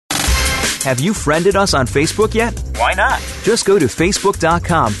Have you friended us on Facebook yet? Why not? Just go to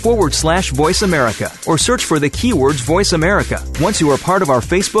facebook.com/Voice America or search for the keywords Voice America. Once you are part of our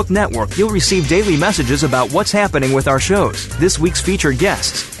Facebook network, you'll receive daily messages about what's happening with our shows, this week's featured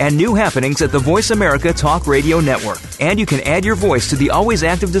guests, and new happenings at the Voice America Talk Radio Network. And you can add your voice to the always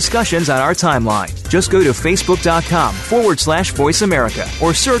active discussions on our timeline. Just go to facebook.com/Voice America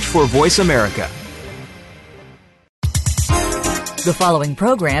or search for Voice America. The following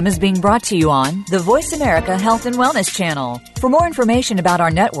program is being brought to you on the Voice America Health and Wellness Channel. For more information about our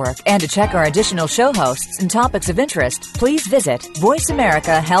network and to check our additional show hosts and topics of interest, please visit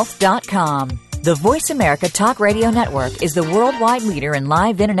voiceamericahealth.com. The Voice America Talk Radio Network is the worldwide leader in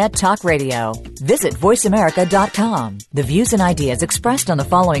live Internet talk radio. Visit voiceamerica.com. The views and ideas expressed on the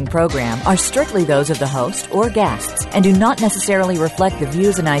following program are strictly those of the host or guests and do not necessarily reflect the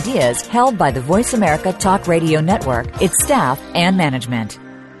views and ideas held by the Voice America Talk Radio Network, its staff, and management.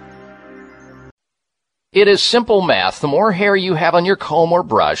 It is simple math. The more hair you have on your comb or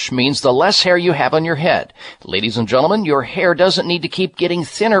brush means the less hair you have on your head. Ladies and gentlemen, your hair doesn't need to keep getting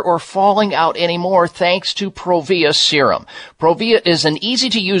thinner or falling out anymore thanks to Provia Serum. Provia is an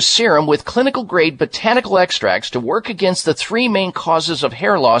easy-to-use serum with clinical-grade botanical extracts to work against the three main causes of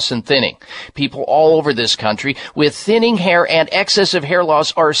hair loss and thinning. People all over this country with thinning hair and excessive hair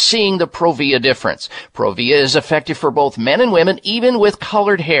loss are seeing the Provia difference. Provia is effective for both men and women, even with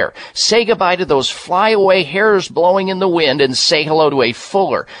colored hair. Say goodbye to those flyaway hairs blowing in the wind and say hello to a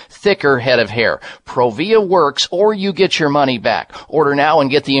fuller, thicker head of hair. Provia works or you get your money back. Order now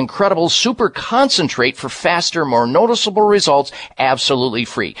and get the incredible super concentrate for faster, more noticeable results absolutely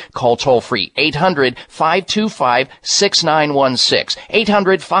free. Call toll-free 800-525-6916.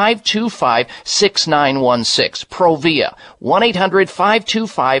 800-525-6916. Provia.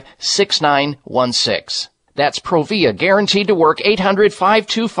 1-800-525-6916. That's Provia, guaranteed to work.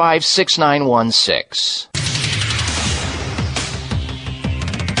 800-525-6916.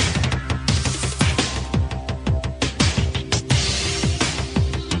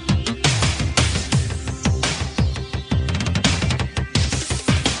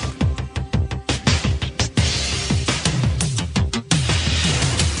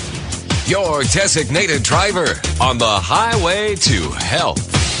 Your designated driver on the highway to health.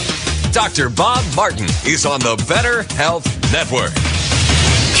 Dr. Bob Martin is on the Better Health Network.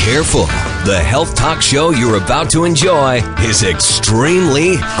 Careful. The health talk show you're about to enjoy is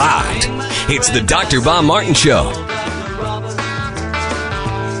extremely hot. It's the Dr. Bob Martin Show.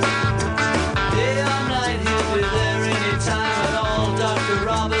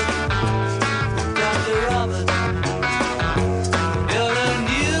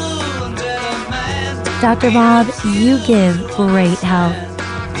 Dr. Bob, you give great help.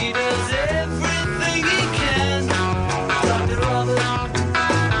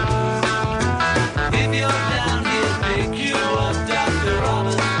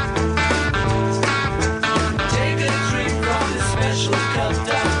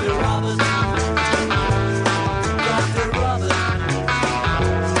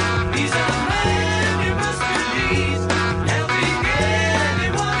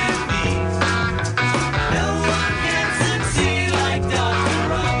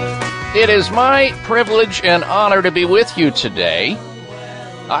 It is my privilege and honor to be with you today.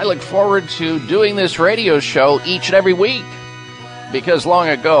 I look forward to doing this radio show each and every week because long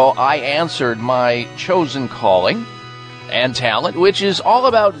ago I answered my chosen calling and talent, which is all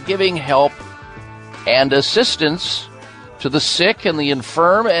about giving help and assistance to the sick and the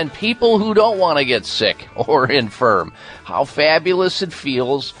infirm and people who don't want to get sick or infirm. How fabulous it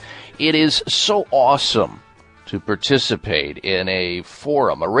feels. It is so awesome to participate in a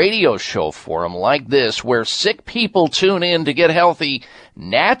forum, a radio show forum like this, where sick people tune in to get healthy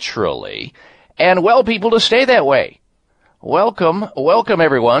naturally and well people to stay that way. Welcome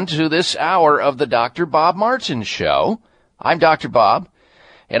everyone to this hour of the Dr. Bob Martin Show. I'm Dr. Bob,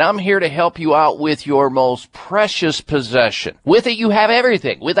 and I'm here to help you out with your most precious possession. With it, you have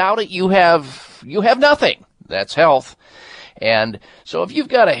everything. Without it, you have nothing. That's health. And so if you've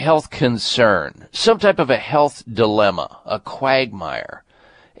got a health concern, some type of a health dilemma, a quagmire,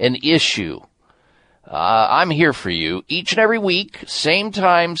 an issue, I'm here for you each and every week, same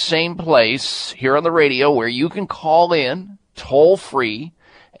time, same place, here on the radio, where you can call in toll free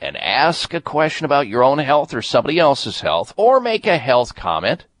and ask a question about your own health or somebody else's health, or make a health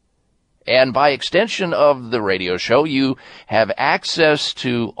comment. And by extension of the radio show, you have access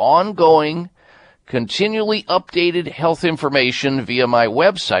to ongoing, continually updated health information via my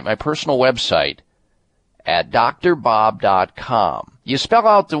website, my personal website, at drbob.com. You spell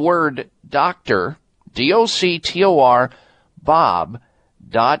out the word doctor, D-O-C-T-O-R, Bob,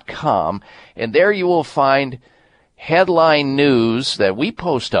 voiceamerica.com, and there you will find headline news that we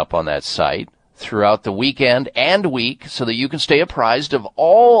post up on that site throughout the weekend and week so that you can stay apprised of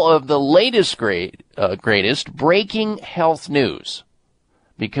all of the latest greatest breaking health news.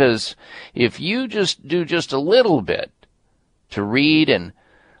 Because if you just do just a little bit to read and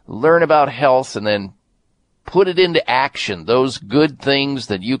learn about health and then put it into action, those good things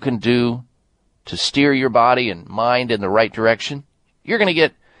that you can do to steer your body and mind in the right direction, you're going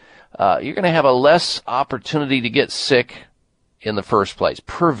to have a less opportunity to get sick in the first place.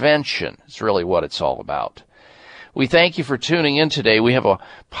 Prevention is really what it's all about. We thank you for tuning in today. We have a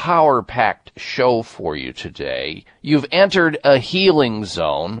power-packed show for you today. You've entered a healing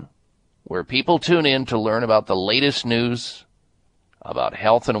zone where people tune in to learn about the latest news about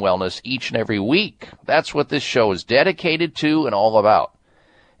health and wellness each and every week. That's what this show is dedicated to and all about.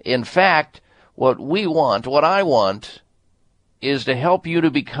 In fact, what I want, is to help you to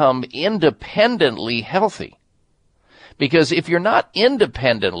become independently healthy. Because if you're not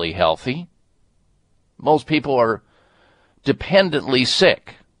independently healthy, most people are dependently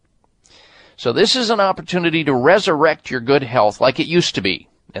sick. So this is an opportunity to resurrect your good health like it used to be.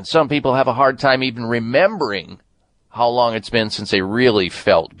 And some people have a hard time even remembering how long it's been since they really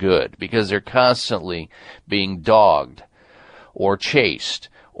felt good, because they're constantly being dogged or chased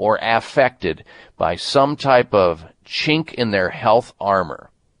or affected by some type of chink in their health armor.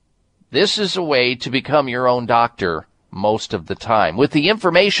 This is a way to become your own doctor most of the time, with the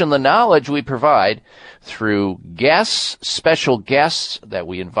information, the knowledge we provide through guests, special guests that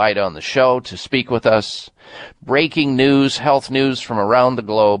we invite on the show to speak with us, breaking news, health news from around the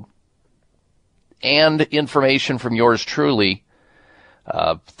globe, and information from yours truly,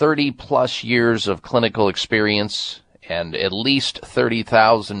 30-plus years of clinical experience and at least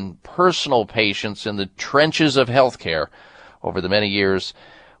 30,000 personal patients in the trenches of healthcare over the many years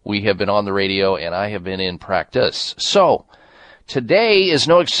we have been on the radio and I have been in practice. So, today is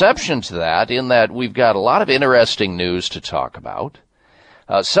no exception to that, in that we've got a lot of interesting news to talk about.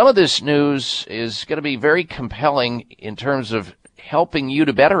 Some of this news is going to be very compelling in terms of helping you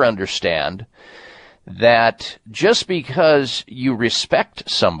to better understand that just because you respect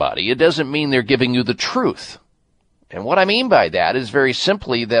somebody, it doesn't mean they're giving you the truth. And what I mean by that is very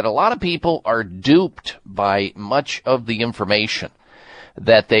simply that a lot of people are duped by much of the information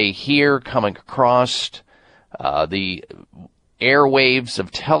that they hear coming across the airwaves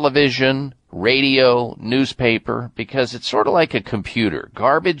of television, radio, newspaper, because it's sort of like a computer.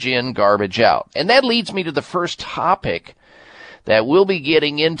 Garbage in, garbage out. And that leads me to the first topic that we'll be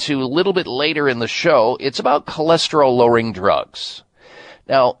getting into a little bit later in the show. It's about cholesterol-lowering drugs.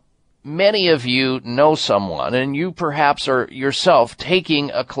 Now, many of you know someone, and you perhaps are yourself taking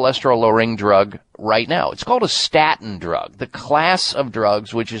a cholesterol-lowering drug right now. It's called a statin drug, the class of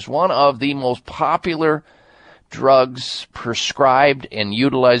drugs, which is one of the most popular drugs prescribed and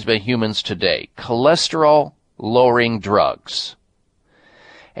utilized by humans today. Cholesterol-lowering drugs.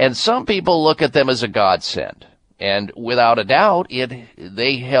 And some people look at them as a godsend. And without a doubt,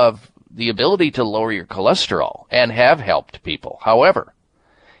 they have the ability to lower your cholesterol and have helped people. However,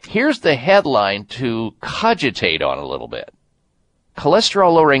 here's the headline to cogitate on a little bit.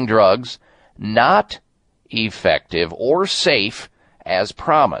 Cholesterol-lowering drugs not effective or safe as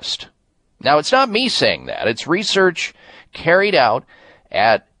promised. Now, it's not me saying that. It's research carried out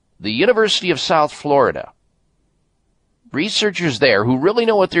at the University of South Florida. Researchers there who really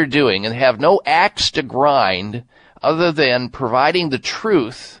know what they're doing and have no axe to grind other than providing the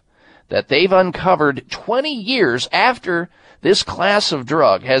truth that they've uncovered 20 years after this class of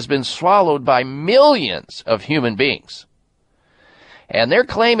drug has been swallowed by millions of human beings. And they're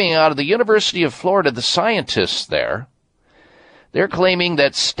claiming out of the University of Florida, the scientists there, they're claiming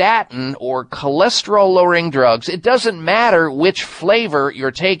that statin or cholesterol-lowering drugs, it doesn't matter which flavor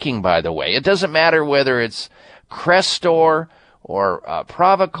you're taking, by the way. It doesn't matter whether it's Crestor or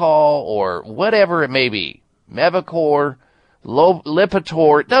Pravachol or whatever it may be, Mevacor,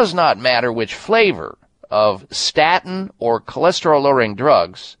 Lipitor, it does not matter which flavor of statin or cholesterol-lowering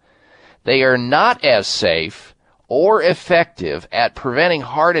drugs. They are not as safe or effective at preventing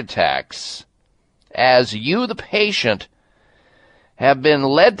heart attacks as you, the patient, have been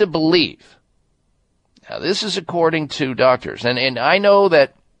led to believe. Now, this is according to doctors, and I know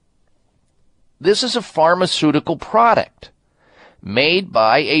that this is a pharmaceutical product made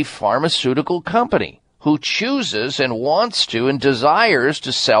by a pharmaceutical company who chooses and wants to and desires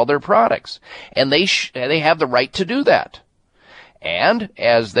to sell their products. And they have the right to do that. And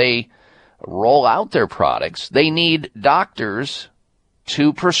as they roll out their products, they need doctors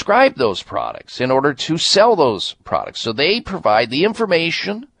to prescribe those products, in order to sell those products. So they provide the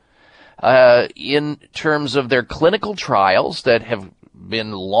information in terms of their clinical trials that have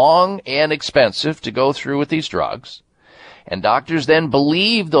been long and expensive to go through with these drugs. And doctors then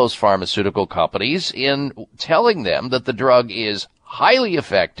believe those pharmaceutical companies in telling them that the drug is highly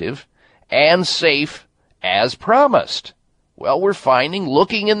effective and safe as promised. Well, we're finding,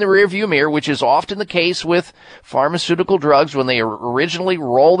 looking in the rearview mirror, which is often the case with pharmaceutical drugs when they originally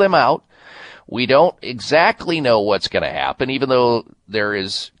roll them out, we don't exactly know what's going to happen, even though there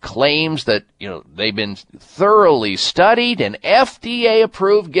is claims that, they've been thoroughly studied and FDA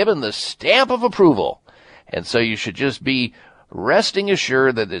approved, given the stamp of approval. And so you should just be resting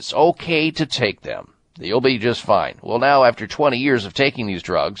assured that it's okay to take them. You'll be just fine. Well, now after 20 years of taking these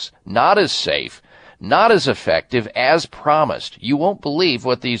drugs, not as safe, not as effective as promised. You won't believe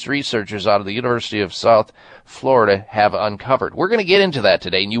what these researchers out of the University of South Florida have uncovered. We're going to get into that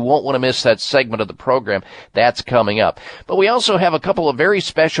today, and you won't want to miss that segment of the program. That's coming up. But we also have a couple of very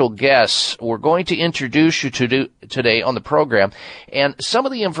special guests we're going to introduce you to today on the program. And some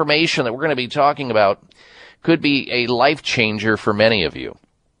of the information that we're going to be talking about could be a life changer for many of you.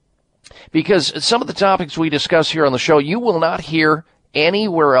 Because some of the topics we discuss here on the show, you will not hear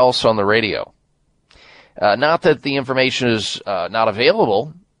anywhere else on the radio. Not that the information is not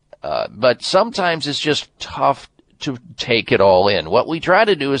available, but sometimes it's just tough to take it all in. What we try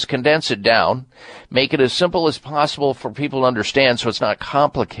to do is condense it down, make it as simple as possible for people to understand so it's not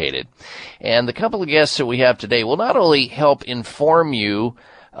complicated. And the couple of guests that we have today will not only help inform you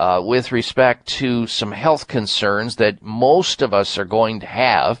with respect to some health concerns that most of us are going to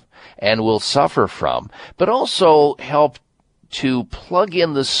have and will suffer from, but also help to plug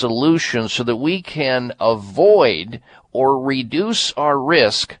in the solution so that we can avoid or reduce our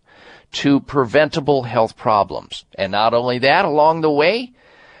risk to preventable health problems. And not only that, along the way,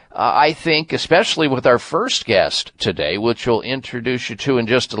 I think, especially with our first guest today, which we'll introduce you to in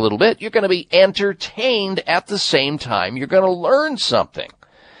just a little bit, you're going to be entertained at the same time. You're going to learn something.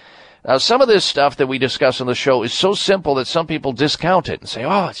 Now, some of this stuff that we discuss on the show is so simple that some people discount it and say,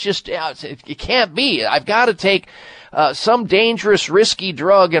 it can't be. I've got to take some dangerous, risky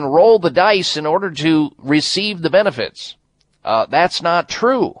drug and roll the dice in order to receive the benefits. That's not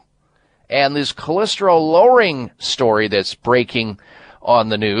true. And this cholesterol-lowering story that's breaking on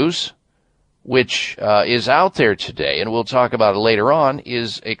the news, which is out there today, and we'll talk about it later on,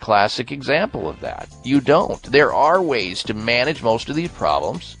 is a classic example of that. You don't. There are ways to manage most of these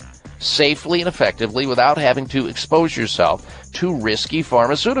problems safely and effectively without having to expose yourself to risky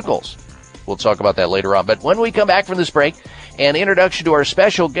pharmaceuticals. We'll talk about that later on. But when we come back from this break, an introduction to our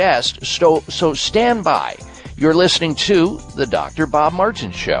special guest, so stand by. You're listening to The Dr. Bob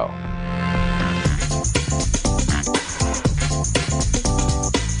Martin Show.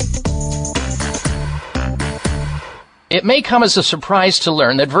 It may come as a surprise to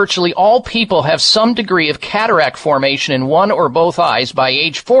learn that virtually all people have some degree of cataract formation in one or both eyes by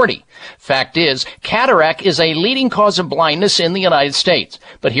age 40. Fact is, cataract is a leading cause of blindness in the United States.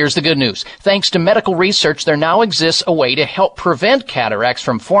 But here's the good news. Thanks to medical research, there now exists a way to help prevent cataracts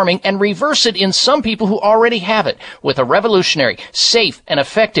from forming and reverse it in some people who already have it with a revolutionary, safe, and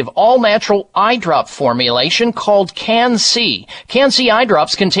effective all-natural eye drop formulation called Can-C. Can-C eye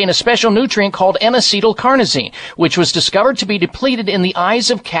drops contain a special nutrient called N-acetylcarnosine, which was discovered to be depleted in the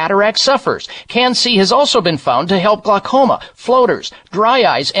eyes of cataract sufferers. Can-C has also been found to help glaucoma, floaters, dry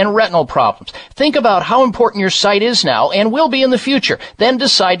eyes, and retinal problems. Think about how important your sight is now and will be in the future. Then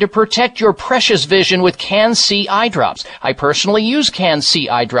decide to protect your precious vision with Can-C eye drops. I personally use Can-C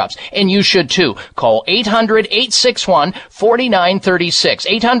eye drops, and you should too. Call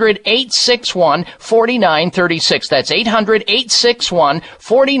 800-861-4936. 800-861-4936. That's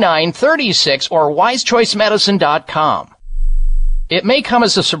 800-861-4936 or wisechoicemedicine.com. It may come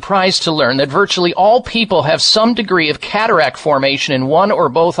as a surprise to learn that virtually all people have some degree of cataract formation in one or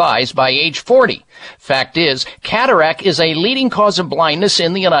both eyes by age 40. Fact is, cataract is a leading cause of blindness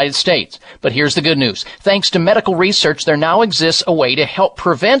in the United States. But here's the good news. Thanks to medical research, there now exists a way to help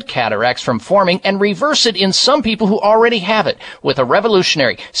prevent cataracts from forming and reverse it in some people who already have it with a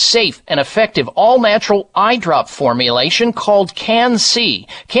revolutionary, safe, and effective all-natural eye drop formulation called Can-C.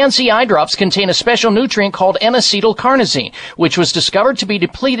 Can-C eye drops contain a special nutrient called N-acetylcarnosine, which was discovered to be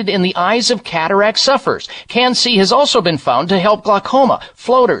depleted in the eyes of cataract sufferers. Can-C has also been found to help glaucoma,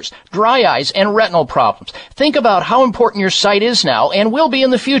 floaters, dry eyes, and retinal problems. Think about how important your sight is now and will be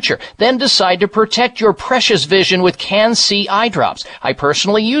in the future. Then decide to protect your precious vision with Can-C eye drops. I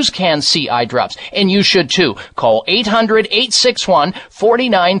personally use Can-C eye drops, and you should too. Call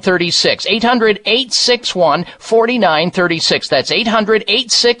 800-861-4936. 800-861-4936. That's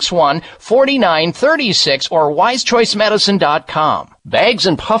 800-861-4936 or wisechoicemedicine.com. Bags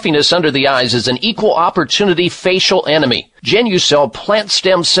and puffiness under the eyes is an equal opportunity facial enemy. Genucell Plant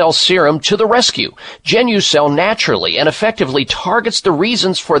Stem Cell Serum to the rescue. Genucell naturally and effectively targets the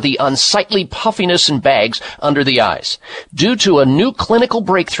reasons for the unsightly puffiness and bags under the eyes. Due to a new clinical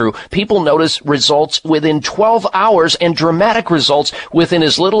breakthrough, people notice results within 12 hours and dramatic results within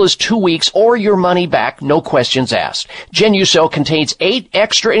as little as 2 weeks or your money back, no questions asked. Genucell contains 8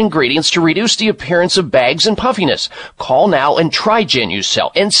 extra ingredients to reduce the appearance of bags and puffiness. Call now and try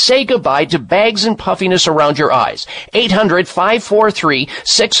Genucell and say goodbye to bags and puffiness around your eyes.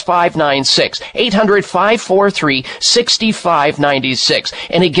 800-543-6596. 800-543-6596.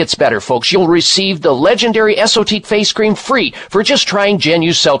 And it gets better, folks. You'll receive the legendary Esotique face cream free for just trying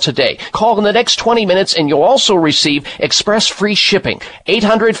Genucell today. Call in the next 20 minutes and you'll also receive express free shipping.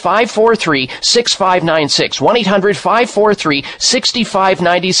 800-543-6596.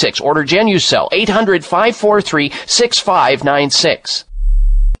 1-800-543-6596. Order Genucell. 800-543-6596.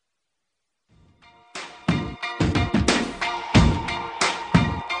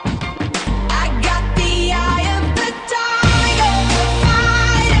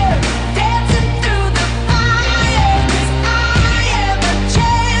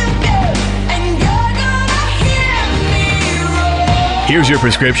 Here's your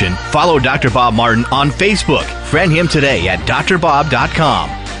prescription. Follow Dr. Bob Martin on Facebook. Friend him today at drbob.com.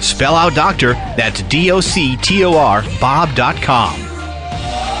 Spell out doctor, that's D-O-C-T-O-R, bob.com.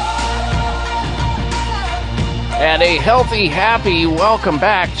 And a healthy, happy welcome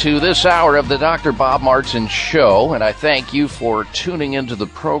back to this hour of the Dr. Bob Martin Show. And I thank you for tuning into the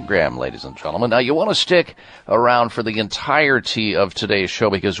program, ladies and gentlemen. Now, you want to stick around for the entirety of today's show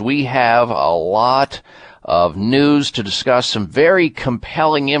because we have a lot of news to discuss, some very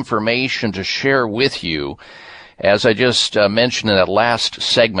compelling information to share with you. As I just mentioned in that last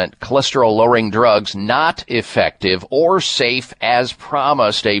segment, cholesterol-lowering drugs not effective or safe as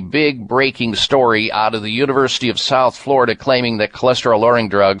promised. A big breaking story out of the University of South Florida claiming that cholesterol-lowering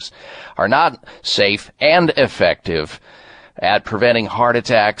drugs are not safe and effective at preventing heart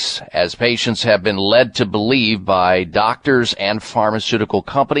attacks, as patients have been led to believe by doctors and pharmaceutical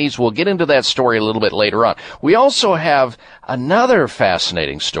companies. We'll get into that story a little bit later on. We also have another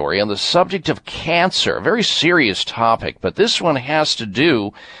fascinating story on the subject of cancer, a very serious topic, but this one has to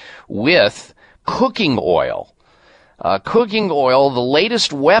do with cooking oil. Cooking oil, the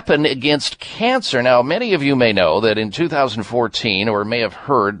latest weapon against cancer. Now, many of you may know that in 2014, or may have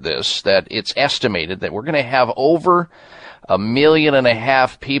heard this, that it's estimated that we're going to have over 1.5 million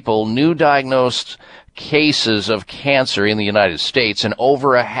people, new diagnosed cases of cancer in the United States, and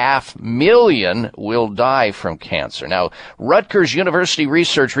over 500,000 will die from cancer. Now, Rutgers University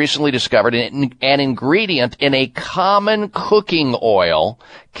research recently discovered an ingredient in a common cooking oil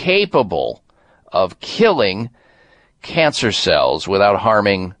capable of killing cancer cells without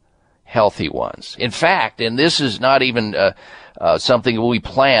harming healthy ones. In fact, and this is not even something we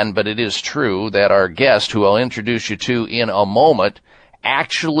planned, but it is true that our guest, who I'll introduce you to in a moment,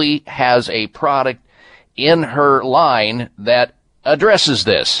 actually has a product in her line that addresses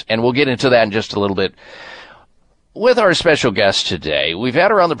this. And we'll get into that in just a little bit with our special guest today. We've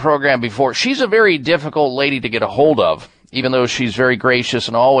had her on the program before. She's a very difficult lady to get a hold of, even though she's very gracious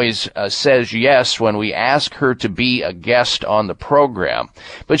and always says yes when we ask her to be a guest on the program.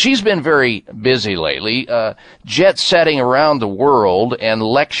 But she's been very busy lately, jet-setting around the world and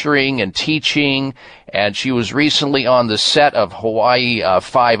lecturing and teaching. And she was recently on the set of Hawaii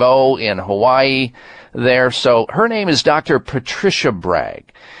 5-0 in Hawaii there. So her name is Dr. Patricia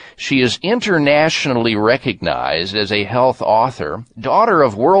Bragg. She is internationally recognized as a health author, daughter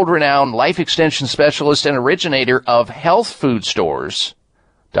of world-renowned life extension specialist and originator of health food stores,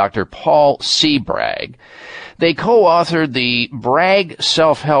 Dr. Paul C. Bragg. They co-authored the Bragg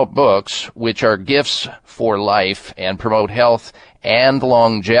Self-Help books, which are gifts for life and promote health and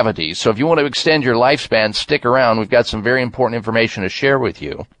longevity. So if you want to extend your lifespan, stick around. We've got some very important information to share with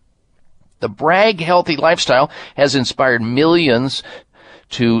you. The Bragg Healthy Lifestyle has inspired millions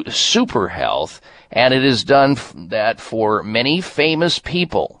to super health, and it has done that for many famous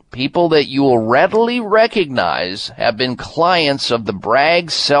people. People that you will readily recognize have been clients of the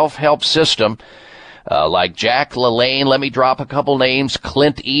Bragg self-help system like Jack LaLanne. Let me drop a couple names.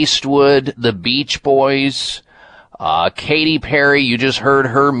 Clint Eastwood, the Beach Boys, Katy Perry. You just heard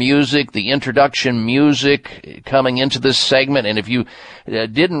her music, the introduction music coming into this segment. And if you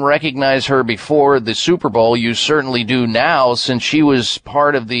didn't recognize her before the Super Bowl, you certainly do now, since she was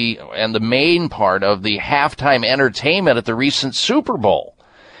part of the main part of the halftime entertainment at the recent Super Bowl.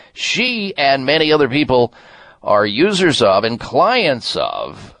 She and many other people are users of and clients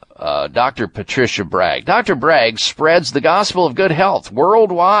of Dr. Patricia Bragg. Dr. Bragg spreads the gospel of good health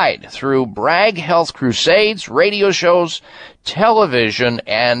worldwide through Bragg Health Crusades, radio shows, television,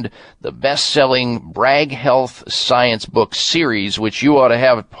 and the best-selling Bragg Health Science Book series, which you ought to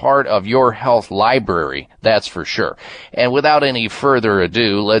have part of your health library, that's for sure. And without any further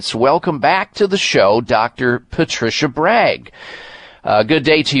ado, let's welcome back to the show Dr. Patricia Bragg. Good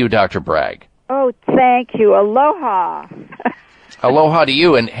day to you, Dr. Bragg. Oh, thank you. Aloha. Aloha to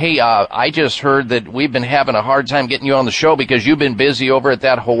you. And hey, I just heard that we've been having a hard time getting you on the show because you've been busy over at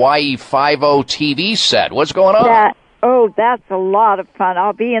that Hawaii 5-0 TV set. What's going on? That's a lot of fun.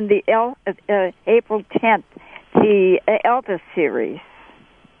 I'll be in the April 10th, the Elvis series.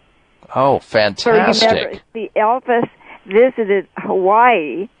 Oh, fantastic. So remember, the Elvis visited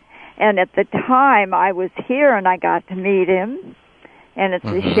Hawaii, and at the time I was here and I got to meet him, and it's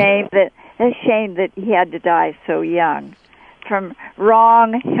a shame that he had to die so young. From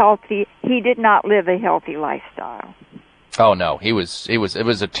he did not live a healthy lifestyle. Oh no, it was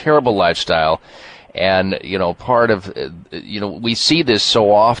a terrible lifestyle. And, part of, we see this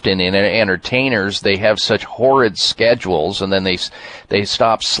so often in entertainers. They have such horrid schedules, and then they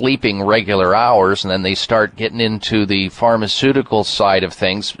stop sleeping regular hours, and then they start getting into the pharmaceutical side of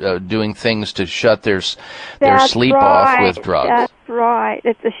things, doing things to shut their sleep off with drugs. That's right.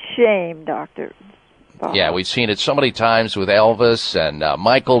 It's a shame, Doctor. Yeah, we've seen it so many times with Elvis and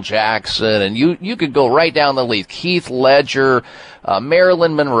Michael Jackson, and you could go right down the list. Heath Ledger,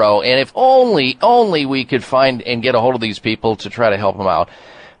 Marilyn Monroe, and if only we could find and get a hold of these people to try to help them out,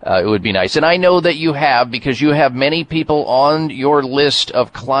 it would be nice. And I know that you have, because you have many people on your list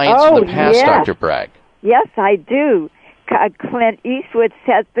of clients in the past, yes. Dr. Bragg. Yes, I do. Clint Eastwood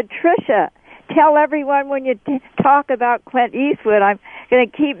says, Patricia, tell everyone when you talk about Clint Eastwood, I'm going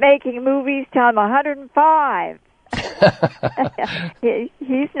to keep making movies till I'm 105.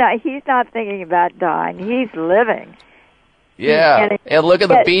 He's not thinking about dying. He's living. Yeah, and look at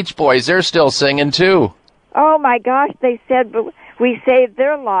the Beach Boys. They're still singing, too. Oh, my gosh. They said we saved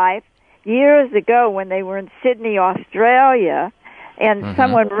their life years ago when they were in Sydney, Australia, and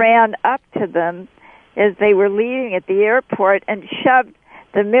someone ran up to them as they were leaving at the airport and shoved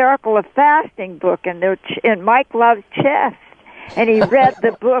the Miracle of Fasting book in Mike Love's chest. And he read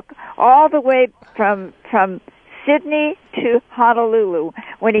the book all the way from Sydney to Honolulu.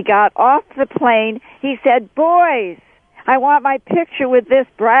 When he got off the plane, he said, "Boys, I want my picture with this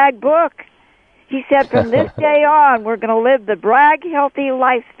Bragg book." He said, from this day on, we're going to live the Bragg healthy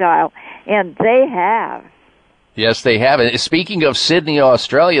lifestyle. And they have. Yes, they have. And speaking of Sydney,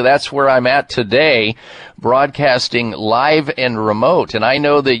 Australia, that's where I'm at today, broadcasting live and remote. And I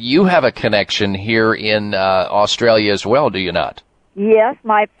know that you have a connection here in Australia as well, do you not? Yes,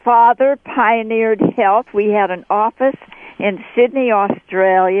 my father pioneered health. We had an office in Sydney,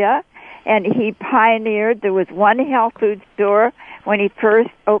 Australia, and he pioneered, there was one health food store when he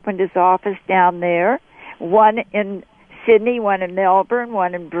first opened his office down there, one in Sydney, one in Melbourne,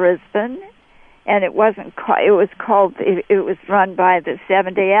 one in Brisbane. And it was run by the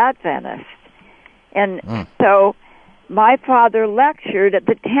Seventh-day Adventists. And so my father lectured at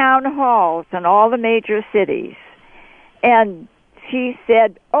the town halls in all the major cities. And she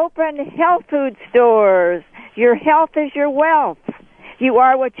said, open health food stores. Your health is your wealth. You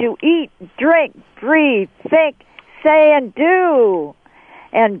are what you eat, drink, breathe, think, say, and do.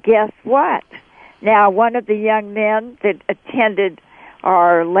 And guess what? Now, one of the young men that attended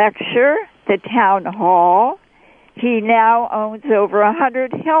our lecture, the town hall, he now owns over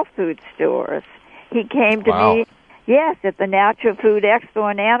 100 health food stores. He came to me, yes, at the Natural Food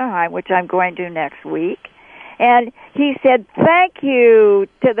Expo in Anaheim, which I'm going to next week. And he said, thank you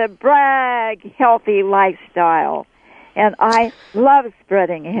to the Bragg healthy lifestyle. And I love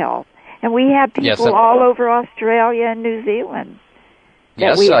spreading health. And we have people all over Australia and New Zealand.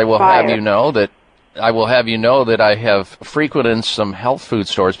 Yes, I will have you know that I will have you know that I have frequented some health food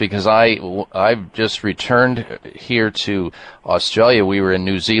stores because I've just returned here to Australia. We were in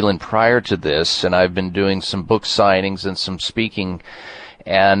New Zealand prior to this, and I've been doing some book signings and some speaking.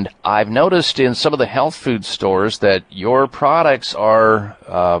 And I've noticed in some of the health food stores that your products are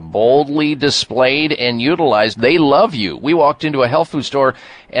boldly displayed and utilized. They love you. We walked into a health food store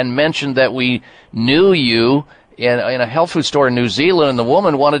and mentioned that we knew you in a health food store in New Zealand, and the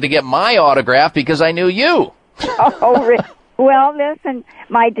woman wanted to get my autograph because I knew you. Well, listen,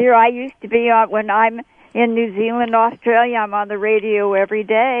 my dear, I used to be when I'm in New Zealand, Australia, I'm on the radio every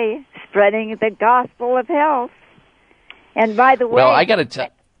day spreading the gospel of health. And by the way, well, I got to tell.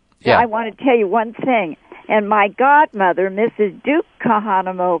 Yeah. I want to tell you one thing. And my godmother, Mrs. Duke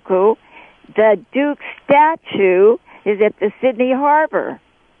Kahanamoku, the Duke statue is at the Sydney Harbor.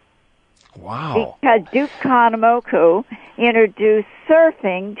 Wow. Because Duke Kahanamoku introduced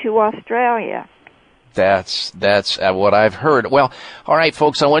surfing to Australia. That's what I've heard. Well, all right,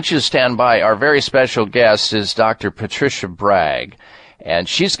 folks, I want you to stand by. Our very special guest is Dr. Patricia Bragg, and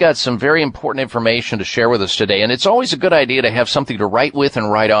she's got some very important information to share with us today. And it's always a good idea to have something to write with and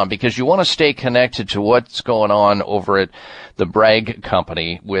write on, because you want to stay connected to what's going on over at the Bragg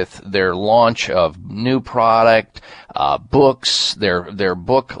Company with their launch of new product, books, their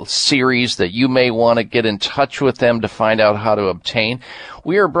book series that you may want to get in touch with them to find out how to obtain.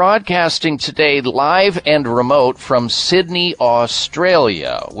 We are broadcasting today live and remote from Sydney,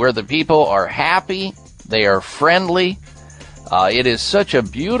 Australia, where the people are happy, they are friendly. It is such a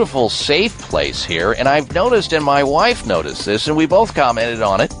beautiful, safe place here, and I've noticed, and my wife noticed this, and we both commented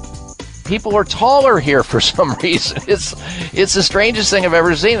on it, people are taller here for some reason. It's the strangest thing I've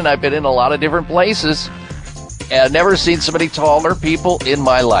ever seen, and I've been in a lot of different places, and I've never seen so many taller people in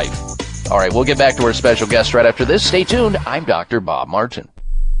my life. All right, we'll get back to our special guest right after this. Stay tuned. I'm Dr. Bob Martin.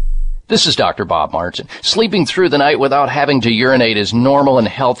 This is Dr. Bob Martin. Sleeping through the night without having to urinate is normal and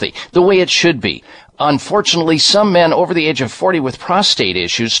healthy, the way it should be. Unfortunately, some men over the age of 40 with prostate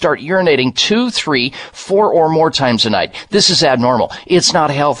issues start urinating 2, 3, 4 or more times a night. This is abnormal. It's not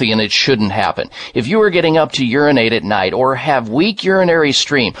healthy, and it shouldn't happen. If you are getting up to urinate at night or have weak urinary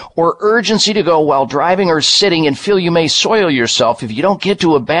stream or urgency to go while driving or sitting and feel you may soil yourself if you don't get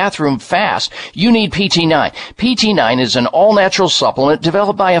to a bathroom fast, you need PT9. PT9 is an all-natural supplement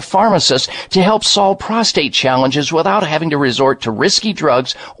developed by a pharmacist to help solve prostate challenges without having to resort to risky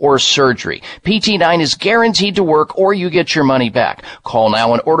drugs or surgery. PT9 is guaranteed to work, or you get your money back. Call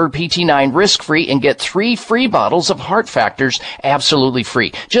now and order PT9 risk-free and get 3 free bottles of Heart Factors absolutely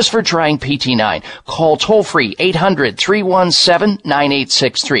free just for trying PT9. Call toll-free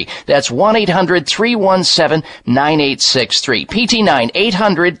 800-317-9863. That's 1-800-317-9863. PT9,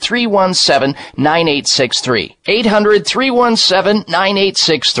 800-317-9863.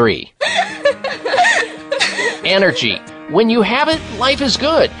 800-317-9863. Energy. When you have it, life is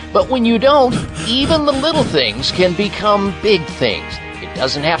good. But when you don't, even the little things can become big things. It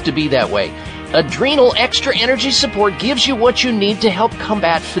doesn't have to be that way. Adrenal Extra Energy Support gives you what you need to help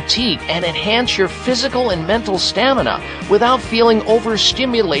combat fatigue and enhance your physical and mental stamina without feeling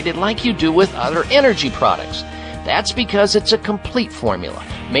overstimulated like you do with other energy products. That's because it's a complete formula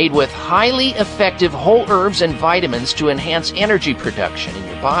made with highly effective whole herbs and vitamins to enhance energy production in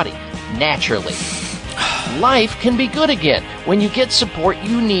your body naturally. Life can be good again when you get support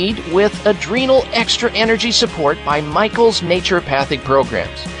you need with Adrenal Extra Energy Support by Michael's Naturopathic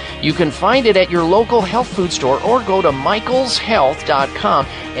Programs. You can find it at your local health food store or go to michaelshealth.com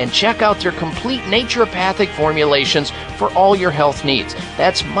and check out their complete naturopathic formulations for all your health needs.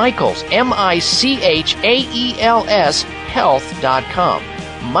 That's Michaels, MICHAELS, health.com.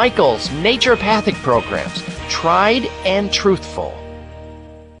 Michael's Naturopathic Programs. Tried and truthful.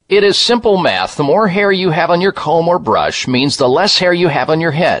 It is simple math. The more hair you have on your comb or brush means the less hair you have on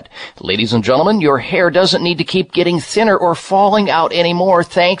your head. Ladies and gentlemen, your hair doesn't need to keep getting thinner or falling out anymore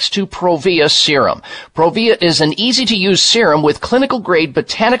thanks to Provia Serum. Provia is an easy-to-use serum with clinical-grade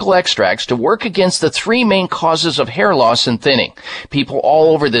botanical extracts to work against the 3 main causes of hair loss and thinning. People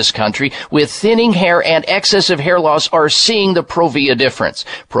all over this country with thinning hair and excessive hair loss are seeing the Provia difference.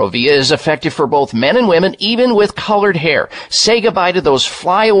 Provia is effective for both men and women, even with colored hair. Say goodbye to those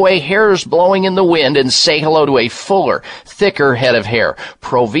flyaway hairs blowing in the wind and say hello to a fuller, thicker head of hair.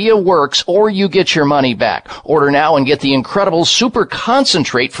 Provia works, or you get your money back. Order now and get the incredible super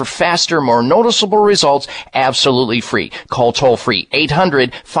concentrate for faster, more noticeable results absolutely free. Call toll-free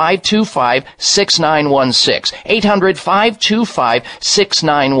 800-525-6916.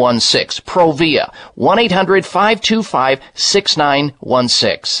 800-525-6916. Provia.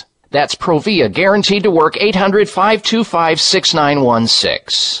 1-800-525-6916. That's Provia, guaranteed to work,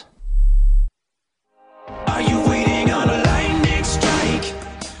 800-525-6916.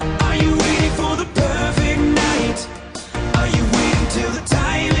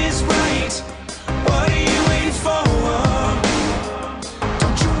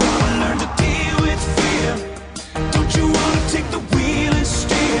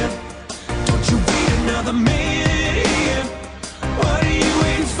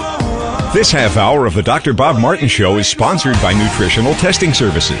 This half hour of the Dr. Bob Martin Show is sponsored by Nutritional Testing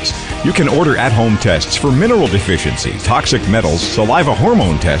Services. You can order at-home tests for mineral deficiency, toxic metals, saliva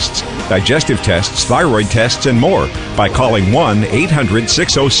hormone tests, digestive tests, thyroid tests, and more by calling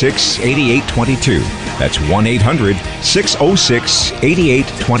 1-800-606-8822. That's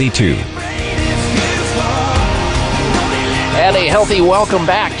 1-800-606-8822. And a healthy welcome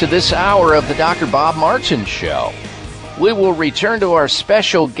back to this hour of the Dr. Bob Martin Show. We will return to our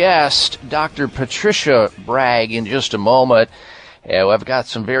special guest, Dr. Patricia Bragg, in just a moment. I've got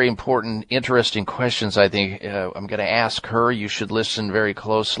some very important, interesting questions I think I'm going to ask her. You should listen very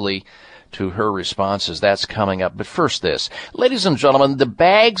closely to her responses. That's coming up. But first this. Ladies and gentlemen, the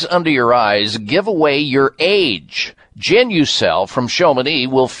bags under your eyes give away your age. Genucel from Chamonix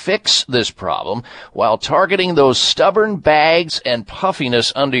will fix this problem while targeting those stubborn bags and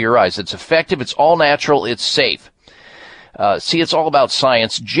puffiness under your eyes. It's effective, it's all natural, it's safe. It's all about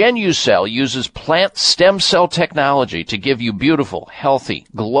science. Genucel uses plant stem cell technology to give you beautiful, healthy,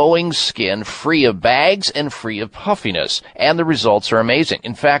 glowing skin free of bags and free of puffiness. And the results are amazing.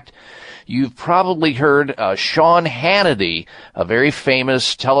 In fact, you've probably heard Sean Hannity, a very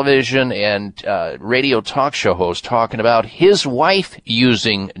famous television and radio talk show host, talking about his wife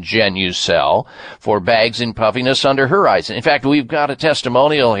using Genucel for bags and puffiness under her eyes. In fact, we've got a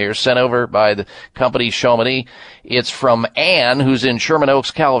testimonial here sent over by the company Chamonix. It's from Ann, who's in Sherman Oaks,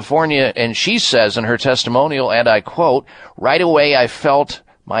 California, and she says in her testimonial, and I quote, "Right away I felt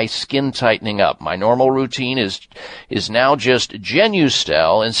my skin tightening up. My normal routine is now just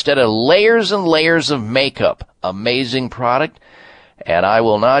Genucel instead of layers and layers of makeup. Amazing product, and I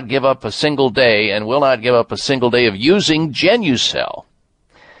will not give up a single day and will not give up a single day of using Genucel."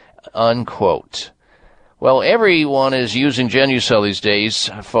 Unquote. Well, everyone is using Genucel these days,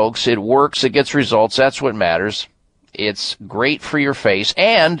 folks. It works. It gets results. That's what matters. It's great for your face,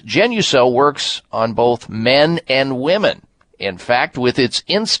 and Genucel works on both men and women. In fact, with its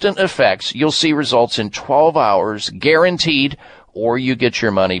instant effects, you'll see results in 12 hours, guaranteed, or you get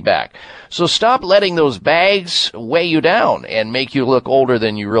your money back. So stop letting those bags weigh you down and make you look older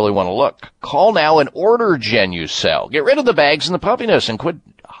than you really want to look. Call now and order Genucel. Get rid of the bags and the puffiness and quit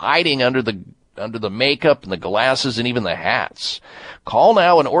hiding under the makeup and the glasses and even the hats. Call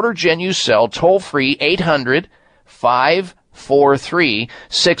now and order Genucel toll-free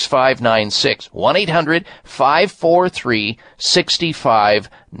 800-543-6596.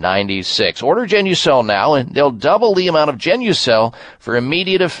 1-800-543-6596. Order Genucel now, and they'll double the amount of Genucel for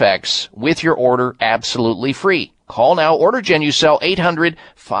immediate effects with your order absolutely free. Call now, order Genucel,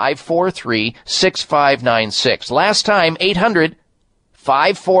 800-543-6596. Last time,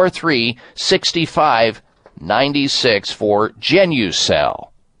 800-543-6596 for Genucel.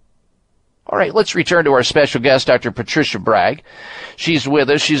 All right, let's return to our special guest, Dr. Patricia Bragg. She's with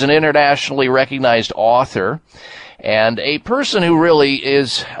us. She's an internationally recognized author and a person who really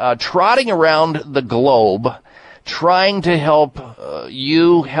is trotting around the globe trying to help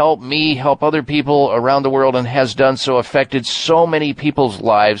you, help me, help other people around the world, and has done so, affected so many people's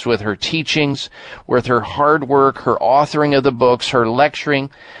lives with her teachings, with her hard work, her authoring of the books, her lecturing.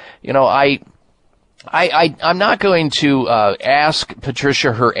 You know, I'm not going to ask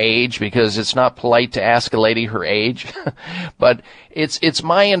Patricia her age because it's not polite to ask a lady her age, but it's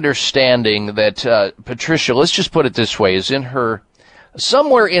my understanding that Patricia, let's just put it this way, is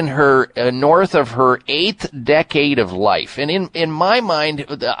somewhere in her north of her 8th decade of life. And in my mind,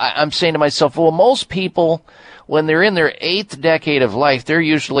 I'm saying to myself, well, most people, when they're in their 8th decade of life, they're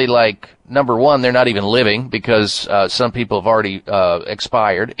usually like, number one, they're not even living because some people have already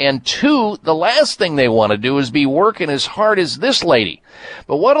expired. And two, the last thing they want to do is be working as hard as this lady.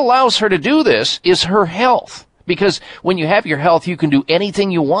 But what allows her to do this is her health. Because when you have your health, you can do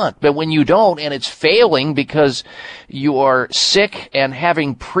anything you want. But when you don't, and it's failing because you are sick and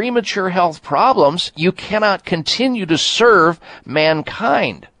having premature health problems, you cannot continue to serve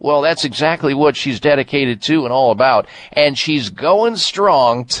mankind. Well, that's exactly what she's dedicated to and all about. And she's going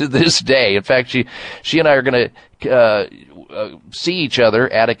strong to this day. In fact, she and I are going to see each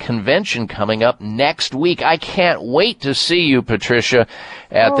other at a convention coming up next week. I can't wait to see you, Patricia,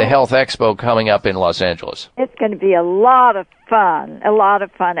 at the Health Expo coming up in Los Angeles. It's going to be a lot of fun, I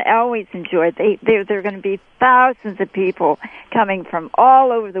always enjoy it. There are going to be thousands of people coming from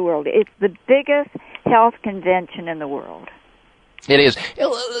all over the world. It's the biggest health convention in the world. It is.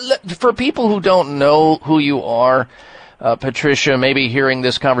 For people who don't know who you are, Patricia, maybe hearing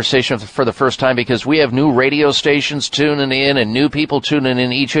this conversation for the first time, because we have new radio stations tuning in and new people tuning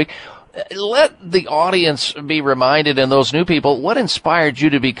in each week. Let the audience be reminded, and those new people, what inspired you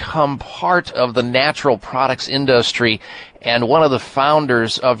to become part of the natural products industry and one of the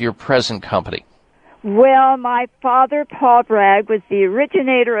founders of your present company? Well, my father, Paul Bragg, was the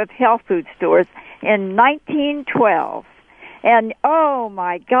originator of health food stores in 1912. And, oh,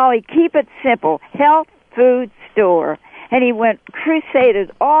 my golly, keep it simple, health food store. And he went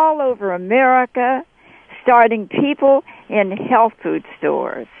crusaded all over America, starting people in health food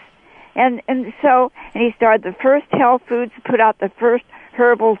stores. And he started the first health foods, put out the first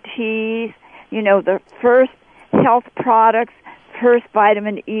herbal teas, the first health products, first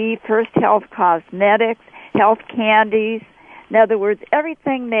vitamin E, first health cosmetics, health candies. In other words,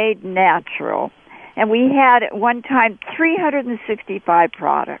 everything made natural. And we had at one time 365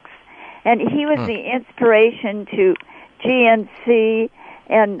 products. And he was the inspiration to GNC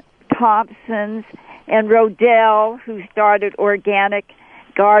and Thompson's and Rodell, who started Organic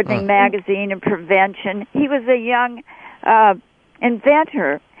Gardening Magazine and Prevention. He was a young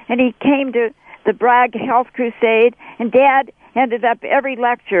inventor, and he came to the Bragg Health Crusade, and Dad ended up every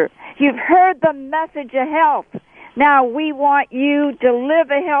lecture. You've heard the message of health. Now we want you to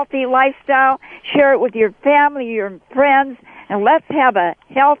live a healthy lifestyle, share it with your family, your friends, and let's have a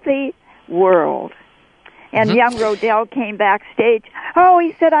healthy world. And young Rodell came backstage. Oh,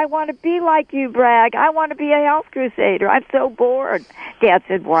 he said, I want to be like you, Bragg. I want to be a health crusader. I'm so bored. Dad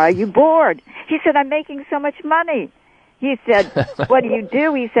said, why are you bored? He said, I'm making so much money. He said, what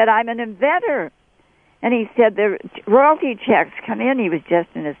do? He said, I'm an inventor. And he said, the royalty checks come in. He was just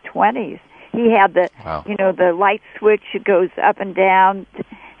in his 20s. He had the, the light switch that goes up and down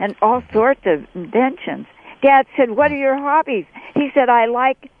and all sorts of inventions. Dad said, what are your hobbies? He said, I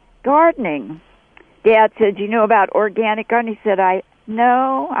like gardening. Dad said, do you know about organic gardening? He said,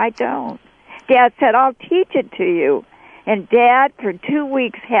 no, I don't. Dad said, I'll teach it to you. And Dad, for 2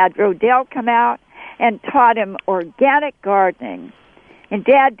 weeks, had Rodell come out and taught him organic gardening. And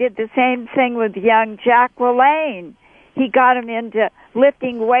Dad did the same thing with young Jack LaLanne. He got him into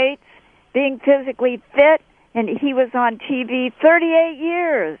lifting weights, being physically fit, and he was on TV 38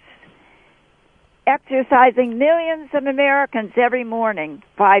 years, exercising millions of Americans every morning,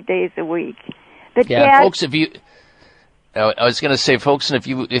 5 days a week. But Dad, folks, I was going to say, folks, and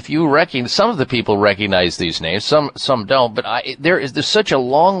if you recognize, some of the people recognize these names, some don't, but there's such a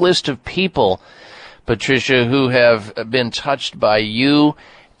long list of people, Patricia, who have been touched by you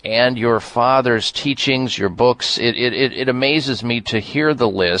and your father's teachings, your books. It amazes me to hear the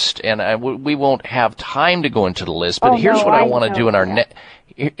list, and we won't have time to go into the list. But here's what I want to do in our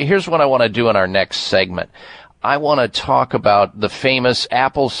here's what I want to do in our next segment. I want to talk about the famous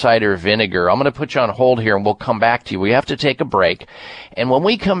apple cider vinegar. I'm going to put you on hold here, and we'll come back to you. We have to take a break, and when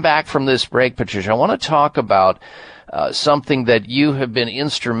we come back from this break, Patricia, I want to talk about something that you have been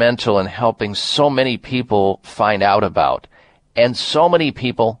instrumental in helping so many people find out about. And so many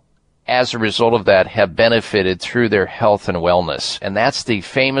people, as a result of that, have benefited through their health and wellness. And that's the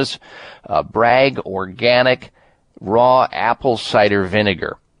famous Bragg Organic Raw Apple Cider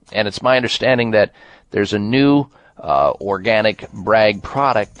Vinegar. And it's my understanding that there's a new organic Bragg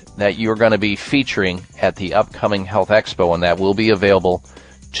product that you're going to be featuring at the upcoming Health Expo, and that will be available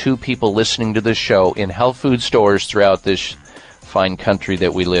to people listening to this show in health food stores throughout this fine country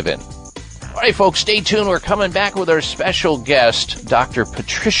that we live in. All right, folks, stay tuned. We're coming back with our special guest, Dr.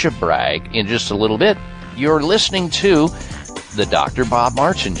 Patricia Bragg, in just a little bit. You're listening to The Dr. Bob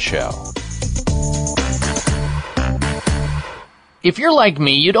Martin Show. If you're like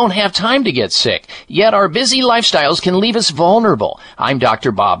me, you don't have time to get sick, yet our busy lifestyles can leave us vulnerable. I'm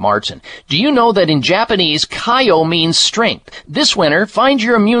Dr. Bob Martin. Do you know that in Japanese, Kaio means strength? This winter, find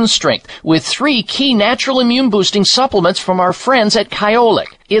your immune strength with 3 key natural immune-boosting supplements from our friends at Kyolic.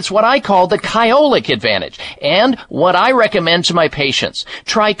 It's what I call the Kyolic Advantage, and what I recommend to my patients.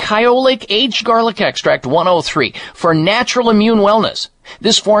 Try Kyolic Aged Garlic Extract 103 for natural immune wellness.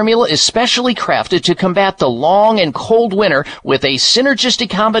 This formula is specially crafted to combat the long and cold winter with a synergistic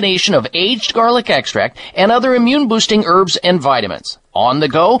combination of aged garlic extract and other immune-boosting herbs and vitamins. On the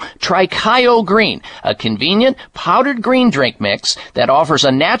go, try Kaio Green, a convenient powdered green drink mix that offers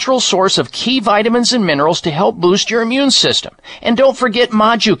a natural source of key vitamins and minerals to help boost your immune system. And don't forget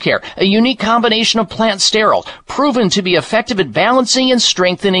Majucare, a unique combination of plant sterols, proven to be effective at balancing and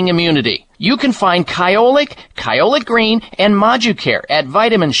strengthening immunity. You can find Kyolic, Kyolic Green, and Majucare at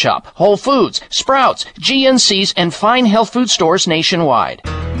Vitamin Shop, Whole Foods, Sprouts, GNCs, and fine health food stores nationwide.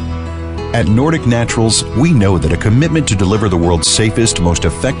 At Nordic Naturals, we know that a commitment to deliver the world's safest, most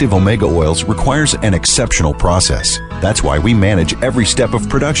effective omega oils requires an exceptional process. That's why we manage every step of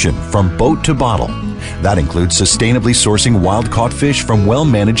production, from boat to bottle. That includes sustainably sourcing wild-caught fish from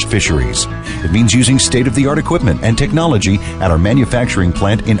well-managed fisheries. It means using state-of-the-art equipment and technology at our manufacturing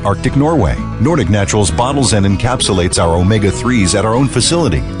plant in Arctic Norway. Nordic Naturals bottles and encapsulates our omega-3s at our own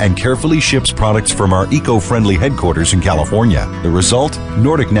facility and carefully ships products from our eco-friendly headquarters in California. The result?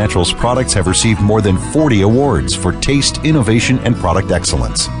 Nordic Naturals products have received more than 40 awards for taste, innovation, and product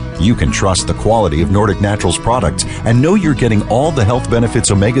excellence. You can trust the quality of Nordic Naturals products and know you're getting all the health benefits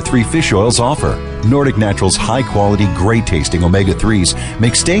omega-3 fish oils offer. Nordic Naturals high-quality, great-tasting omega-3s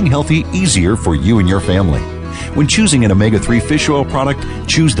make staying healthy easier for you and your family. When choosing an omega-3 fish oil product,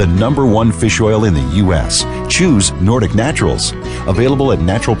 choose the #1 fish oil in the U.S. Choose Nordic Naturals. Available at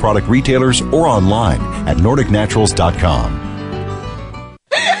natural product retailers or online at NordicNaturals.com.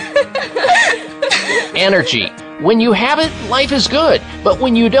 Energy. When you have it, life is good. But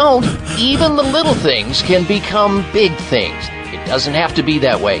when you don't, even the little things can become big things. It doesn't have to be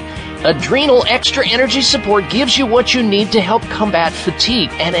that way. Adrenal Extra Energy Support gives you what you need to help combat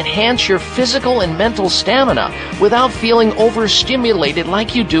fatigue and enhance your physical and mental stamina without feeling overstimulated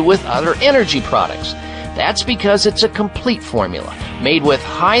like you do with other energy products. That's because it's a complete formula made with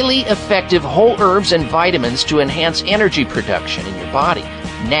highly effective whole herbs and vitamins to enhance energy production in your body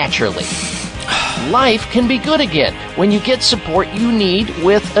naturally. Life can be good again when you get support you need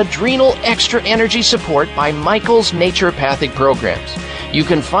with Adrenal Extra Energy Support by Michael's Naturopathic Programs. You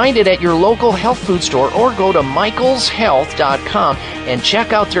can find it at your local health food store or go to michaelshealth.com and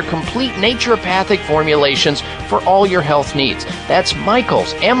check out their complete naturopathic formulations for all your health needs. That's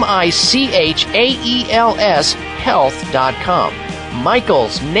Michaels, Michaels health.com.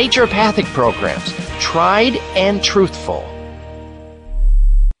 Michael's Naturopathic Programs, tried and truthful.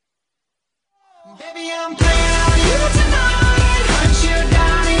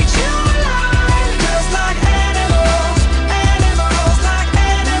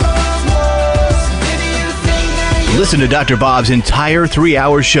 Listen to Dr. Bob's entire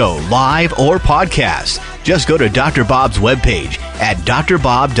 3-hour show, live or podcast. Just go to Dr. Bob's webpage at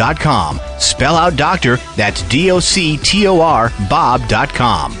drbob.com. Spell out doctor, that's DOCTOR,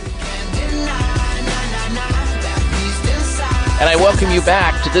 Bob.com. And I welcome you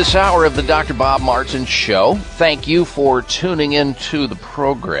back to this hour of the Dr. Bob Martin Show. Thank you for tuning into the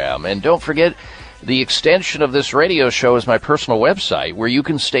program. And don't forget, the extension of this radio show is my personal website where you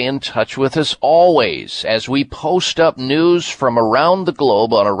can stay in touch with us always as we post up news from around the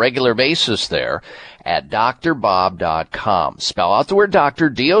globe on a regular basis there at drbob.com. Spell out the word doctor,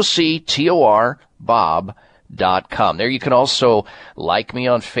 DOCTOR, Bob.com. There you can also like me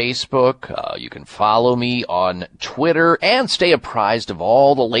on Facebook. You can follow me on Twitter and stay apprised of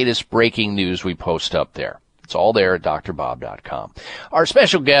all the latest breaking news we post up there. It's all there at drbob.com. Our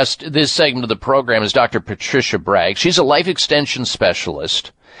special guest this segment of the program is Dr. Patricia Bragg. She's a life extension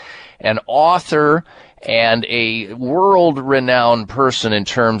specialist, an author, and a world-renowned person in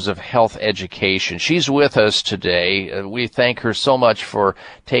terms of health education. She's with us today. We thank her so much for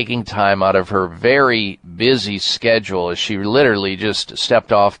taking time out of her very busy schedule as she literally just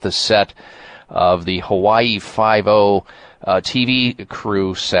stepped off the set of the Hawaii Five-0 TV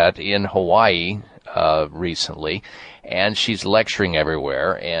crew set in Hawaii recently, and she's lecturing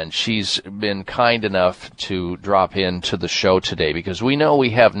everywhere, and she's been kind enough to drop into the show today because we know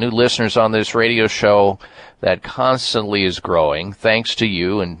we have new listeners on this radio show that constantly is growing thanks to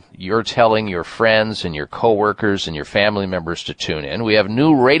you, and you're telling your friends and your coworkers and your family members to tune in. We have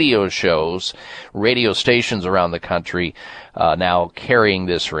new radio shows, radio stations around the country now carrying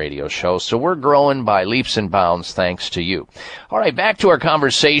this radio show. So we're growing by leaps and bounds thanks to you. All right, back to our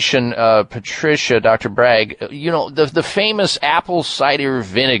conversation, Patricia, Dr. Bragg. You know, the famous apple cider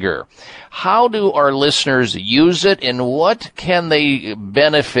vinegar. How do our listeners use it, and what can they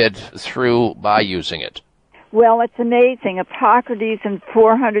benefit through by using it? Well, it's amazing. Hippocrates in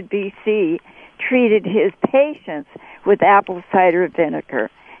 400 BC treated his patients with apple cider vinegar.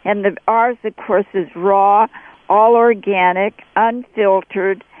 And ours, of course, is raw, all organic,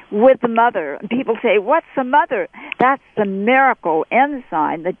 unfiltered, with the mother. And people say, what's the mother? That's the miracle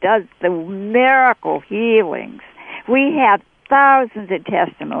enzyme that does the miracle healings. We have thousands of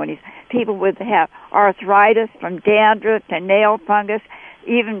testimonies. People would have arthritis from dandruff to nail fungus,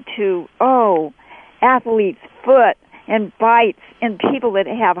 even to, athlete's foot and bites, and people that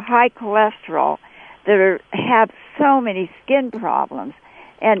have high cholesterol that have so many skin problems.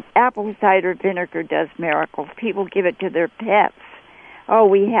 And apple cider vinegar does miracles. People give it to their pets.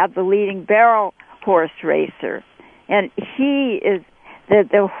 We have the leading barrel horse racer, and he is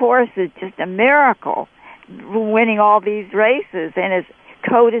the horse is just a miracle, winning all these races, and his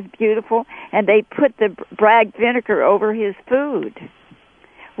coat is beautiful, and they put the Bragg vinegar over his food.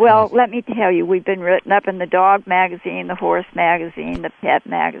 Well, let me tell you, we've been written up in the dog magazine, the horse magazine, the pet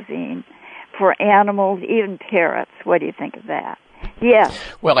magazine, for animals, even parrots. What do you think of that? Yes.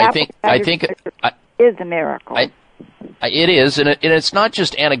 Well, I think is a miracle. It is, and it's not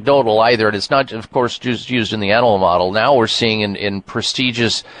just anecdotal either. And it's not, of course, just used in the animal model. Now we're seeing in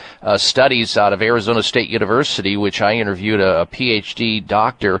prestigious studies out of Arizona State University, which I interviewed a PhD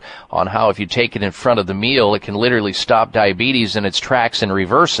doctor on how if you take it in front of the meal, it can literally stop diabetes in its tracks and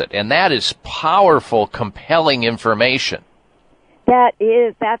reverse it. And that is powerful, compelling information. That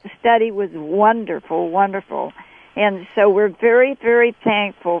study was wonderful, wonderful. And so we're very, very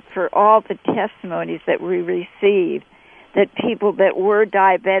thankful for all the testimonies that we received, that people that were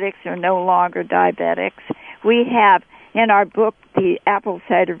diabetics are no longer diabetics. We have in our book, the Apple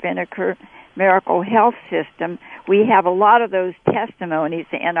Cider Vinegar Miracle Health System, we have a lot of those testimonies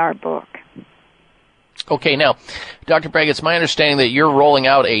in our book. Okay, now, Dr. Bragg, it's my understanding that you're rolling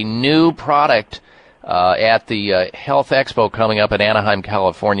out a new product at the Health Expo coming up in Anaheim,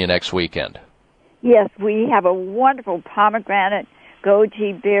 California next weekend. Yes, we have a wonderful pomegranate,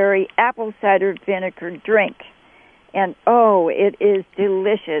 goji berry, apple cider vinegar drink. And, it is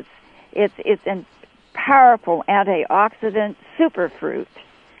delicious. It's a powerful antioxidant superfruit.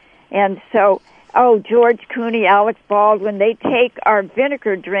 And so, George Clooney, Alex Baldwin, they take our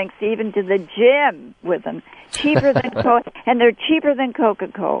vinegar drinks even to the gym with them. Cheaper than and they're cheaper than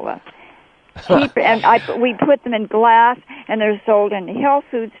Coca-Cola. Cheaper, and we put them in glass, and they're sold in health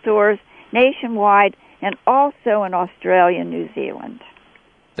food stores nationwide, and also in Australia and New Zealand.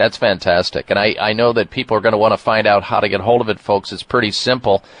 That's fantastic. And I know that people are going to want to find out how to get hold of it, folks. It's pretty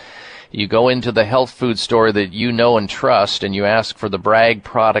simple. You go into the health food store that you know and trust, and you ask for the Bragg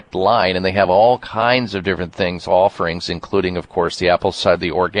product line, and they have all kinds of different things, offerings, including, of course, the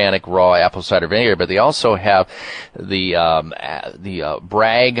the organic raw apple cider vinegar, but they also have the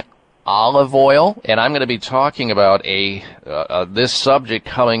Bragg olive oil, and I'm going to be talking about this subject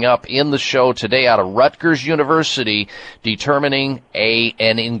coming up in the show today out of Rutgers University, determining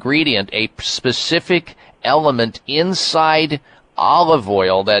an ingredient, a specific element inside olive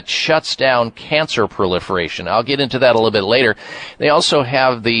oil that shuts down cancer proliferation. I'll get into that a little bit later. They also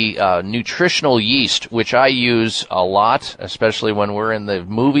have the nutritional yeast, which I use a lot, especially when we're in the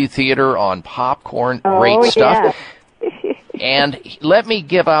movie theater on popcorn. Great stuff. Yeah. And let me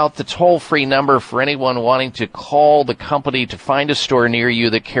give out the toll-free number for anyone wanting to call the company to find a store near you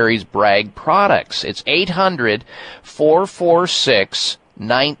that carries Bragg products. It's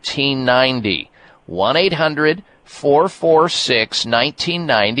 800-446-1990.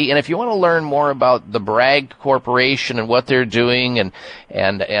 1-800-446-1990. And if you want to learn more about the Bragg Corporation and what they're doing and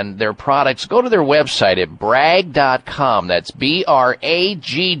their products, go to their website at bragg.com. That's BRAGG.com.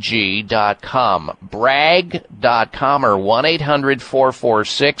 Bragg.com or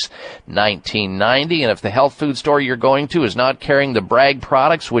 1-800-446-1990. And if the health food store you're going to is not carrying the Bragg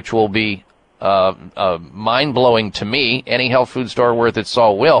products, which will be mind-blowing to me, any health food store worth its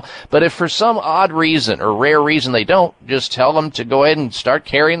salt will. But if for some odd reason or rare reason they don't, just tell them to go ahead and start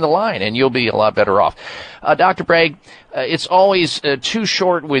carrying the line, and you'll be a lot better off. Dr. Bragg, it's always too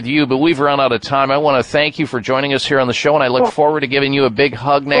short with you, but we've run out of time. I want to thank you for joining us here on the show, and I look forward to giving you a big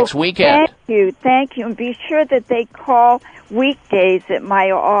hug next weekend. Thank you. And be sure that they call weekdays at my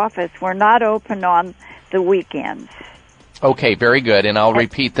office. We're not open on the weekends. Okay, very good. And I'll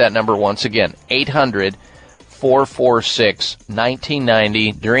repeat that number once again,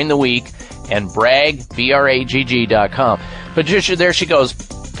 800-446-1990 during the week, and Bragg, BRAGG.com. Patricia, there she goes,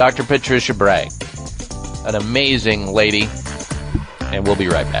 Dr. Patricia Bragg, an amazing lady, and we'll be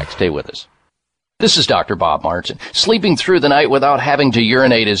right back. Stay with us. This is Dr. Bob Martin. Sleeping through the night without having to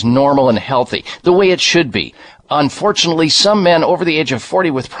urinate is normal and healthy, the way it should be. Unfortunately, some men over the age of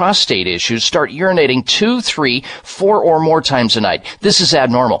 40 with prostate issues start urinating 2, 3, 4 or more times a night. This is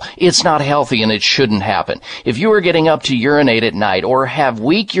abnormal. It's not healthy and it shouldn't happen. If you are getting up to urinate at night or have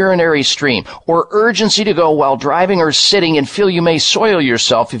weak urinary stream or urgency to go while driving or sitting and feel you may soil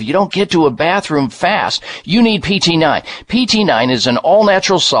yourself if you don't get to a bathroom fast, you need PT9. PT9 is an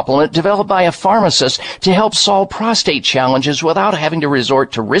all-natural supplement developed by a pharmacist to help solve prostate challenges without having to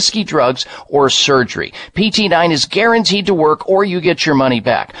resort to risky drugs or surgery. PT9 is guaranteed to work or you get your money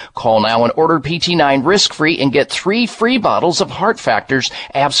back. Call now and order PT9 risk-free and get 3 free bottles of Heart Factors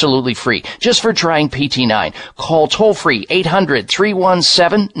absolutely free just for trying PT9. Call toll-free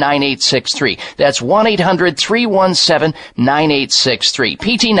 800-317-9863. That's 1-800-317-9863.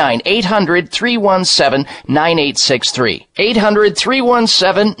 PT9 800-317-9863.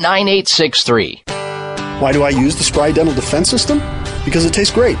 800-317-9863. Why do I use the Spry Dental Defense System? Because it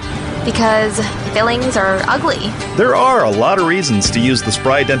tastes great. Because fillings are ugly. There are a lot of reasons to use the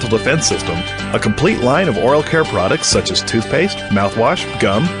Spry Dental Defense System, a complete line of oral care products such as toothpaste, mouthwash,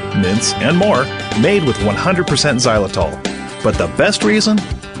 gum, mints, and more, made with 100% xylitol. But the best reason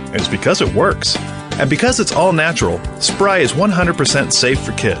is because it works. And because it's all natural, Spry is 100% safe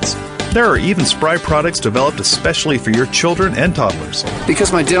for kids. There are even Spry products developed especially for your children and toddlers.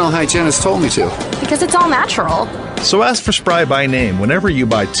 Because my dental hygienist told me to. Because it's all natural. So ask for Spry by name whenever you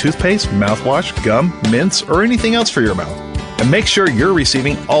buy toothpaste, mouthwash, gum, mints, or anything else for your mouth. And make sure you're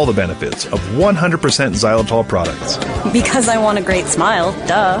receiving all the benefits of 100% xylitol products. Because I want a great smile,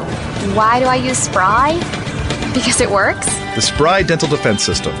 duh. Why do I use Spry? Because it works? The Spry Dental Defense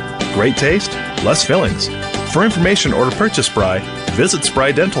System. Great taste, less fillings. For information or to purchase Spry, visit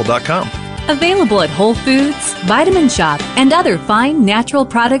sprydental.com. Available at Whole Foods, Vitamin Shop, and other fine natural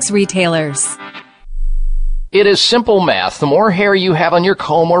products retailers. It is simple math. The more hair you have on your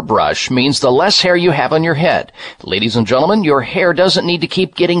comb or brush means the less hair you have on your head. Ladies and gentlemen, your hair doesn't need to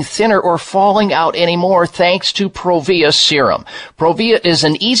keep getting thinner or falling out anymore thanks to Provia Serum. Provia is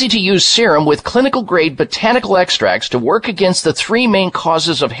an easy-to-use serum with clinical-grade botanical extracts to work against the three main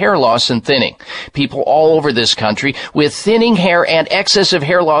causes of hair loss and thinning. People all over this country with thinning hair and excessive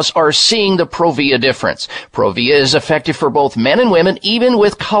hair loss are seeing the Provia difference. Provia is effective for both men and women, even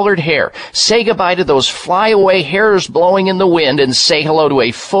with colored hair. Say goodbye to those flyaway hairs blowing in the wind and say hello to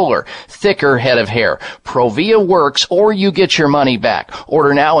a fuller, thicker head of hair. Provia works or you get your money back.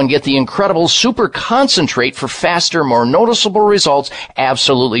 Order now and get the incredible super concentrate for faster, more noticeable results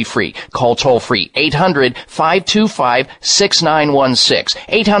absolutely free. Call toll-free 800-525-6916.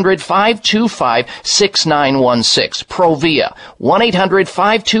 800-525-6916. Provia.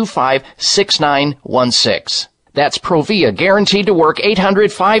 1-800-525-6916. That's Provia, guaranteed to work.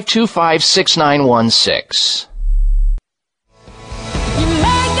 800-525-6916.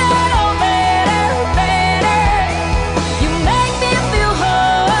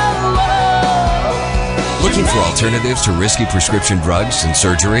 Looking for alternatives to risky prescription drugs and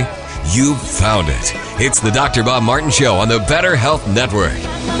surgery? You've found it. It's the Dr. Bob Martin Show on the Better Health Network.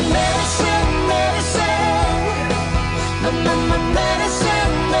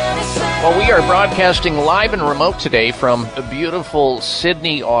 Well, we are broadcasting live and remote today from beautiful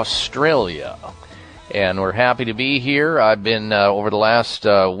Sydney, Australia. And we're happy to be here. I've been, over the last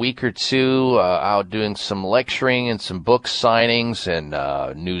week or two, out doing some lecturing and some book signings in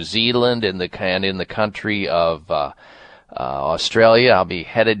New Zealand and in the country of Australia. I'll be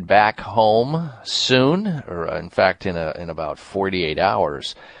headed back home soon, or in fact in about 48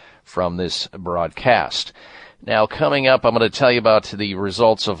 hours from this broadcast. Now, coming up, I'm going to tell you about the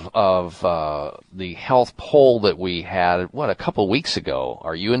results of the health poll that we had, a couple weeks ago.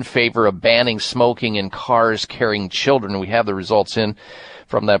 Are you in favor of banning smoking in cars carrying children? We have the results in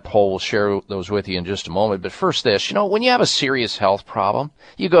from that poll. We'll share those with you in just a moment. But first this, when you have a serious health problem,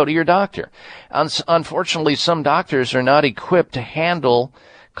 you go to your doctor. Unfortunately, some doctors are not equipped to handle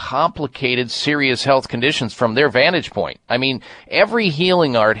complicated, serious health conditions from their vantage point. I mean, every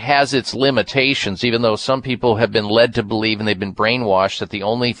healing art has its limitations, even though some people have been led to believe and they've been brainwashed that the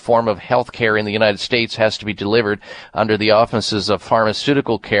only form of health care in the United States has to be delivered under the auspices of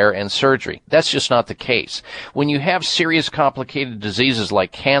pharmaceutical care and surgery. That's just not the case. When you have serious, complicated diseases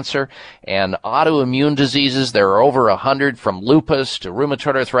like cancer and autoimmune diseases, there are over 100, from lupus to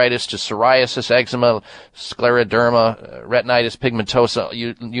rheumatoid arthritis to psoriasis, eczema, scleroderma, retinitis pigmentosa,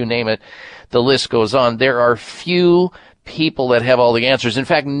 you name it, the list goes on. There are few people that have all the answers. In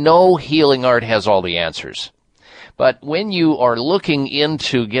fact, no healing art has all the answers. But when you are looking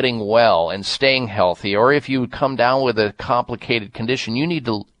into getting well and staying healthy, or if you come down with a complicated condition, you need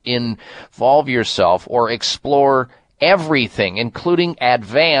to involve yourself or explore everything, including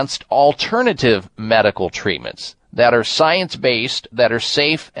advanced alternative medical treatments that are science-based, that are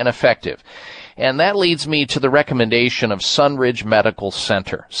safe and effective. And that leads me to the recommendation of Sunridge Medical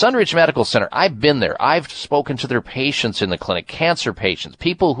Center. Sunridge Medical Center, I've been there. I've spoken to their patients in the clinic, cancer patients,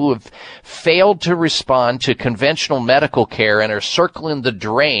 people who have failed to respond to conventional medical care and are circling the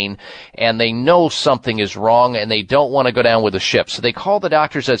drain, and they know something is wrong and they don't want to go down with the ship. So they call the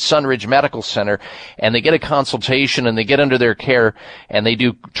doctors at Sunridge Medical Center and they get a consultation and they get under their care and they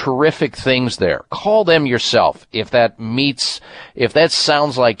do terrific things there. Call them yourself if that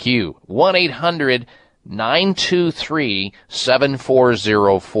sounds like you.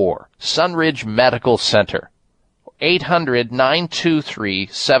 1-800-923-7404. Sunridge Medical Center.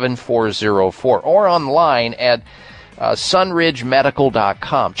 800-923-7404. Or online at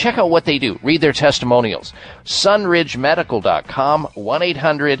sunridgemedical.com. Check out what they do. Read their testimonials. sunridgemedical.com.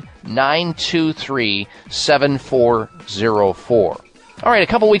 1-800-923-7404. All right, a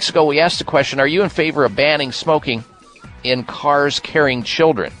couple weeks ago we asked the question, are you in favor of banning smoking in cars carrying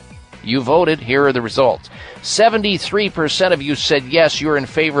children? You voted. Here are the results. 73% of you said yes, you're in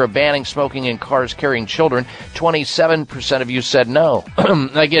favor of banning smoking in cars carrying children. 27% of you said no.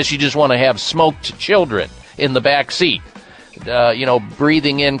 I guess you just want to have smoked children in the back seat,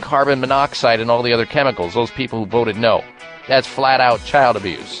 breathing in carbon monoxide and all the other chemicals. Those people who voted no. That's flat-out child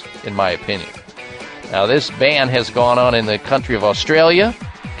abuse, in my opinion. Now, this ban has gone on in the country of Australia,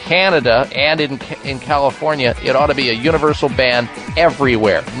 Canada, and in California. It ought to be a universal ban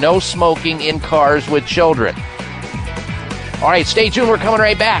everywhere. No smoking in cars with children. All right, stay tuned. We're coming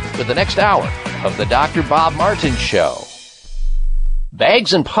right back with the next hour of the Dr. Bob Martin Show.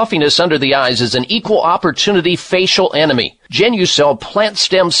 Bags and puffiness under the eyes is an equal opportunity facial enemy. Genucell Plant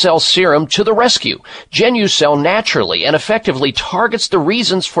Stem Cell Serum to the rescue. Genucell naturally and effectively targets the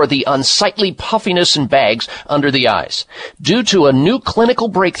reasons for the unsightly puffiness and bags under the eyes. Due to a new clinical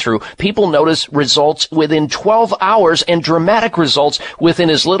breakthrough, people notice results within 12 hours and dramatic results within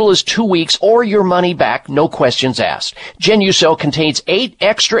as little as 2 weeks or your money back, no questions asked. Genucell contains 8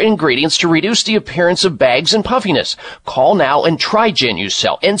 extra ingredients to reduce the appearance of bags and puffiness. Call now and try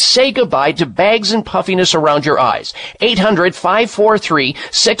Genucell and say goodbye to bags and puffiness around your eyes.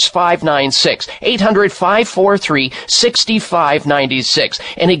 800-543-6596. 800-543-6596.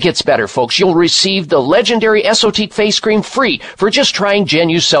 And it gets better, folks. You'll receive the legendary Esotique face cream free for just trying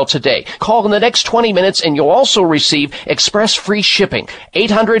Genucell today. Call in the next 20 minutes and you'll also receive express free shipping.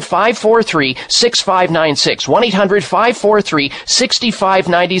 800-543-6596.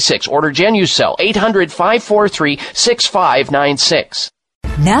 1-800-543-6596. Order Genucell. 800-543-6596.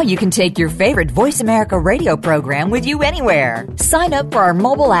 Now you can take your favorite Voice America radio program with you anywhere. Sign up for our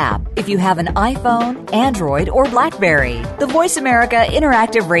mobile app if you have an iPhone, Android, or BlackBerry. The Voice America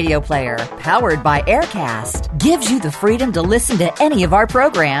Interactive Radio Player, powered by Aircast, gives you the freedom to listen to any of our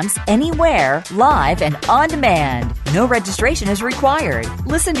programs, anywhere, live and on demand. No registration is required.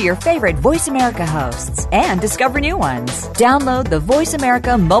 Listen to your favorite Voice America hosts and discover new ones. Download the Voice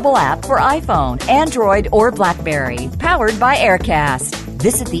America mobile app for iPhone, Android, or BlackBerry, powered by Aircast.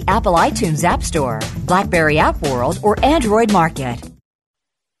 Visit the Apple iTunes App Store, BlackBerry App World, or Android Market.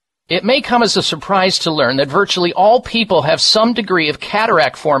 It may come as a surprise to learn that virtually all people have some degree of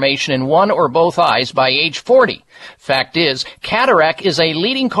cataract formation in one or both eyes by age 40. Fact is, cataract is a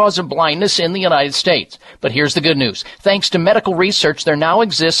leading cause of blindness in the United States. But here's the good news. Thanks to medical research, there now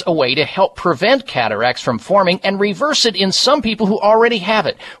exists a way to help prevent cataracts from forming and reverse it in some people who already have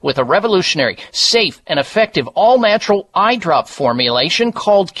it with a revolutionary, safe, and effective all-natural eye drop formulation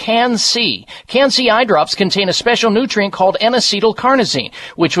called Can-C. Can-C eye drops contain a special nutrient called N-acetylcarnosine,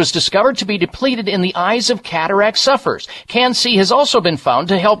 which was discovered to be depleted in the eyes of cataract sufferers. Can-C has also been found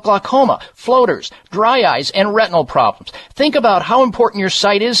to help glaucoma, floaters, dry eyes, and retinal problems. Think about how important your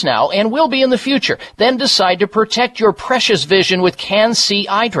sight is now and will be in the future. Then decide to protect your precious vision with Can-C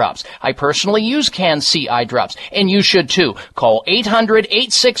eye drops. I personally use Can-C eye drops, and you should too. Call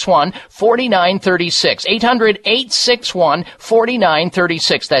 800-861-4936.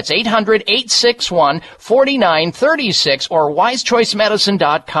 800-861-4936. That's 800-861-4936 or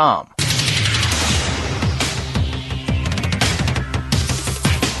wisechoicemedicine.com.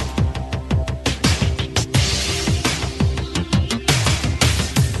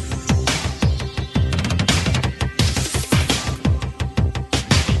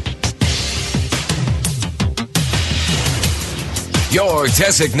 Your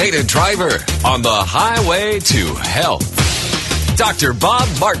designated driver on the highway to health. Dr. Bob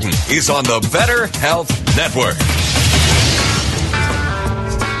Martin is on the Better Health Network.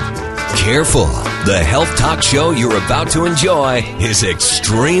 Careful. The health talk show you're about to enjoy is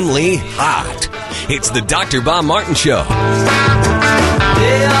extremely hot. It's the Dr. Bob Martin Show. Day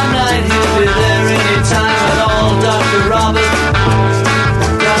or night, he'll be there anytime at all. Dr. Robert.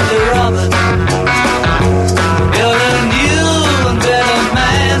 Dr. Robert. You're a new and better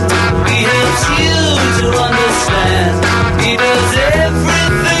man. He helps you to understand. He does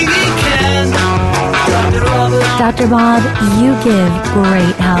everything he can. Dr. Robert. Dr. Bob, you give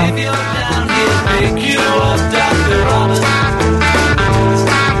great help. If you're down, he'll pick you up. Dr. Robert.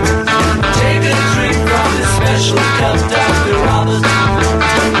 Take a drink from his special cup. Dr. Robert.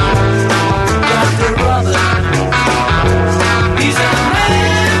 Dr. Robert. He's a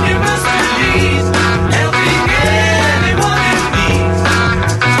man you must believe, helping anyone in need.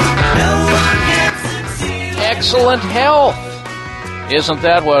 No one can succeed. Excellent health. Isn't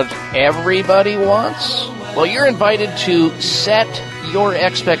that what everybody wants? Well, you're invited to set your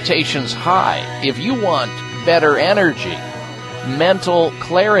expectations high. If you want better energy, mental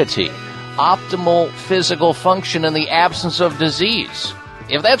clarity, optimal physical function in the absence of disease.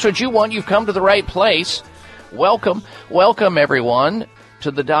 If that's what you want, you've come to the right place. Welcome everyone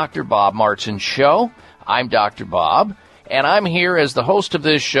to the Dr. Bob Martin Show. I'm Dr. Bob, and I'm here as the host of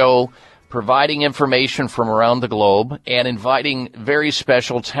this show, providing information from around the globe and inviting very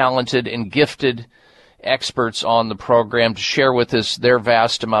special, talented, and gifted experts on the program to share with us their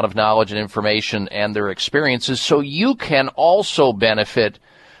vast amount of knowledge and information and their experiences so you can also benefit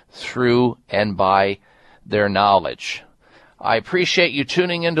through and by their knowledge. I appreciate you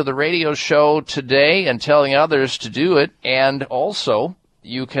tuning into the radio show today and telling others to do it, and also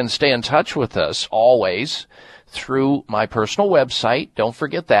you can stay in touch with us always through my personal website. Don't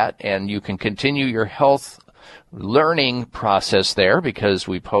forget that, and you can continue your health learning process there because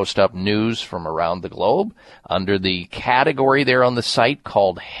we post up news from around the globe under the category there on the site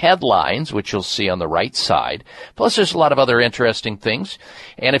called Headlines, which you'll see on the right side. Plus, there's a lot of other interesting things.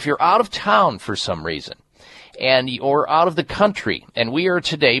 And if you're out of town for some reason, or out of the country, and we are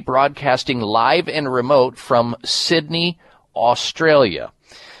today broadcasting live and remote from Sydney, Australia.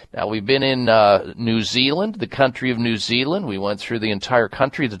 Now, we've been in New Zealand, the country of New Zealand. We went through the entire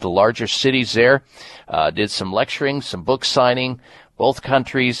country, the larger cities there, did some lecturing, some book signing. Both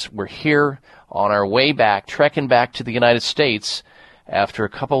countries were here on our way back, trekking back to the United States after a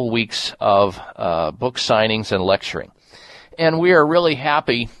couple of weeks of book signings and lecturing. And we are really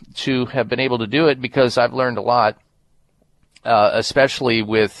happy to have been able to do it because I've learned a lot. Especially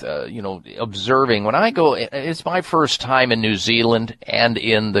with, observing. When I go, it's my first time in New Zealand and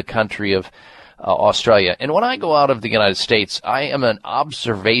in the country of Australia. And when I go out of the United States, I am an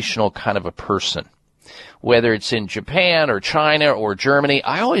observational kind of a person. Whether it's in Japan or China or Germany,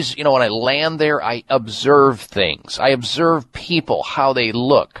 I always, when I land there, I observe things. I observe people, how they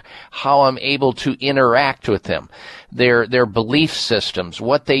look, how I'm able to interact with them, their belief systems,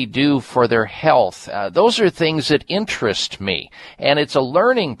 what they do for their health. Those are things that interest me, and it's a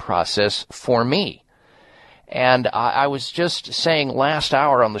learning process for me. And I was just saying last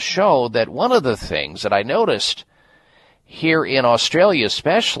hour on the show that one of the things that I noticed here in Australia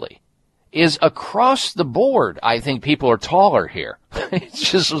especially is across the board, I think people are taller here. It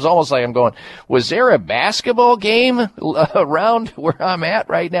just was almost like I'm going, was there a basketball game around where I'm at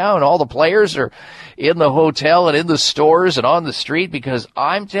right now and all the players are in the hotel and in the stores and on the street? Because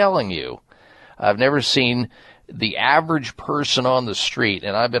I'm telling you, I've never seen the average person on the street,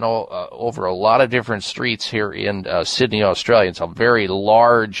 and I've been over a lot of different streets here in Sydney, Australia. It's a very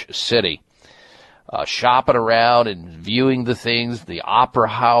large city. Shopping around and viewing the things, the opera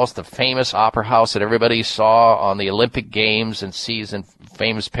house, the famous opera house that everybody saw on the Olympic Games and sees in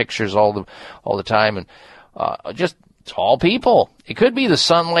famous pictures all the time, and just tall people. It could be the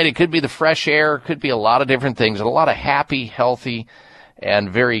sunlight, it could be the fresh air, it could be a lot of different things, and a lot of happy, healthy, and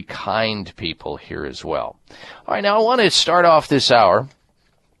very kind people here as well. All right, now I want to start off this hour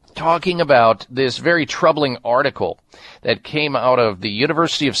talking about this very troubling article that came out of the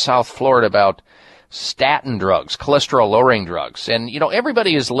University of South Florida about statin drugs, cholesterol-lowering drugs. And,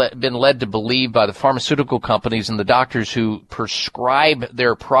 everybody has been led to believe by the pharmaceutical companies and the doctors who prescribe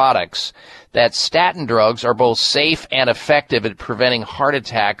their products that statin drugs are both safe and effective at preventing heart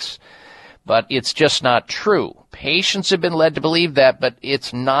attacks, but it's just not true. Patients have been led to believe that, but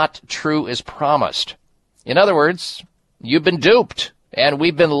it's not true as promised. In other words, you've been duped, and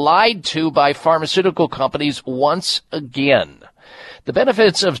we've been lied to by pharmaceutical companies once again. The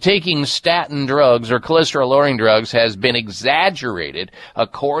benefits of taking statin drugs or cholesterol-lowering drugs has been exaggerated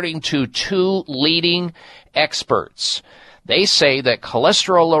according to two leading experts. They say that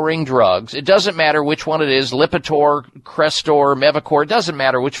cholesterol-lowering drugs, it doesn't matter which one it is, Lipitor, Crestor, Mevacor, it doesn't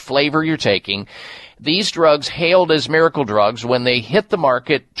matter which flavor you're taking. These drugs, hailed as miracle drugs when they hit the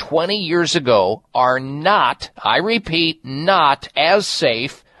market 20 years ago, are not, I repeat, not as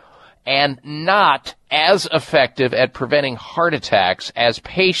safe and not as effective at preventing heart attacks as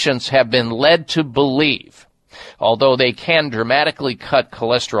patients have been led to believe. Although they can dramatically cut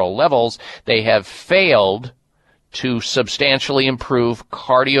cholesterol levels, they have failed to substantially improve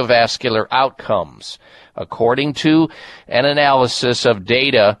cardiovascular outcomes, according to an analysis of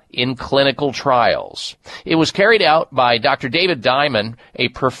data in clinical trials. It was carried out by Dr. David Diamond, a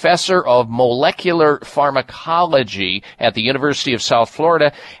professor of molecular pharmacology at the University of South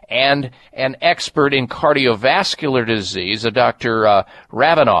Florida, and an expert in cardiovascular disease, Dr.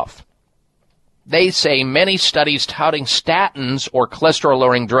 Ravanoff. They say many studies touting statins or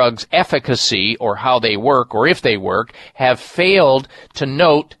cholesterol-lowering drugs' efficacy or how they work or if they work have failed to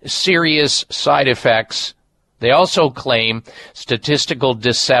note serious side effects They also claim statistical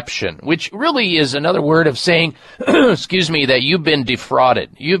deception, which really is another word of saying, excuse me, that you've been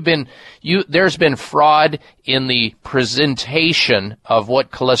defrauded. There's been fraud in the presentation of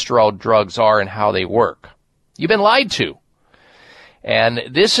what cholesterol drugs are and how they work. You've been lied to. And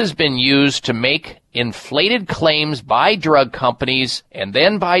this has been used to make inflated claims by drug companies and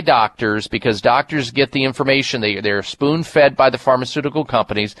then by doctors, because doctors get the information. They're spoon-fed by the pharmaceutical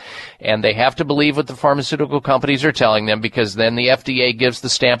companies, and they have to believe what the pharmaceutical companies are telling them, because then the FDA gives the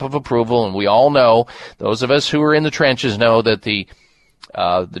stamp of approval. And we all know, those of us who are in the trenches know, that the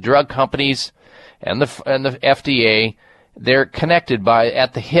drug companies and the FDA, they're connected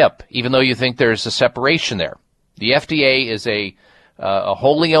at the hip, even though you think there's a separation there. The FDA is a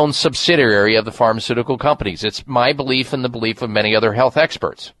wholly owned subsidiary of the pharmaceutical companies. It's my belief and the belief of many other health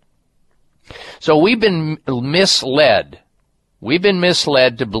experts. So we've been misled. We've been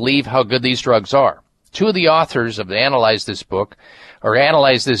misled to believe how good these drugs are. Two of the authors of Analyze this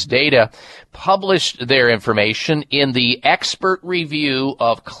data, published their information in the Expert Review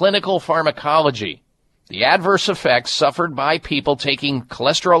of Clinical Pharmacology. The adverse effects suffered by people taking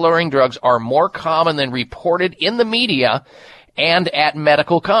cholesterol-lowering drugs are more common than reported in the media and at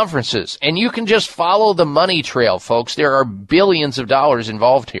medical conferences. And you can just follow the money trail, folks. There are billions of dollars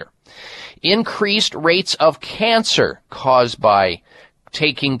involved here. Increased rates of cancer caused by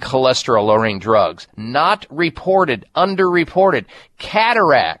taking cholesterol-lowering drugs. Not reported, underreported.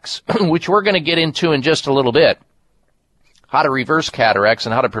 Cataracts, which we're going to get into in just a little bit. How to reverse cataracts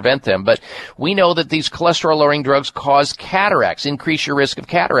and how to prevent them. But we know that these cholesterol-lowering drugs cause cataracts, increase your risk of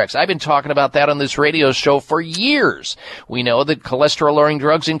cataracts. I've been talking about that on this radio show for years. We know that cholesterol-lowering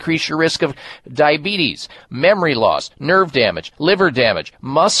drugs increase your risk of diabetes, memory loss, nerve damage, liver damage,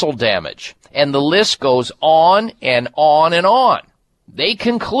 muscle damage. And the list goes on and on and on. They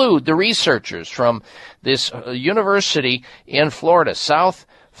conclude, the researchers from this university in Florida, South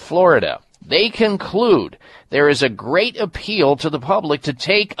Florida, they conclude there is a great appeal to the public to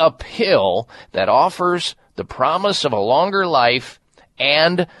take a pill that offers the promise of a longer life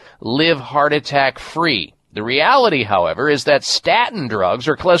and live heart attack free. The reality, however, is that statin drugs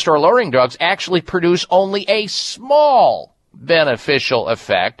or cholesterol-lowering drugs actually produce only a small beneficial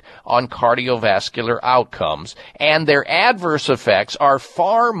effect on cardiovascular outcomes, and their adverse effects are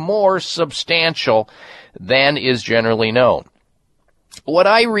far more substantial than is generally known. What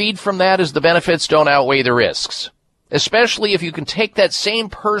I read from that is the benefits don't outweigh the risks, especially if you can take that same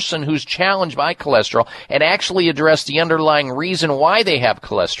person who's challenged by cholesterol and actually address the underlying reason why they have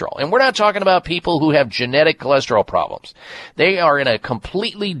cholesterol. And we're not talking about people who have genetic cholesterol problems. They are in a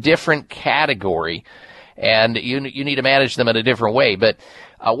completely different category, and you need to manage them in a different way. But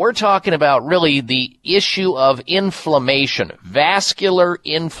we're talking about really the issue of inflammation, vascular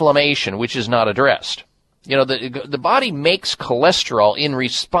inflammation, which is not addressed. You know, the body makes cholesterol in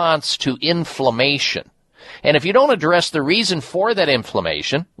response to inflammation. And if you don't address the reason for that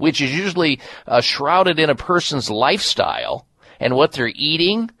inflammation, which is usually shrouded in a person's lifestyle and what they're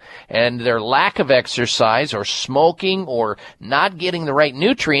eating and their lack of exercise or smoking or not getting the right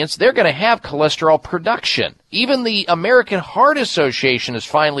nutrients, they're going to have cholesterol production. Even the American Heart Association is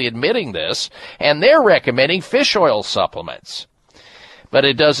finally admitting this, and they're recommending fish oil supplements. But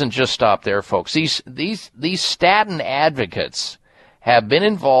it doesn't just stop there, folks. These statin advocates have been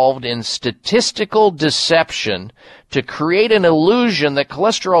involved in statistical deception to create an illusion that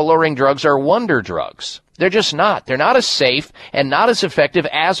cholesterol-lowering drugs are wonder drugs. They're just not. They're not as safe and not as effective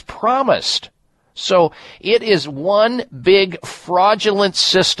as promised. So it is one big fraudulent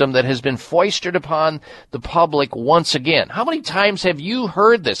system that has been foisted upon the public once again. How many times have you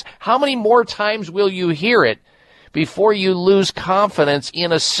heard this? How many more times will you hear it before you lose confidence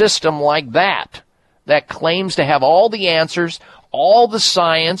in a system like that claims to have all the answers, all the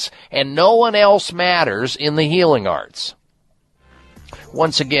science, and no one else matters in the healing arts?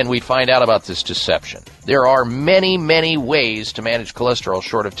 Once again, we find out about this deception. There are many, many ways to manage cholesterol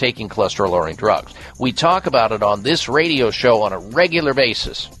short of taking cholesterol-lowering drugs. We talk about it on this radio show on a regular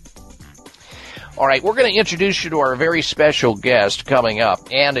basis. All right, we're going to introduce you to our very special guest coming up.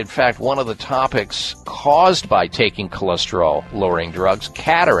 And, in fact, one of the topics caused by taking cholesterol-lowering drugs,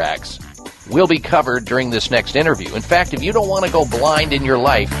 cataracts, will be covered during this next interview. In fact, if you don't want to go blind in your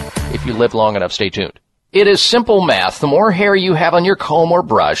life, if you live long enough, stay tuned. It is simple math. The more hair you have on your comb or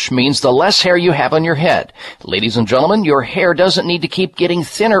brush means the less hair you have on your head. Ladies and gentlemen, your hair doesn't need to keep getting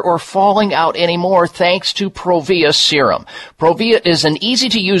thinner or falling out anymore thanks to Provia Serum. Provia is an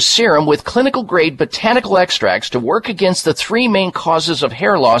easy-to-use serum with clinical-grade botanical extracts to work against the three main causes of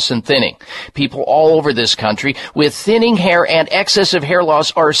hair loss and thinning. People all over this country with thinning hair and excessive hair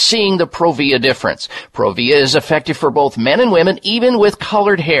loss are seeing the Provia difference. Provia is effective for both men and women, even with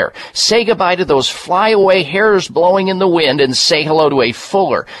colored hair. Say goodbye to those flyaway hairs blowing in the wind and say hello to a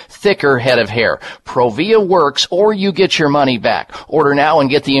fuller, thicker head of hair. Provia works or you get your money back. Order now and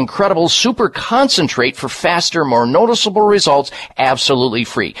get the incredible super concentrate for faster, more noticeable results absolutely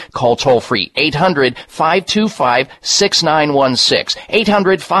free. Call toll-free 800-525-6916.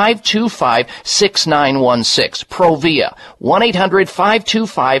 800-525-6916. Provia.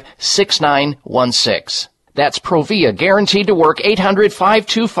 1-800-525-6916. That's Provia, guaranteed to work.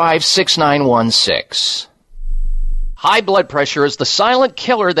 800-525-6916. High blood pressure is the silent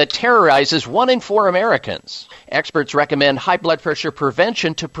killer that terrorizes 1 in 4 Americans. Experts recommend high blood pressure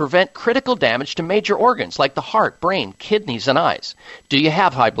prevention to prevent critical damage to major organs like the heart, brain, kidneys, and eyes. Do you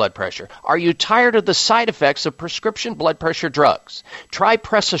have high blood pressure? Are you tired of the side effects of prescription blood pressure drugs? Try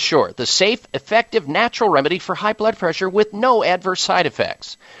Press Assure, the safe, effective, natural remedy for high blood pressure with no adverse side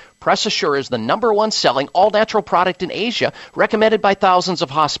effects. Press Assure is the #1 selling all-natural product in Asia, recommended by thousands of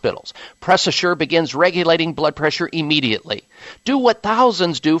hospitals. Press Assure begins regulating blood pressure immediately. Do what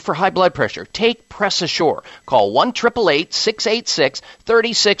thousands do for high blood pressure. Take Press Assure. Call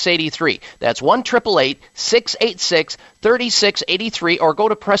 1-888-686-3683. That's 1-888-686-3683, or go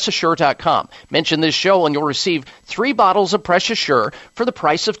to PressAssure.com. Mention this show and you'll receive 3 bottles of Press Assure for the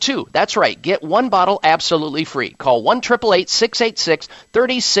price of 2. That's right. Get 1 bottle absolutely free. Call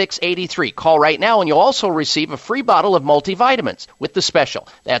 1-888-686-3683. Call right now and you'll also receive a free bottle of multivitamins with the special.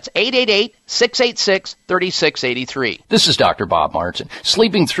 That's 888-686-3683. This is Dr. Bob Martin.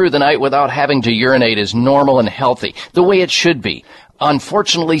 Sleeping through the night without having to urinate is normal and healthy, the way it should be.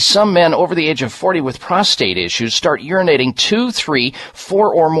 Unfortunately, some men over the age of 40 with prostate issues start urinating 2, 3,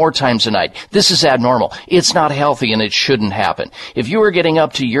 4 or more times a night. This is abnormal. It's not healthy and it shouldn't happen. If you are getting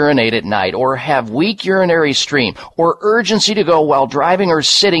up to urinate at night or have weak urinary stream or urgency to go while driving or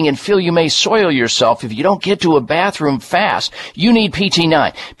sitting and feel you may soil yourself if you don't get to a bathroom fast, you need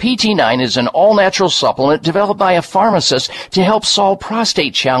PT9. PT9 is an all-natural supplement developed by a pharmacist to help solve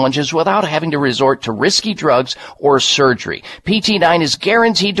prostate challenges without having to resort to risky drugs or surgery. PT9 is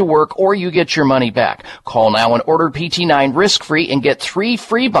guaranteed to work or you get your money back. Call now and order PT9 risk-free and get 3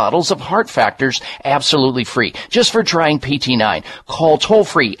 free bottles of Heart Factors absolutely free just for trying PT9. Call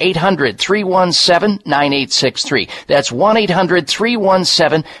toll-free 800-317-9863. That's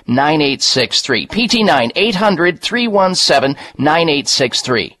 1-800-317-9863. PT9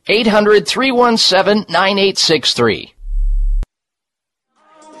 800-317-9863. 800-317-9863.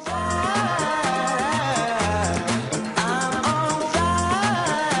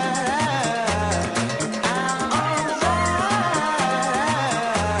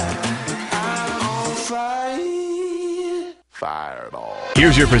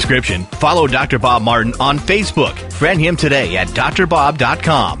 Here's your prescription. Follow Dr. Bob Martin on Facebook. Friend him today at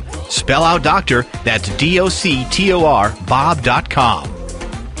drbob.com. Spell out doctor, that's D-O-C-T-O-R, bob.com.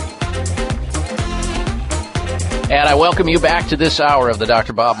 And I welcome you back to this hour of the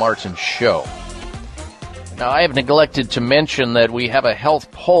Dr. Bob Martin Show. Now, I have neglected to mention that we have a health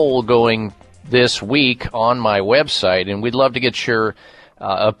poll going this week on my website, and we'd love to get your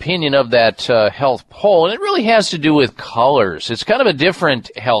opinion of that health poll, and it really has to do with colors. It's kind of a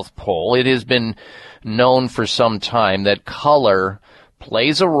different health poll. It has been known for some time that color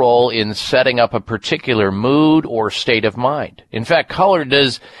plays a role in setting up a particular mood or state of mind. In fact, color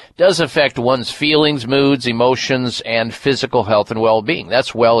does affect one's feelings, moods, emotions, and physical health and well-being.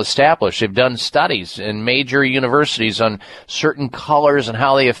 That's well established. They've done studies in major universities on certain colors and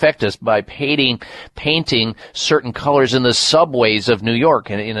how they affect us by painting certain colors in the subways of New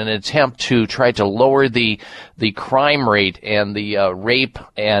York in an attempt to try to lower the crime rate and the rape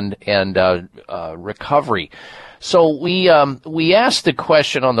and recovery. So we asked the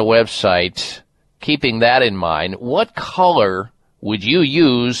question on the website, keeping that in mind, what color would you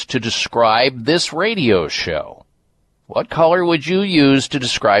use to describe this radio show? What color would you use to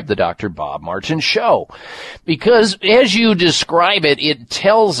describe the Dr. Bob Martin Show? Because as you describe it, it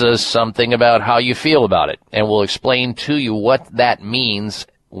tells us something about how you feel about it, and we'll explain to you what that means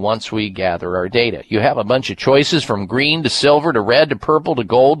once we gather our data. You have a bunch of choices from green to silver to red to purple to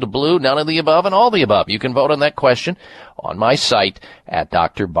gold to blue, none of the above and all the above. You can vote on that question on my site at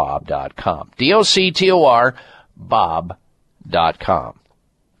drbob.com. DOCTOR Bob.com.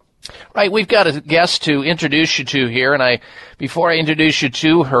 Right, we've got a guest to introduce you to here, and before I introduce you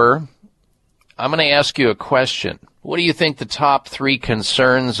to her, I'm going to ask you a question. What do you think the top 3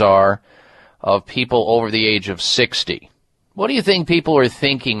 concerns are of people over the age of 60? What do you think people are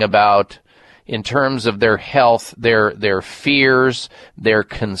thinking about in terms of their health, their fears, their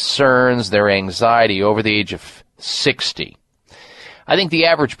concerns, their anxiety over the age of 60? I think the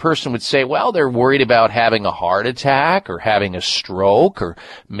average person would say, well, they're worried about having a heart attack or having a stroke or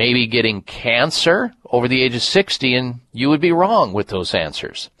maybe getting cancer over the age of 60, and you would be wrong with those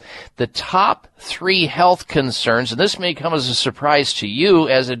answers. The top 3 health concerns, and this may come as a surprise to you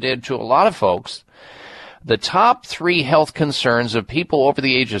as it did to a lot of folks, the top 3 health concerns of people over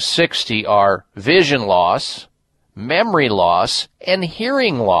the age of 60 are vision loss, memory loss, and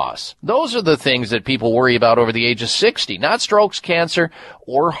hearing loss. Those are the things that people worry about over the age of 60, not strokes, cancer,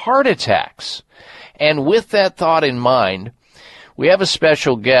 or heart attacks. And with that thought in mind, we have a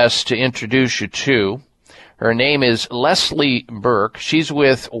special guest to introduce you to. Her name is Leslie Burke. She's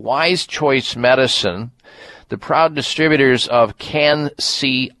with Wise Choice Medicine, the proud distributors of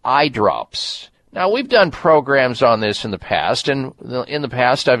Can-C eye drops. Now, we've done programs on this in the past, and in the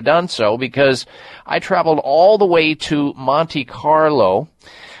past I've done so because I traveled all the way to Monte Carlo,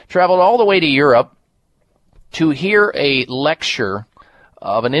 traveled all the way to Europe to hear a lecture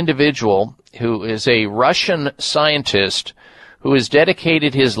of an individual who is a Russian scientist who has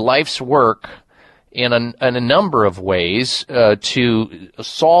dedicated his life's work in a number of ways to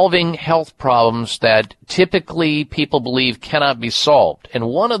solving health problems that typically people believe cannot be solved. And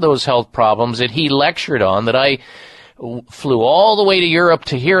one of those health problems that he lectured on that I flew all the way to Europe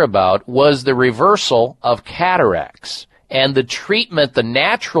to hear about was the reversal of cataracts and the treatment, the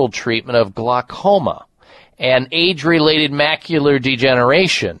natural treatment of glaucoma and age-related macular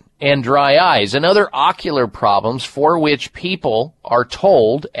degeneration and dry eyes and other ocular problems for which people are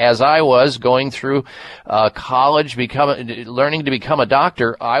told, as I was going through college, learning to become a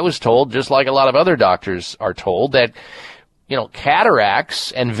doctor, I was told, just like a lot of other doctors are told, that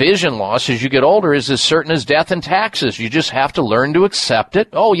cataracts and vision loss as you get older is as certain as death and taxes. You just have to learn to accept it.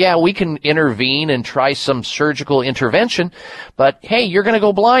 Oh, yeah, we can intervene and try some surgical intervention, but hey, you're going to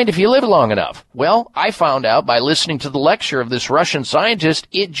go blind if you live long enough. Well, I found out by listening to the lecture of this Russian scientist,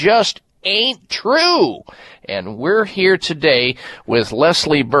 it just ain't true. And we're here today with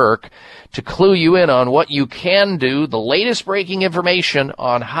Leslie Burke to clue you in on what you can do, the latest breaking information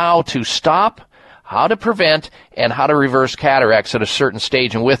on how to stop, how to prevent, and how to reverse cataracts at a certain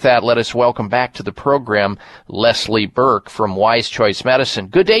stage. And with that, let us welcome back to the program Leslie Burke from Wise Choice Medicine.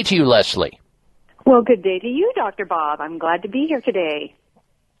 Good day to you, Leslie. Well, good day to you, Dr. Bob. I'm glad to be here today.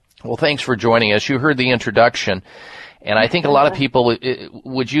 Well, thanks for joining us. You heard the introduction, and I think a lot of people,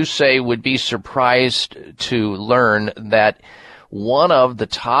 would you say, would be surprised to learn that one of the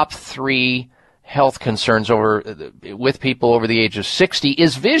top 3 health concerns with people over the age of 60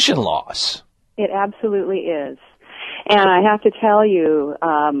 is vision loss. It absolutely is. And I have to tell you,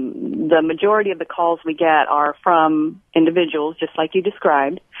 the majority of the calls we get are from individuals, just like you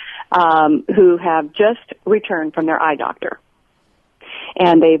described, who have just returned from their eye doctor.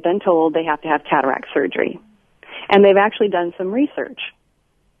 And they've been told they have to have cataract surgery. And they've actually done some research.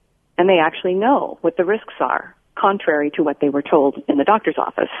 And they actually know what the risks are, contrary to what they were told in the doctor's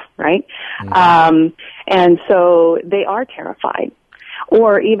office, right? Mm-hmm. And so they are terrified.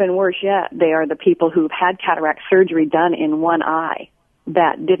 Or even worse yet, they are the people who've had cataract surgery done in one eye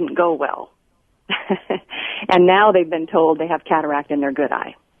that didn't go well. And now they've been told they have cataract in their good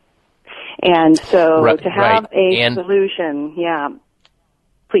eye. And so to have a solution,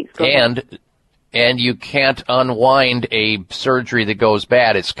 please go ahead. And you can't unwind a surgery that goes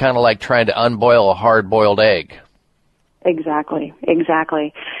bad. It's kind of like trying to unboil a hard-boiled egg. Exactly. In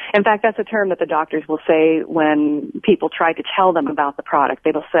fact, that's a term that the doctors will say when people try to tell them about the product. They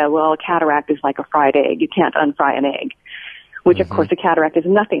will say, well, a cataract is like a fried egg. You can't unfry an egg. Which, of course, a cataract is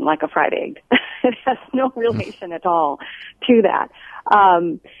nothing like a fried egg. It has no relation at all to that.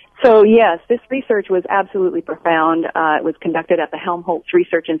 So, yes, this research was absolutely profound. It was conducted at the Helmholtz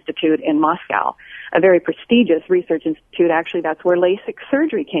Research Institute in Moscow, a very prestigious research institute. Actually, that's where LASIK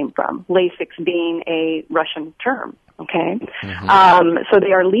surgery came from, LASIK being a Russian term. Okay. Mm-hmm. So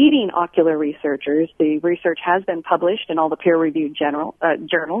they are leading ocular researchers. The research has been published in all the peer-reviewed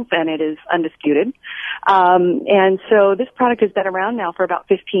journals, and it is undisputed. And so this product has been around now for about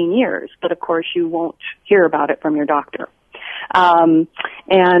 15 years, but of course you won't hear about it from your doctor. And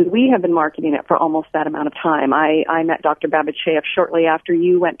we have been marketing it for almost that amount of time. I met Dr. Babachev shortly after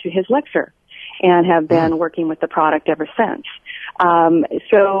you went to his lecture and have been working with the product ever since.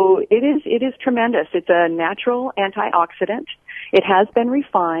 So it is tremendous. It's a natural antioxidant. It has been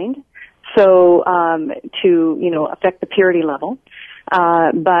refined so to affect the purity level,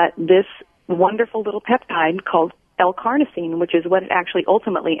 but this wonderful little peptide called L-carnosine, which is what it actually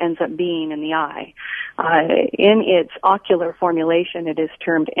ultimately ends up being in the eye. In its ocular formulation, it is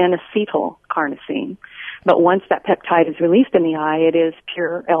termed N-acetylcarnosine. But once that peptide is released in the eye, it is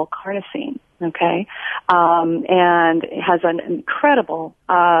pure L-carnosine, okay? And it has an incredible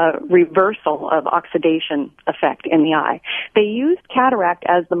reversal of oxidation effect in the eye. They used cataract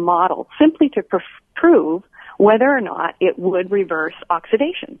as the model simply to prove whether or not it would reverse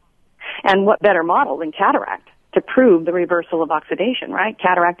oxidation. And what better model than cataract to prove the reversal of oxidation, right?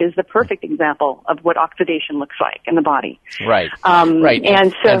 Cataract is the perfect example of what oxidation looks like in the body. Right. Right.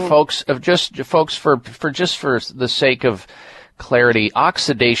 And folks, for the sake of clarity,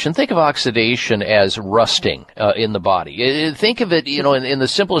 oxidation, think of oxidation as rusting in the body. Think of it, in the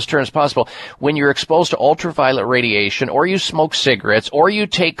simplest terms possible. When you're exposed to ultraviolet radiation, or you smoke cigarettes, or you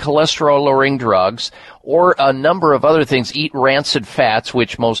take cholesterol-lowering drugs, or a number of other things, eat rancid fats,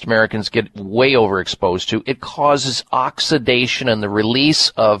 which most Americans get way overexposed to, it causes oxidation and the release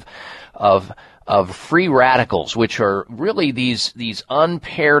of free radicals, which are really these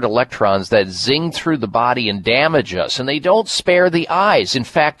unpaired electrons that zing through the body and damage us. And they don't spare the eyes. In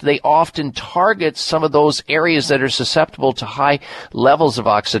fact, they often target some of those areas that are susceptible to high levels of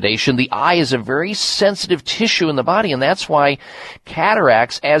oxidation. The eye is a very sensitive tissue in the body, and that's why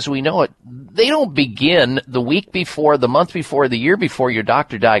cataracts, as we know it, they don't begin the week before, the month before, the year before your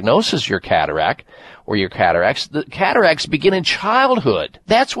doctor diagnoses your cataract or your cataracts. The cataracts begin in childhood.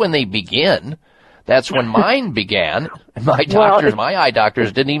 That's when they begin. That's when mine began. My eye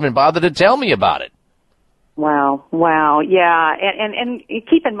doctors didn't even bother to tell me about it. Wow, yeah. And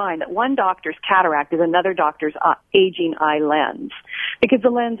keep in mind that one doctor's cataract is another doctor's aging eye lens, because the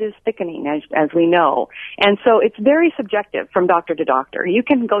lens is thickening, as we know. And so it's very subjective from doctor to doctor. You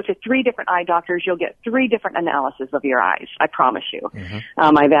can go to 3 different eye doctors, you'll get 3 different analyses of your eyes, I promise you.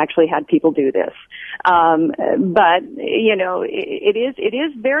 Mm-hmm. I've actually had people do this. But, it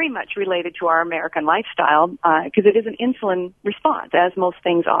is very much related to our American lifestyle, because it is an insulin response, as most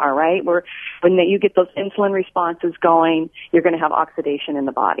things are, right? When you get those insulin responses going, you're going to have oxidation in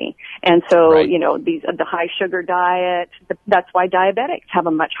the body. And so, right. The high sugar diet, that's why diabetics have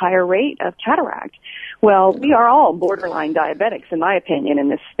a much higher rate of cataract. Well, we are all borderline diabetics, in my opinion, in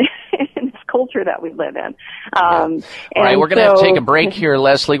this in this culture that we live in. All right, we're going to have to take a break here,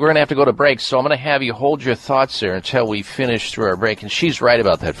 Leslie. We're going to have to go to break, so I'm going to have you hold your thoughts there until we finish through our break. And she's right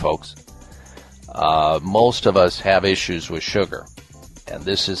about that, folks. Most of us have issues with sugar, and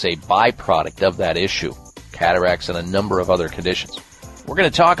this is a byproduct of that issue. Cataracts and a number of other conditions. We're going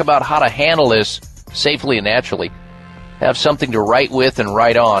to talk about how to handle this safely and naturally. Have something to write with and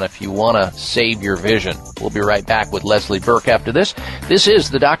write on if you want to save your vision. We'll be right back with Leslie Burke after this. This is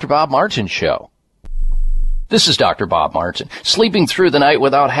the Dr. Bob Martin Show. This is Dr. Bob Martin. Sleeping through the night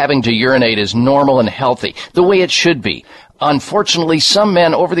without having to urinate is normal and healthy, the way it should be. Unfortunately, some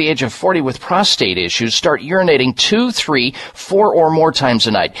men over the age of 40 with prostate issues start urinating 2, 3, 4 or more times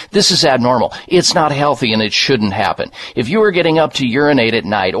a night. This is abnormal. It's not healthy and it shouldn't happen. If you are getting up to urinate at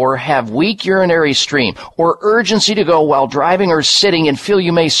night or have weak urinary stream or urgency to go while driving or sitting and feel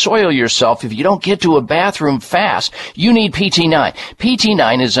you may soil yourself if you don't get to a bathroom fast, you need PT9.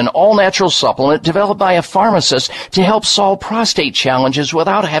 PT9 is an all-natural supplement developed by a pharmacist to help solve prostate challenges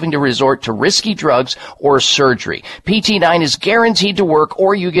without having to resort to risky drugs or surgery. PT9 is guaranteed to work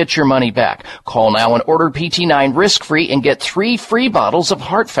or you get your money back. Call now and order PT9 risk-free and get 3 free bottles of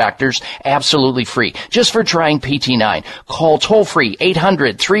Heart Factors absolutely free just for trying PT9. Call toll-free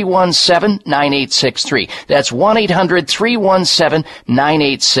 800-317-9863. That's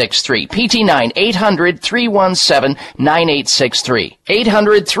 1-800-317-9863. PT9 800-317-9863.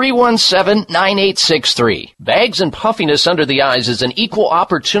 800-317-9863. Bags and puffiness under the eyes is an equal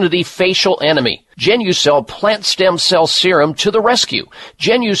opportunity facial enemy. Genucell Plant Stem Cell Serum to the rescue.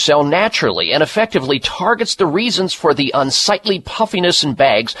 Genucell naturally and effectively targets the reasons for the unsightly puffiness and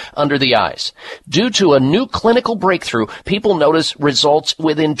bags under the eyes. Due to a new clinical breakthrough, people notice results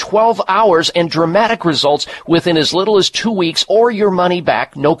within 12 hours and dramatic results within as little as 2 weeks or your money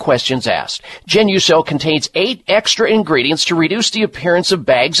back, no questions asked. Genucell contains 8 extra ingredients to reduce the appearance of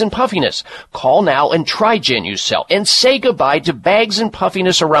bags and puffiness. Call now and try Genucell and say goodbye to bags and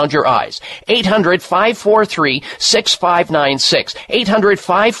puffiness around your eyes. 800 800-543-6596.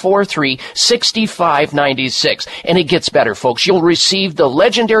 800-543-6596. And it gets better, folks. You'll receive the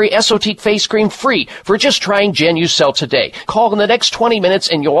legendary Esotique face cream free for just trying Genucel today. Call in the next 20 minutes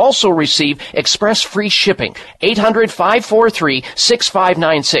and you'll also receive express free shipping.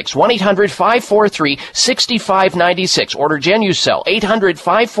 800-543-6596. 1-800-543-6596. Order Genucel.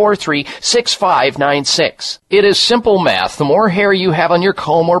 800-543-6596. It is simple math. The more hair you have on your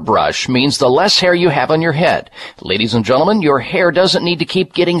comb or brush means the less hair you have on your head. Ladies and gentlemen, your hair doesn't need to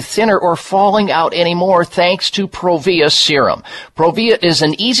keep getting thinner or falling out anymore thanks to Provia Serum. Provia is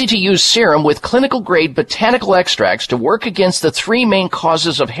an easy-to-use serum with clinical-grade botanical extracts to work against the three main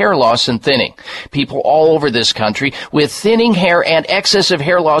causes of hair loss and thinning. People all over this country with thinning hair and excessive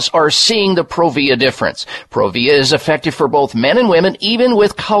hair loss are seeing the Provia difference. Provia is effective for both men and women, even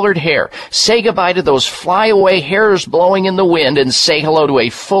with colored hair. Say goodbye to those flyaway hairs blowing in the wind and say hello to a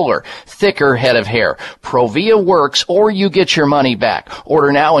fuller, thicker head of hair. Provia works or you get your money back.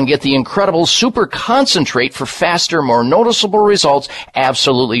 Order now and get the incredible super concentrate for faster, more noticeable results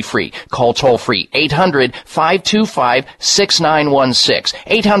absolutely free. Call toll-free 800-525-6916.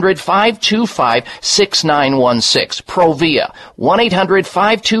 800-525-6916. Provia.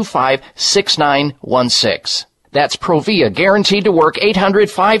 1-800-525-6916. That's Provia, guaranteed to work.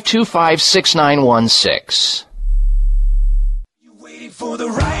 800-525-6916. You waiting for the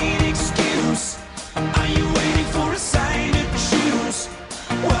right excuse? Are you waiting for a sign to choose?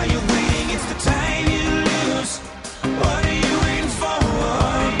 While you're waiting, it's the time you lose. What are you waiting for?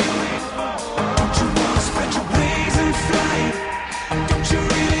 Don't you want to spread your wings and fly? Don't you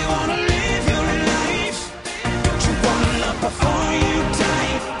really want to live your life? Don't you want to love before you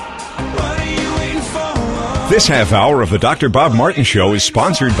die? What are you waiting for? This half hour of the Dr. Bob Martin Show is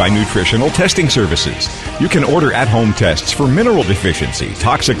sponsored by Nutritional Testing Services. You can order at-home tests for mineral deficiency,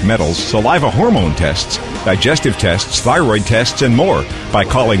 toxic metals, saliva hormone tests, digestive tests, thyroid tests, and more by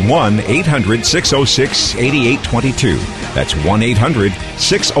calling 1-800-606-8822. That's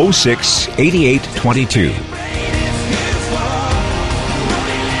 1-800-606-8822.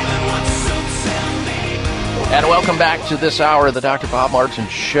 And welcome back to this hour of the Dr. Bob Martin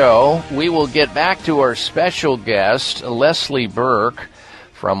Show. We will get back to our special guest, Leslie Burke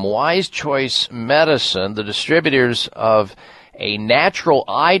from Wise Choice Medicine, the distributors of a natural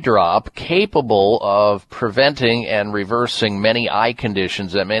eye drop capable of preventing and reversing many eye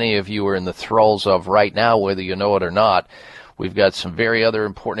conditions that many of you are in the throes of right now, whether you know it or not. We've got some very other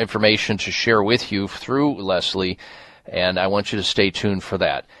important information to share with you through Leslie, and I want you to stay tuned for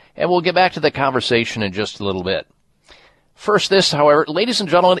that. And we'll get back to the conversation in just a little bit. First this, however, ladies and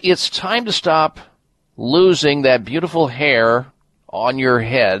gentlemen, it's time to stop losing that beautiful hair on your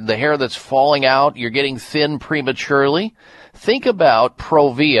head, the hair that's falling out, you're getting thin prematurely. Think about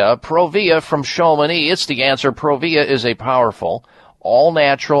Provia. Provia from Chamonix, it's the answer. Provia is a powerful,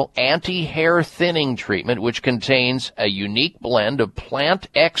 all-natural, anti-hair thinning treatment which contains a unique blend of plant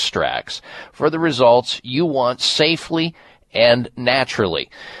extracts for the results you want safely and naturally.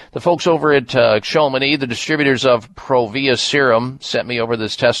 The folks over at Chamonix, the distributors of Provia Serum, sent me over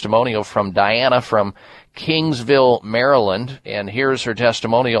this testimonial from Diana from Kingsville, Maryland, and here's her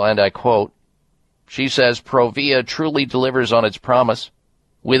testimonial, and I quote, she says, Provia truly delivers on its promise.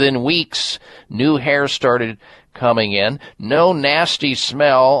 Within weeks, new hair started coming in. No nasty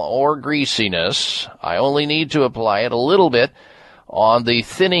smell or greasiness. I only need to apply it a little bit on the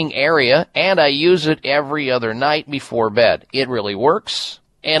thinning area, and I use it every other night before bed. It really works,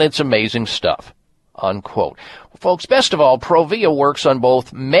 and it's amazing stuff. Unquote. Folks, best of all, Provia works on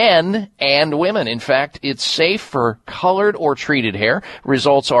both men and women. In fact, it's safe for colored or treated hair.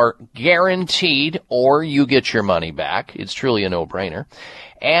 Results are guaranteed, or you get your money back. It's truly a no-brainer.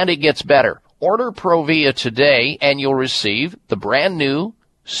 And it gets better. Order Provia today, and you'll receive the brand new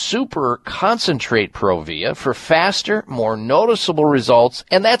Super Concentrate Provia for faster, more noticeable results,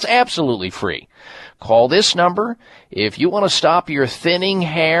 and that's absolutely free. Call this number if you want to stop your thinning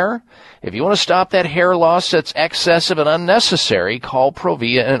hair. If you want to stop that hair loss that's excessive and unnecessary, call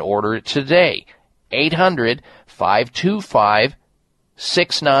Provia and order it today.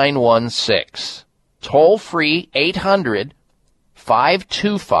 800-525-6916. Toll free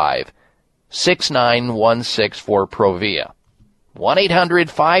 800-525-6916 for Provia.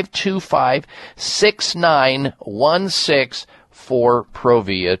 1-800-525-6916 for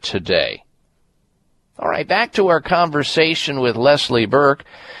Provia today. All right, back to our conversation with Leslie Burke,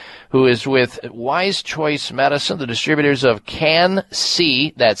 who is with Wise Choice Medicine, the distributors of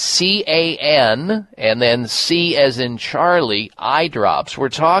Can-C, that's C-A-N, and then C as in Charlie, eye drops. We're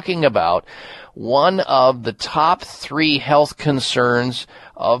talking about one of the top 3 health concerns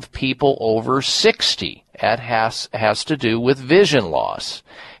of people over 60. It has to do with vision loss.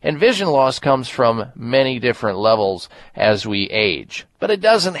 And vision loss comes from many different levels as we age. But it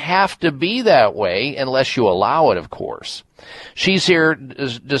doesn't have to be that way unless you allow it, of course. She's here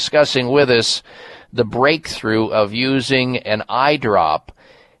discussing with us the breakthrough of using an eye drop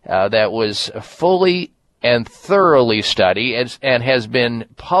that was fully and thoroughly studied and has been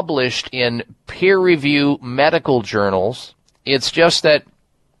published in peer-reviewed medical journals. It's just that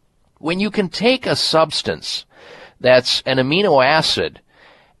when you can take a substance that's an amino acid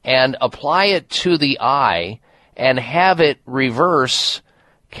and apply it to the eye and have it reverse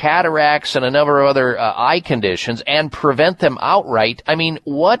cataracts and a number of other eye conditions and prevent them outright, I mean,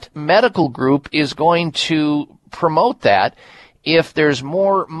 what medical group is going to promote that if there's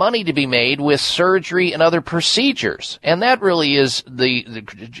more money to be made with surgery and other procedures? And that really is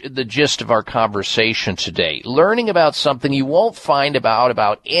the gist of our conversation today. Learning about something you won't find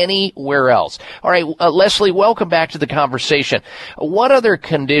about anywhere else. All right, Leslie, welcome back to the conversation. What other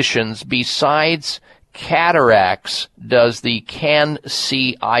conditions besides cataracts does the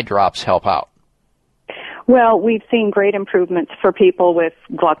Can-C eye drops help out? Well, we've seen great improvements for people with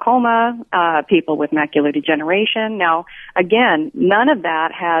glaucoma, people with macular degeneration. Now, again, none of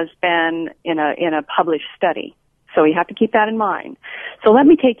that has been in a published study. So you have to keep that in mind. So let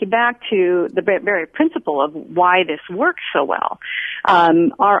me take you back to the very principle of why this works so well.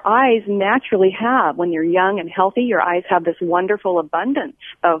 Our eyes naturally have, when you're young and healthy, your eyes have this wonderful abundance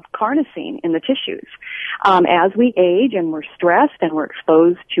of carnosine in the tissues. As we age and we're stressed and we're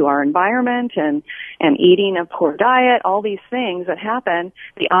exposed to our environment and eating a poor diet, all these things that happen,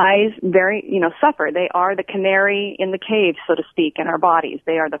 the eyes suffer. They are the canary in the cave, so to speak, in our bodies.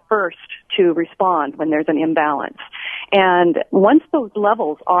 They are the first to respond when there's an imbalance. And once those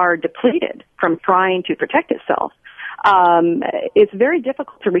levels are depleted from trying to protect itself, it's very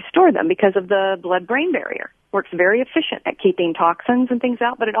difficult to restore them because of the blood-brain barrier. Works very efficient at keeping toxins and things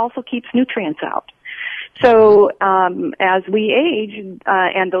out, but it also keeps nutrients out. So as we age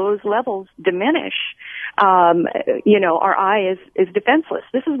and those levels diminish, our eye is defenseless.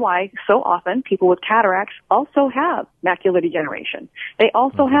 This is why so often people with cataracts also have macular degeneration. They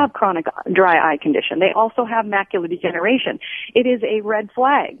also have chronic dry eye condition. They also have macular degeneration. It is a red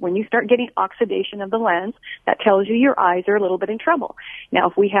flag. When you start getting oxidation of the lens, that tells you your eyes are a little bit in trouble. Now,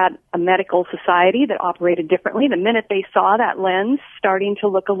 if we had a medical society that operated differently, the minute they saw that lens starting to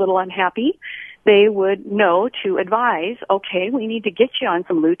look a little unhappy, they would know to advise, okay, we need to get you on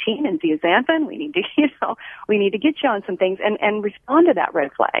some lutein and zeaxanthin. We need to get you on some things and respond to that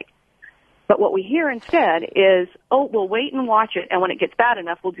red flag. But what we hear instead is, oh, we'll wait and watch it, and when it gets bad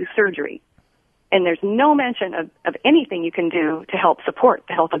enough, we'll do surgery. And there's no mention of anything you can do to help support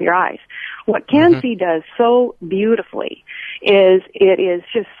the health of your eyes. What Can-C does so beautifully is it is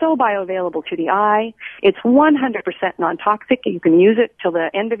just so bioavailable to the eye. It's 100% non-toxic. You can use it till the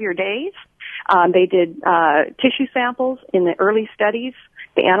end of your days. They did tissue samples in the early studies,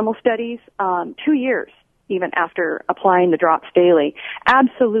 the animal studies, 2 years even after applying the drops daily.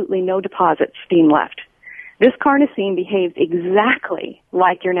 Absolutely no deposits being left. This carnosine behaves exactly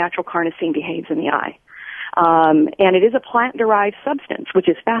like your natural carnosine behaves in the eye. And it is a plant-derived substance, which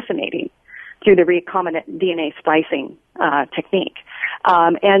is fascinating through the recombinant DNA splicing technique.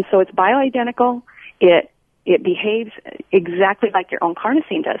 And so it's bioidentical. It behaves exactly like your own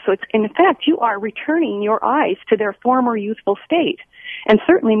carnosine does. So it's, in fact, you are returning your eyes to their former youthful state and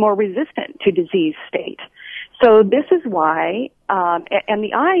certainly more resistant to disease state. So this is why, and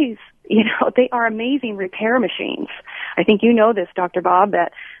the eyes, they are amazing repair machines. I think you know this, Dr. Bob,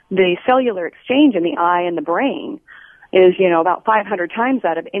 that the cellular exchange in the eye and the brain is, about 500 times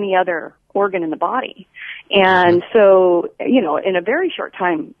that of any other organ in the body. And so, in a very short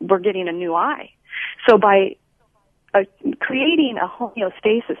time, we're getting a new eye. So by creating a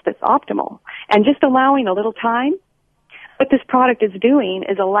homeostasis that's optimal and just allowing a little time, what this product is doing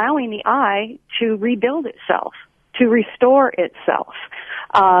is allowing the eye to rebuild itself, to restore itself.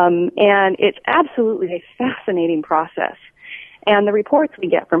 And it's absolutely a fascinating process. And the reports we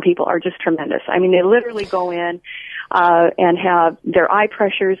get from people are just tremendous. I mean, they literally go in and have their eye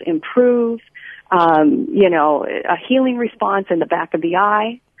pressures improve, a healing response in the back of the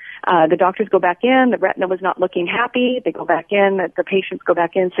eye. The doctors go back in, the retina was not looking happy, they go back in, the patients go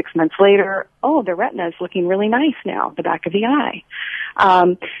back in 6 months later, oh, the retina is looking really nice now, the back of the eye.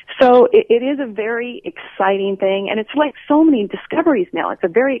 So it is a very exciting thing, and it's like so many discoveries now. It's a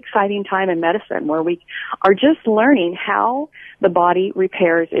very exciting time in medicine where we are just learning how the body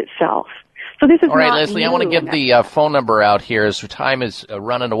repairs itself. So this is all right, not Leslie, I want to give the phone number out here as time is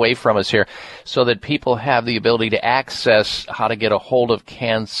running away from us here so that people have the ability to access how to get a hold of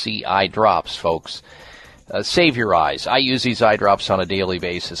Can-C eye drops, folks. Save your eyes. I use these eye drops on a daily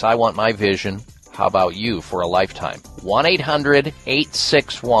basis. I want my vision. How about you for a lifetime?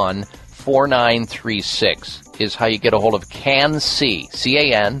 1-800-861-4936 is how you get a hold of Can-C,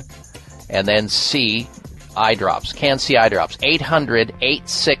 C-A-N, and then C, eye drops. Can-C eye drops.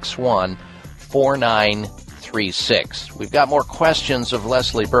 800-861-4936. We've got more questions of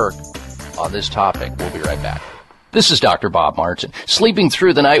Leslie Burke on this topic. We'll be right back. This is Dr. Bob Martin. Sleeping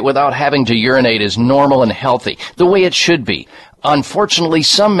through the night without having to urinate is normal and healthy, the way it should be. Unfortunately,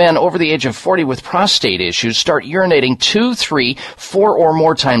 some men over the age of 40 with prostate issues start urinating 2, 3, 4 or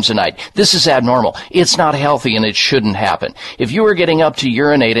more times a night. This is abnormal. It's not healthy and it shouldn't happen. If you are getting up to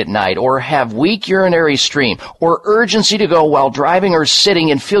urinate at night or have weak urinary stream or urgency to go while driving or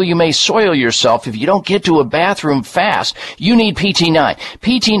sitting and feel you may soil yourself if you don't get to a bathroom fast, you need PT9.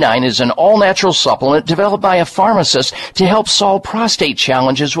 PT9 is an all-natural supplement developed by a pharmacist to help solve prostate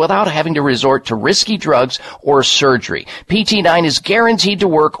challenges without having to resort to risky drugs or surgery. PT9 is guaranteed to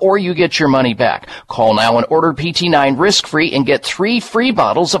work or you get your money back. Call now and order PT9 risk-free and get 3 free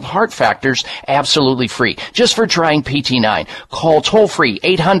bottles of Heart Factors absolutely free just for trying PT9. Call toll-free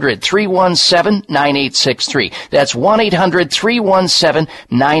 800-317-9863. That's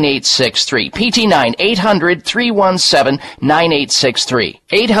 1-800-317-9863. PT9 800-317-9863.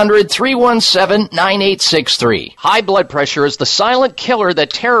 800-317-9863. High blood pressure is the silent killer that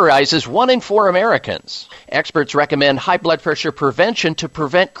terrorizes 1 in 4 Americans. Experts recommend high blood pressure prevention to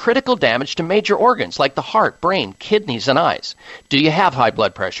prevent critical damage to major organs like the heart, brain, kidneys, and eyes. Do you have high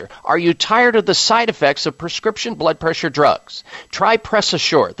blood pressure? Are you tired of the side effects of prescription blood pressure drugs? Try Press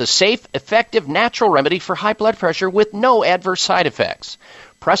Assure, the safe, effective, natural remedy for high blood pressure with no adverse side effects.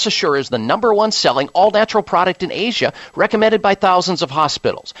 Press Assure is the #1 selling all-natural product in Asia, recommended by thousands of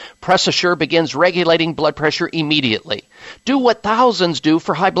hospitals. Press Assure begins regulating blood pressure immediately. Do what thousands do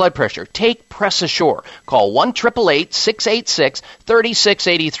for high blood pressure. Take Press Assure. Call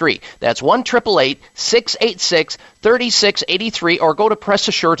 1-888-686-3683. That's 1-888-686-3683 or go to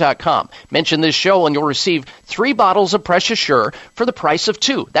PressAssure.com. Mention this show and you'll receive 3 bottles of Press Assure for the price of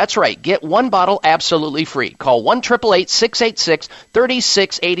 2. That's right. Get 1 bottle absolutely free. Call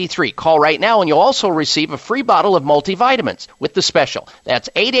 1-888-686-3683. Call right now and you'll also receive a free bottle of multivitamins with the special. That's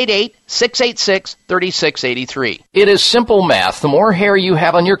 888-686-3683. It is simple math. The more hair you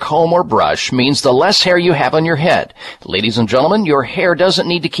have on your comb or brush means the less hair you have on your head. Ladies and gentlemen, your hair doesn't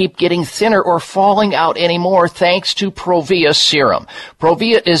need to keep getting thinner or falling out anymore thanks to Provia Serum.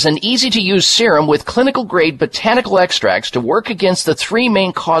 Provia is an easy-to-use serum with clinical-grade botanical extracts to work against the 3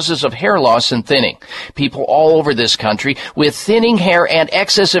 main causes of hair loss and thinning. People all over this country with thinning hair and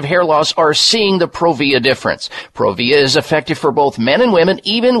excessive hair loss are seeing the Provia difference. Provia is effective for both men and women,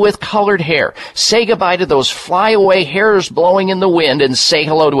 even with colored hair. Say goodbye to those flyaway hairs blowing in the wind and say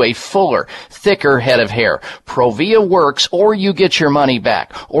hello to a fuller, thicker head of hair. Provia works or you get your money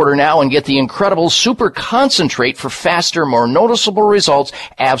back. Order now and get the incredible super concentrate for faster, more noticeable results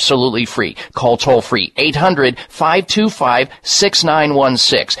absolutely free. Call toll-free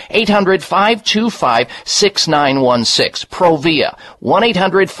 800-525-6916. 800-525-6916. Provia.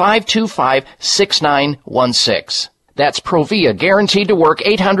 1-800-525-6916. That's Provia, guaranteed to work.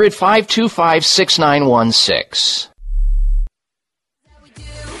 800-525-6916.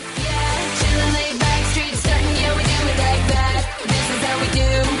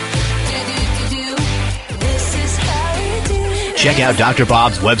 Check out Dr.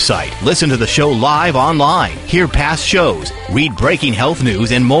 Bob's website. Listen to the show live online. Hear past shows. Read breaking health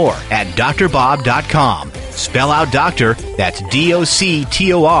news and more at drbob.com. Spell out doctor, that's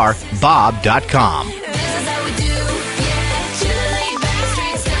D-O-C-T-O-R, Bob.com.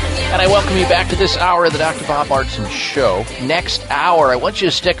 And I welcome you back to this hour of the Dr. Bob Martin Show. Next hour, I want you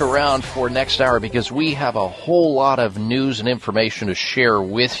to stick around for next hour because we have a whole lot of news and information to share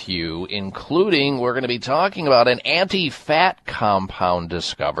with you, including we're going to be talking about an anti-fat compound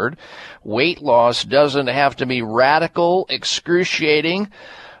discovered. Weight loss doesn't have to be radical, excruciating,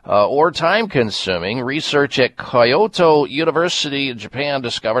 or time-consuming. Research at Kyoto University in Japan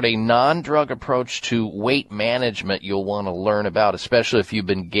discovered a non-drug approach to weight management you'll want to learn about, especially if you've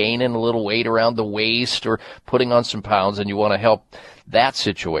been gaining a little weight around the waist or putting on some pounds and you want to help that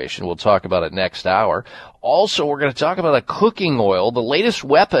situation. We'll talk about it next hour. Also, we're going to talk about a cooking oil, the latest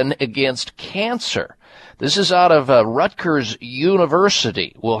weapon against cancer. This is out of Rutgers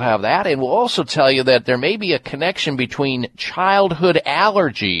University. We'll have that, and we'll also tell you that there may be a connection between childhood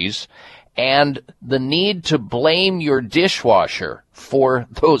allergies and the need to blame your dishwasher for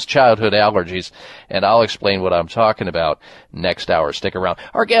those childhood allergies. And I'll explain what I'm talking about next hour. Stick around.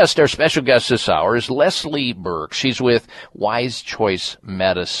 Our special guest this hour is Leslie Burke. She's with Wise Choice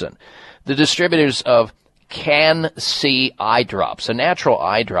Medicine, the distributors of Can-C eye drops, a natural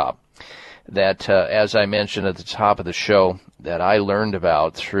eye drop that, as I mentioned at the top of the show, that I learned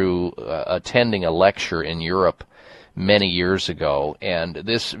about through attending a lecture in Europe many years ago. And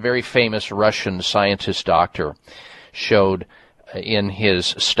this very famous Russian scientist doctor showed in his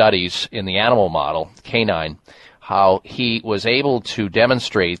studies in the animal model, canine, how he was able to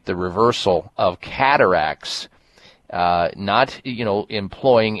demonstrate the reversal of cataracts, not,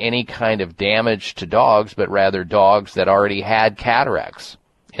 employing any kind of damage to dogs, but rather dogs that already had cataracts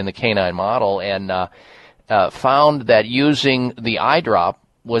in the canine model, and found that using the eye drop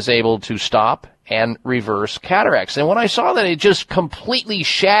was able to stop and reverse cataracts. And when I saw that, it just completely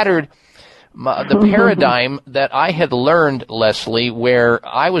shattered the paradigm that I had learned, Leslie, where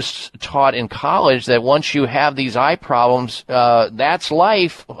I was taught in college that once you have these eye problems, that's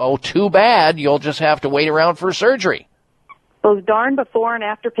life. Oh, too bad. You'll just have to wait around for surgery. Those darn before and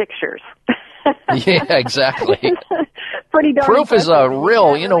after pictures. Yeah, exactly. Pretty darn proof is a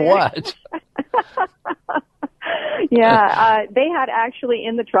real, you know what? Yeah, they had actually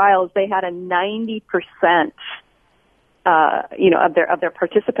in the trials, they had a 90%, of their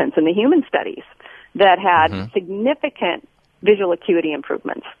participants in the human studies that had significant visual acuity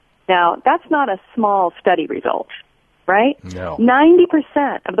improvements. Now, that's not a small study result, right? No.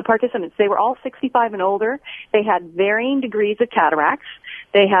 90% of the participants, they were all 65 and older. They had varying degrees of cataracts.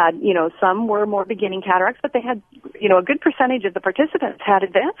 They had, some were more beginning cataracts, but they had, a good percentage of the participants had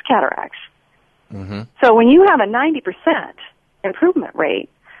advanced cataracts. Mm-hmm. So when you have a 90% improvement rate,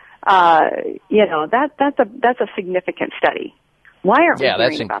 that's a significant study. Why aren't we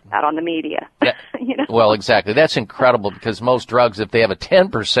hearing about that on the media? Yeah. Well, exactly. That's incredible because most drugs, if they have a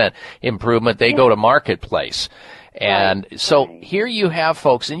 10% improvement, they go to marketplace. And so here you have,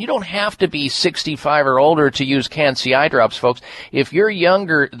 folks, and you don't have to be 65 or older to use Can-C eye drops, folks. If you're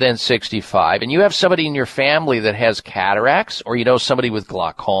younger than 65 and you have somebody in your family that has cataracts, or somebody with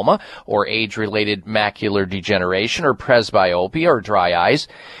glaucoma or age-related macular degeneration or presbyopia or dry eyes,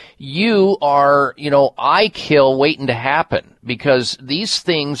 you are, eye kill waiting to happen because these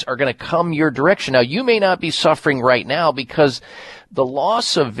things are going to come your direction. Now, you may not be suffering right now because the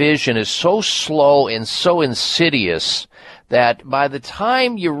loss of vision is so slow and so insidious that by the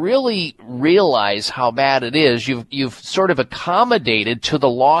time you really realize how bad it is, you've sort of accommodated to the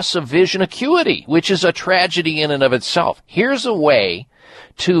loss of vision acuity, which is a tragedy in and of itself. Here's a way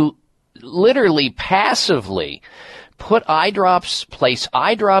to literally passively place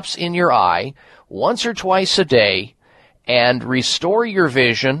eye drops in your eye once or twice a day and restore your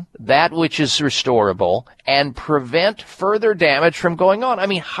vision, that which is restorable, and prevent further damage from going on. I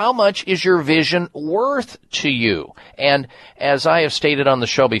mean, how much is your vision worth to you? And as I have stated on the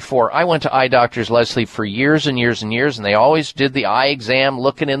show before, I went to eye doctors, Leslie, for years and years and years, and they always did the eye exam,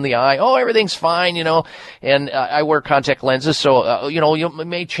 looking in the eye. Oh, everything's fine, and I wear contact lenses, so, you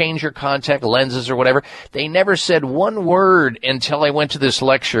may change your contact lenses or whatever. They never said one word until I went to this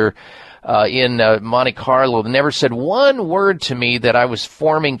lecture in Monte Carlo. They never said one word to me that I was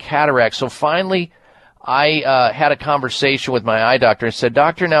forming cataracts. So finally, I had a conversation with my eye doctor and said,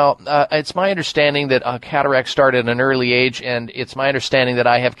 Doctor, now, it's my understanding that cataracts start at an early age, and it's my understanding that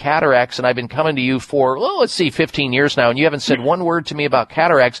I have cataracts, and I've been coming to you for, 15 years now, and you haven't said one word to me about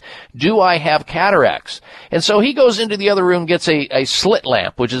cataracts. Do I have cataracts? And so he goes into the other room, gets a slit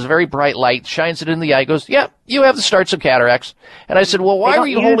lamp, which is a very bright light, shines it in the eye, goes, yeah, you have the starts of cataracts. And I said, well, why were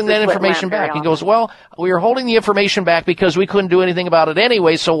you holding that information back? He goes, well, we were holding the information back because we couldn't do anything about it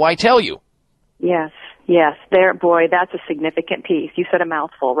anyway, so why tell you? Yes, that's a significant piece. You said a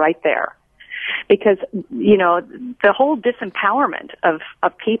mouthful right there. Because, the whole disempowerment of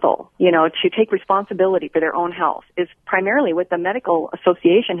people, to take responsibility for their own health is primarily what the medical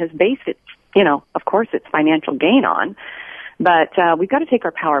association has based its, of course, its financial gain on. But we've got to take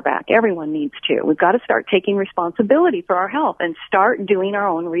our power back. Everyone needs to. We've got to start taking responsibility for our health and start doing our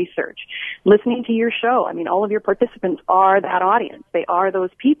own research. Listening to your show, all of your participants are that audience. They are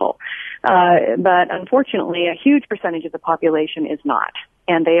those people. But unfortunately, a huge percentage of the population is not,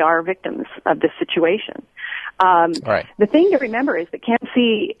 and they are victims of this situation. Right. The thing to remember is that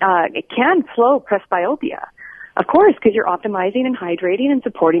Can-C, it can slow presbyopia. Of course, because you're optimizing and hydrating and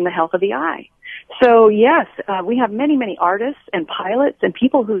supporting the health of the eye. So yes, we have many, many artists and pilots and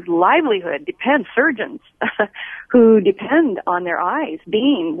people whose livelihood depends, surgeons, who depend on their eyes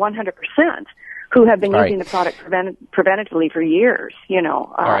being 100%, who have been using the product preventatively for years, you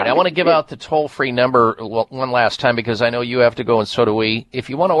know. All right, I want to give out the toll-free number one last time because I know you have to go and so do we. If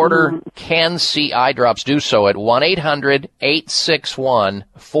you want to order Can-C eye drops, do so at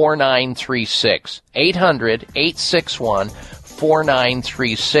 1-800-861-4936.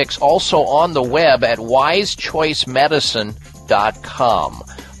 800-861-4936. Also on the web at wisechoicemedicine.com.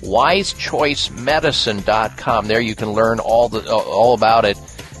 wisechoicemedicine.com. There you can learn all about it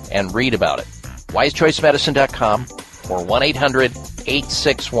and read about it. wisechoicemedicine.com or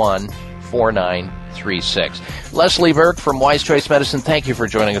 1-800-861-4936. Leslie Burke from Wise Choice Medicine, thank you for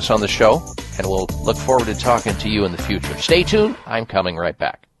joining us on the show, and we'll look forward to talking to you in the future. Stay tuned. I'm coming right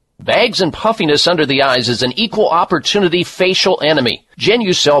back. Bags and puffiness under the eyes is an equal opportunity facial enemy.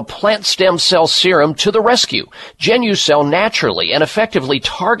 Genucell Plant Stem Cell Serum to the rescue. Genucell naturally and effectively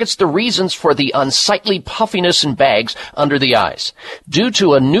targets the reasons for the unsightly puffiness and bags under the eyes. Due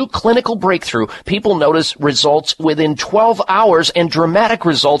to a new clinical breakthrough, people notice results within 12 hours and dramatic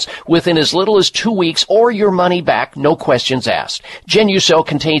results within as little as 2 weeks or your money back, no questions asked. Genucell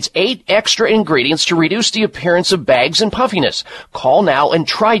contains 8 extra ingredients to reduce the appearance of bags and puffiness. Call now and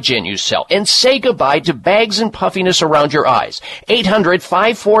try Genucell and say goodbye to bags and puffiness around your eyes. 800-543-6596.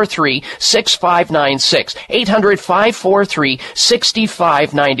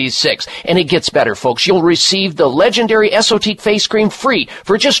 800-543-6596. And it gets better, folks. You'll receive the legendary Esotique face cream free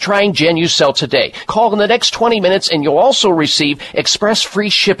for just trying Genucell today. Call in the next 20 minutes and you'll also receive express free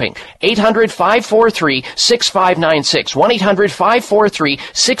shipping. 800-543-6596.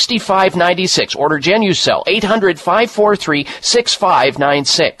 1-800-543-6596. Order Genucell.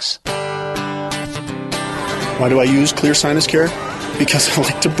 800-543-6596. Why do I use Clear Sinus Care? Because I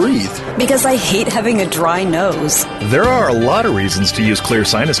like to breathe. Because I hate having a dry nose. There are a lot of reasons to use Clear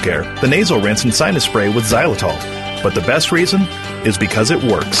Sinus Care, the nasal rinse and sinus spray with xylitol. But the best reason is because it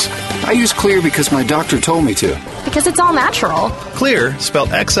works. I use Clear because my doctor told me to. Because it's all natural. Clear, spelled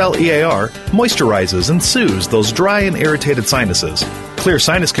Xlear, moisturizes and soothes those dry and irritated sinuses. Clear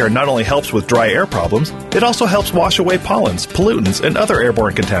Sinus Care not only helps with dry air problems, it also helps wash away pollens, pollutants, and other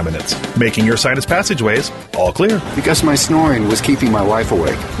airborne contaminants, making your sinus passageways all clear. Because my snoring was keeping my wife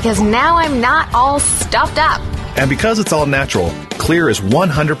awake. Because now I'm not all stuffed up. And because it's all natural, Clear is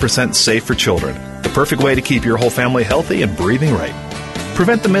 100% safe for children. The perfect way to keep your whole family healthy and breathing right.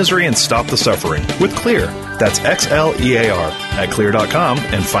 Prevent the misery and stop the suffering with Clear. That's Xlear at Clear.com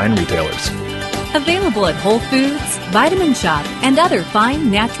and fine retailers. Available at Whole Foods, Vitamin Shop, and other fine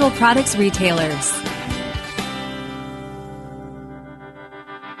natural products retailers.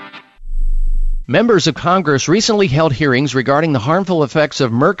 Members of Congress recently held hearings regarding the harmful effects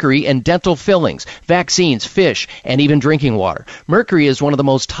of mercury in dental fillings, vaccines, fish, and even drinking water. Mercury is one of the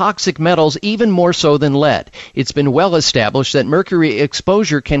most toxic metals, even more so than lead. It's been well established that mercury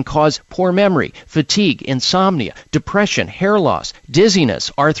exposure can cause poor memory, fatigue, insomnia, depression, hair loss,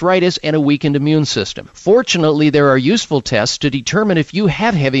 dizziness, arthritis, and a weakened immune system. Fortunately, there are useful tests to determine if you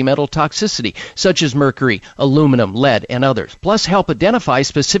have heavy metal toxicity, such as mercury, aluminum, lead, and others. Plus, help identify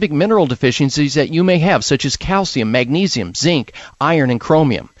specific mineral deficiencies that you may have, such as calcium, magnesium, zinc, iron, and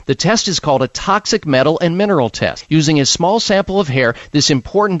chromium. The test is called a toxic metal and mineral test. Using a small sample of hair, this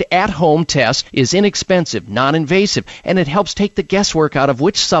important at-home test is inexpensive, non-invasive, and it helps take the guesswork out of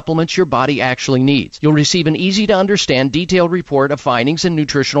which supplements your body actually needs. You'll receive an easy-to-understand, detailed report of findings and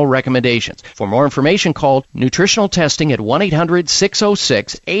nutritional recommendations. For more information, call Nutritional Testing at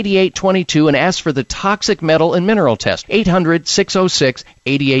 1-800-606-8822 and ask for the toxic metal and mineral test.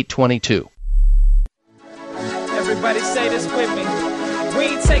 800-606-8822. Everybody say this with me. We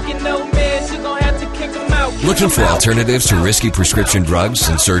ain't taking no meds, you gon' have to kick them out. Looking for alternatives to risky prescription drugs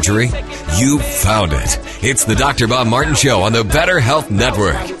and surgery? You found it. It's the Dr. Bob Martin Show on the Better Health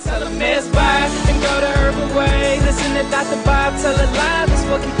Network. Tell them meds by and go the herbal way. Listen to Dr. Bob tell it live. It's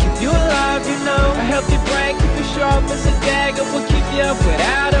what can keep you alive, you know. A healthy brain, keep you sharp as a dagger. Will keep you up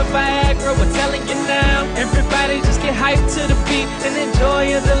without a Viagra. We're telling you now. Everybody just get hyped to the beat and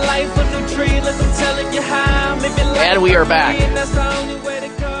enjoy the life of new tree. Look, I'm telling you how. And we are back.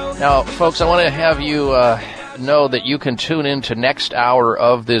 Now, folks, I want to have you know that you can tune in to next hour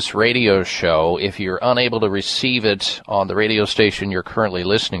of this radio show if you're unable to receive it on the radio station you're currently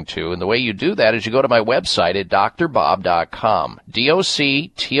listening to. And the way you do that is you go to my website at drbob.com,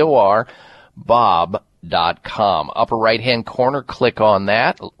 DOCTOR, Bob, voiceamerica.com. Upper right-hand corner, click on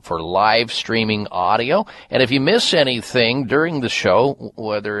that for live streaming audio. And if you miss anything during the show,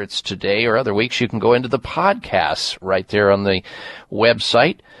 whether it's today or other weeks, you can go into the podcasts right there on the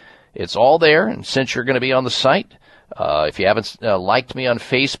website. It's all there, and since you're going to be on the site, if you haven't liked me on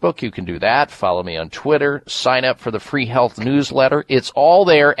Facebook, you can do that. Follow me on Twitter. Sign up for the free health newsletter. It's all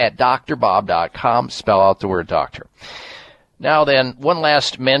there at drbob.com. Spell out the word doctor. Now then, one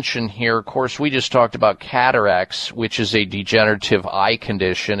last mention here. Of course, we just talked about cataracts, which is a degenerative eye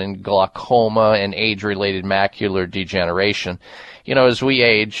condition, and glaucoma and age-related macular degeneration. You know, as we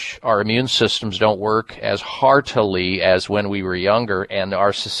age, our immune systems don't work as heartily as when we were younger, and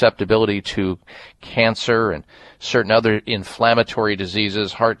our susceptibility to cancer and certain other inflammatory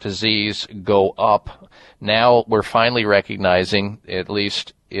diseases, heart disease, go up. Now we're finally recognizing, at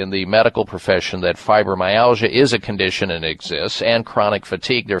least in the medical profession, that fibromyalgia is a condition and exists, and chronic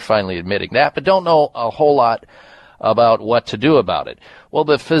fatigue. They're finally admitting that, but don't know a whole lot about what to do about it. Well,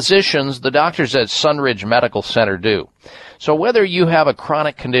 the physicians, the doctors at Sunridge Medical Center do. So whether you have a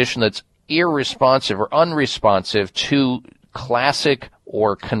chronic condition that's irresponsive or unresponsive to classic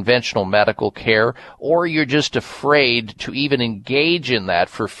or conventional medical care, or you're just afraid to even engage in that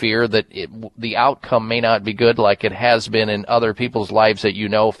for fear that the outcome may not be good like it has been in other people's lives that you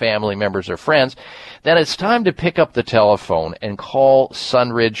know, family members or friends, then it's time to pick up the telephone and call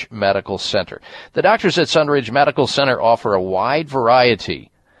Sunridge Medical Center. The doctors at Sunridge Medical Center offer a wide variety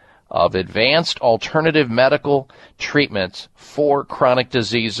of advanced alternative medical treatments for chronic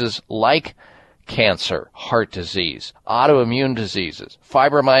diseases like cancer, heart disease, autoimmune diseases,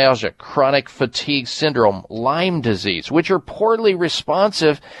 fibromyalgia, chronic fatigue syndrome, Lyme disease, which are poorly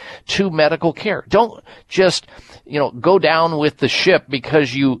responsive to medical care. Don't just, go down with the ship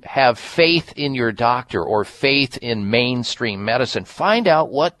because you have faith in your doctor or faith in mainstream medicine. Find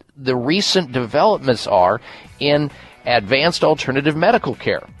out what the recent developments are in advanced alternative medical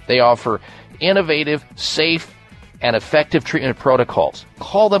care. They offer innovative, safe, and effective treatment protocols.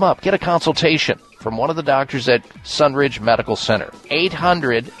 Call them up. Get a consultation from one of the doctors at Sunridge Medical Center.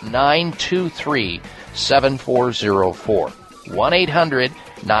 800-923-7404.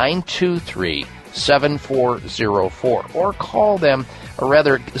 1-800-923-7404. Or call them, or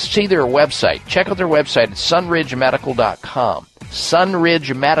rather, see their website. Check out their website at sunridgemedical.com.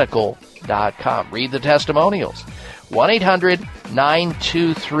 sunridgemedical.com. Read the testimonials.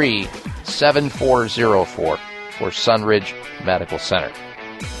 1-800-923-7404. for Sunridge Medical Center.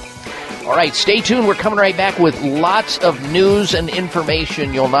 All right, stay tuned. We're coming right back with lots of news and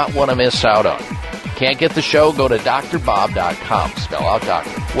information you'll not want to miss out on. Can't get the show? Go to drbob.com. Spell out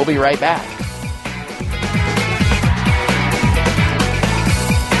doctor. We'll be right back.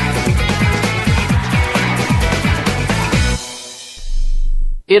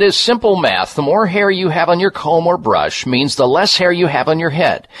 It is simple math. The more hair you have on your comb or brush means the less hair you have on your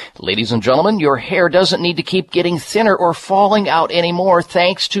head. Ladies and gentlemen, your hair doesn't need to keep getting thinner or falling out anymore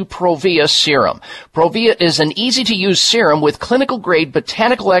thanks to Provia Serum. Provia is an easy-to-use serum with clinical-grade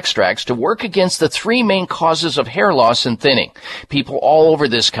botanical extracts to work against the three main causes of hair loss and thinning. People all over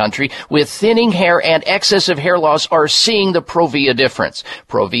this country with thinning hair and excessive hair loss are seeing the Provia difference.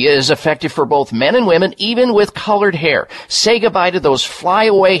 Provia is effective for both men and women, even with colored hair. Say goodbye to those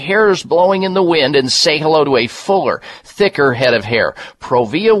flyaway hairs blowing in the wind and say hello to a fuller, thicker head of hair.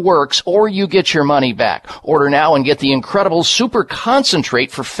 Provia works, or you get your money back. Order now and get the incredible super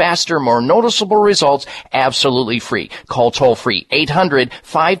concentrate for faster, more noticeable results absolutely free. Call toll-free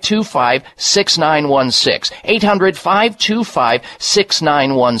 800-525-6916.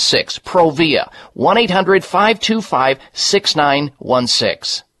 800-525-6916. Provia.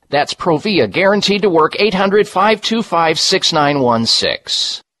 1-800-525-6916. That's Provia, guaranteed to work.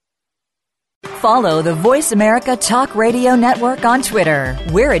 800-525-6916. Follow the Voice America Talk Radio Network on Twitter.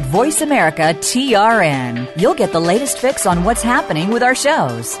 We're at Voice America TRN. You'll get the latest fix on what's happening with our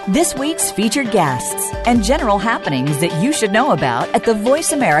shows, this week's featured guests, and general happenings that you should know about at the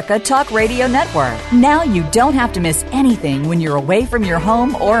Voice America Talk Radio Network. Now you don't have to miss anything when you're away from your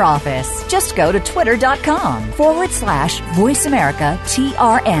home or office. Just go to twitter.com/Voice America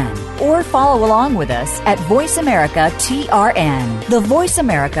TRN or follow along with us at Voice America TRN, the Voice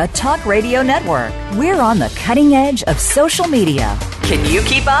America Talk Radio Network. We're on the cutting edge of social media. Can you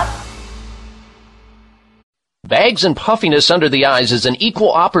keep up? Bags and puffiness under the eyes is an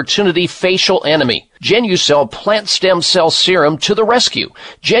equal opportunity facial enemy. Genucell Plant Stem Cell Serum to the rescue.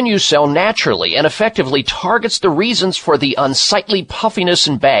 Genucell naturally and effectively targets the reasons for the unsightly puffiness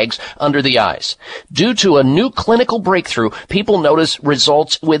and bags under the eyes. Due to a new clinical breakthrough, people notice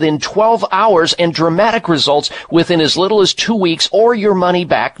results within 12 hours and dramatic results within as little as 2 weeks or your money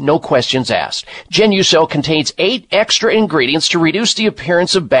back, no questions asked. Genucell contains 8 extra ingredients to reduce the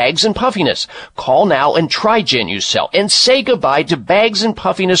appearance of bags and puffiness. Call now and try Genucell and say goodbye to bags and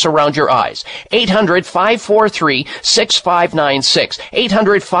puffiness around your eyes. 800-543-6596.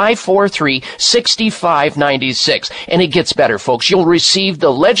 800-543-6596. And it gets better, folks. You'll receive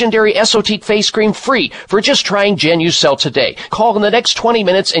the legendary Esotique face cream free for just trying Genucell today. Call in the next 20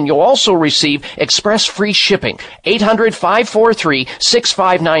 minutes and you'll also receive express free shipping.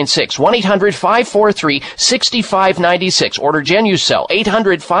 800-543-6596. 1-800-543-6596. Order Genucell.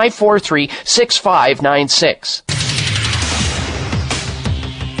 800-543-6596.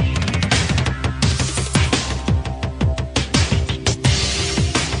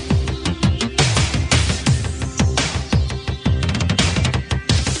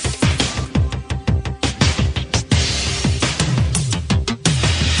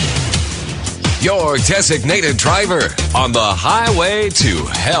 Your designated driver on the highway to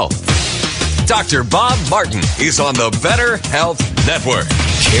health. Dr. Bob Martin is on the Better Health Network.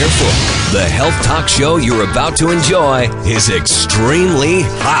 Careful. The health talk show you're about to enjoy is extremely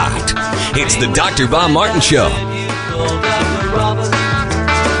hot. It's the Dr. Bob Martin Show.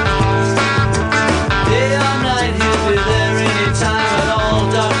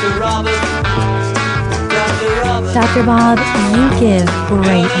 Dr. Bob, you give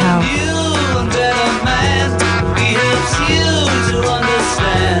great help.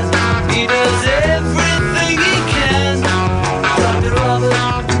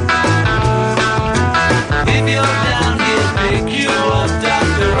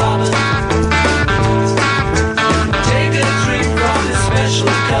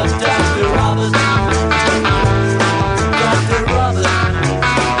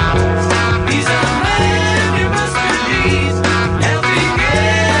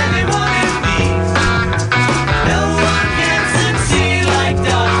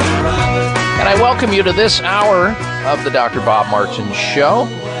 Welcome you to this hour of the Dr. Bob Martin Show.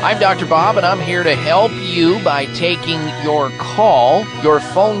 I'm Dr. Bob, and I'm here to help you by taking your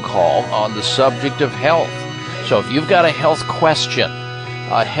phone call on the subject of health. So if you've got a health question,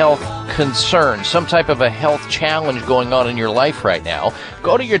 a health concern, some type of a health challenge going on in your life right now,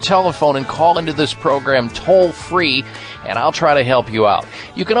 go to your telephone and call into this program toll free, and I'll try to help you out.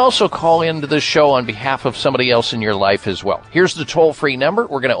 You can also call into this show on behalf of somebody else in your life as well. Here's the toll-free number.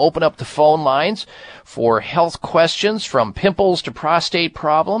 We're going to open up the phone lines for health questions, from pimples to prostate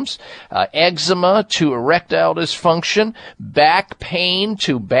problems, eczema to erectile dysfunction, back pain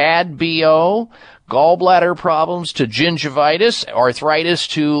to bad BO, gallbladder problems to gingivitis, arthritis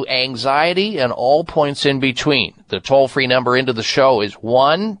to anxiety, and all points in between. The toll-free number into the show is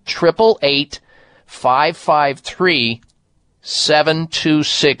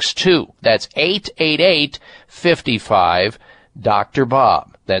 1-888-553-7262. That's 888-55-Dr. Bob.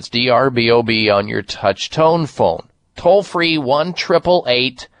 That's DRBOB on your touch tone phone. Toll-free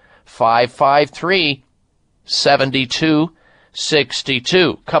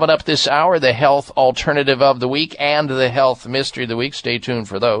 1-888-553-7262. Coming up this hour, the health alternative of the week and the health mystery of the week. Stay tuned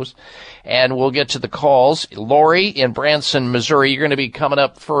for those. And we'll get to the calls. Lori in Branson, Missouri, you're going to be coming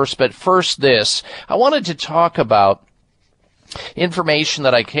up first. But first this, I wanted to talk about information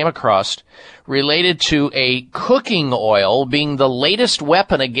that I came across related to a cooking oil being the latest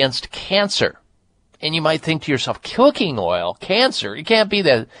weapon against cancer. And you might think to yourself, cooking oil, cancer, it can't be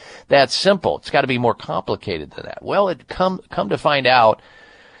that simple. It's got to be more complicated than that. Well, it come to find out,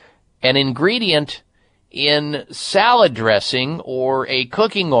 an ingredient in salad dressing or a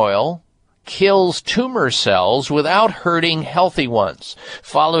cooking oil kills tumor cells without hurting healthy ones.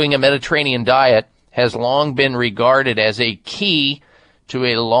 Following a Mediterranean diet has long been regarded as a key to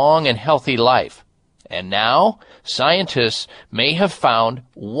a long and healthy life. And now, scientists may have found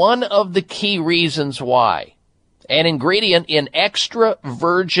one of the key reasons why. An ingredient in extra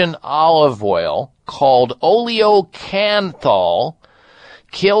virgin olive oil called oleocanthal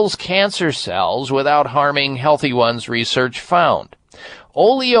kills cancer cells without harming healthy ones, research found.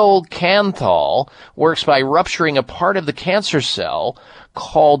 Oleocanthal works by rupturing a part of the cancer cell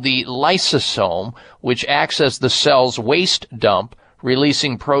called the lysosome, which acts as the cell's waste dump,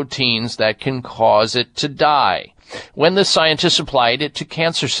 releasing proteins that can cause it to die. When the scientists applied it to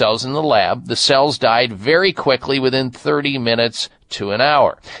cancer cells in the lab, the cells died very quickly within 30 minutes to an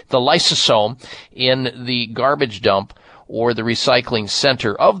hour. The lysosome in the garbage dump or the recycling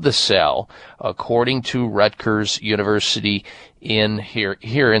center of the cell, according to Rutgers University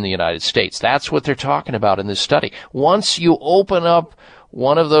here in the United States. That's what they're talking about in this study. Once you open up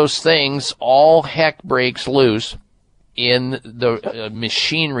one of those things, all heck breaks loose in the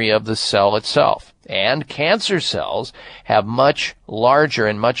machinery of the cell itself. And cancer cells have much larger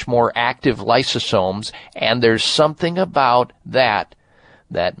and much more active lysosomes, and there's something about that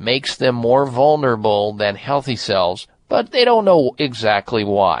makes them more vulnerable than healthy cells, but they don't know exactly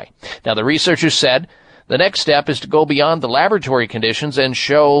why. Now, the researchers said the next step is to go beyond the laboratory conditions and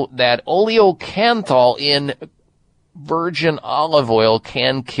show that oleocanthal in virgin olive oil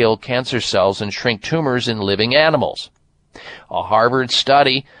can kill cancer cells and shrink tumors in living animals. A Harvard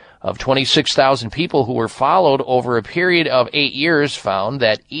study of 26,000 people who were followed over a period of 8 years found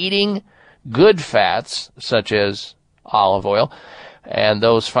that eating good fats, such as olive oil, and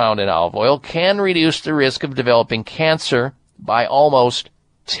those found in olive oil, can reduce the risk of developing cancer by almost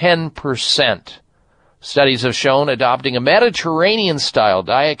 10%. Studies have shown adopting a Mediterranean-style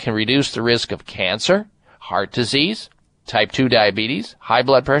diet can reduce the risk of cancer, heart disease, type 2 diabetes, high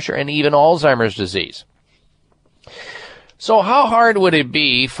blood pressure, and even Alzheimer's disease. So how hard would it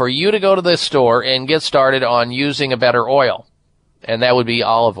be for you to go to the store and get started on using a better oil? And that would be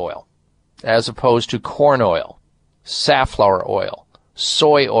olive oil, as opposed to corn oil, safflower oil,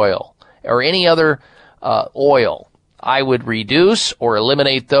 soy oil, or any other oil. I would reduce or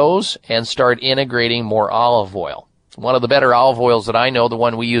eliminate those and start integrating more olive oil. One of the better olive oils that I know, the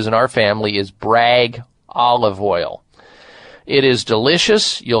one we use in our family, is Bragg olive oil. It is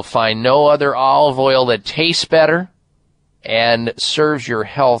delicious. You'll find no other olive oil that tastes better and serves your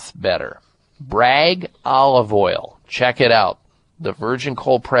health better. Bragg olive oil. Check it out. The virgin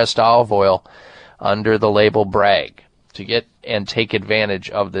cold-pressed olive oil under the label Bragg to get and take advantage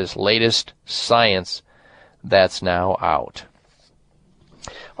of this latest science that's now out.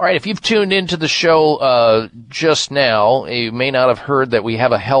 All right, if you've tuned into the show just now, you may not have heard that we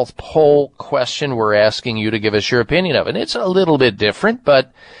have a health poll question we're asking you to give us your opinion of. And it's a little bit different,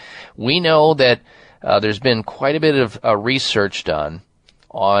 but we know that there's been quite a bit of research done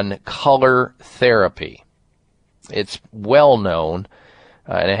on color therapy. It's well known,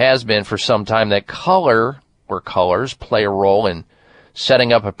 and it has been for some time, that colors play a role in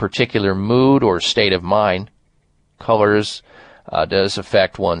setting up a particular mood or state of mind. Colors does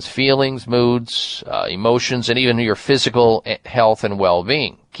affect one's feelings, moods, emotions, and even your physical health and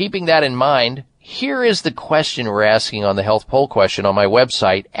well-being. Keeping that in mind, here is the question we're asking on the health poll question on my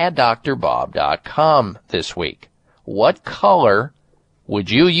website at drbob.com this week. What color would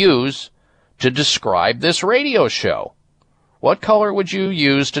you use to describe this radio show? What color would you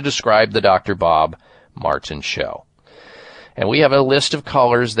use to describe the Dr. Bob Martin Show? And we have a list of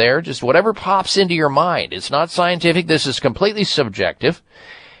colors there, just whatever pops into your mind. It's not scientific. This is completely subjective.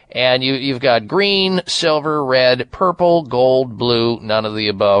 And you've got green, silver, red, purple, gold, blue, none of the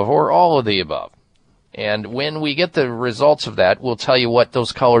above, or all of the above. And when we get the results of that, we'll tell you what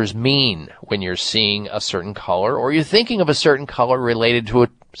those colors mean when you're seeing a certain color or you're thinking of a certain color related to a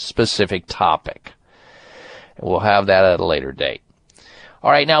specific topic. And we'll have that at a later date. All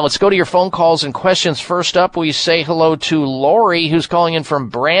right, now let's go to your phone calls and questions. First up, we say hello to Lori, who's calling in from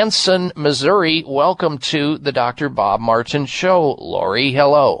Branson, Missouri. Welcome to the Dr. Bob Martin Show. Lori,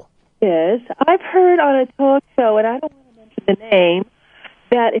 hello. Yes, I've heard on a talk show, and I don't want to mention the name,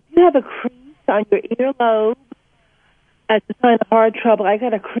 that if you have a crease on your earlobe as a sign of heart trouble, I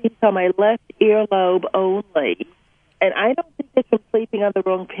got a crease on my left earlobe only, and I don't think it's from sleeping on the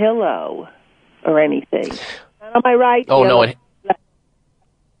wrong pillow or anything. Am I right? Oh, no,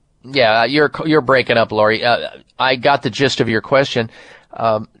 yeah, you're breaking up, Lori. I got the gist of your question.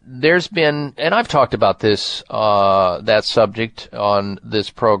 There's been, and I've talked about this, that subject on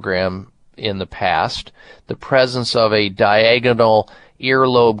this program in the past, the presence of a diagonal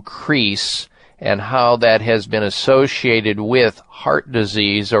earlobe crease and how that has been associated with heart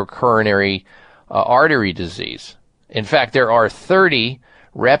disease or coronary artery disease. In fact, there are 30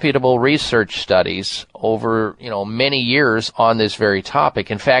 reputable research studies over, many years on this very topic.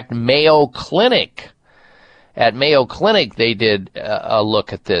 In fact, at Mayo Clinic, they did a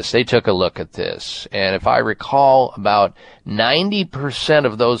look at this. They took a look at this. And if I recall, about 90%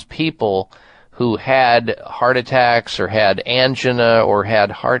 of those people who had heart attacks or had angina or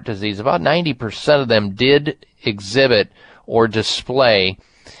had heart disease, about 90% of them did exhibit or display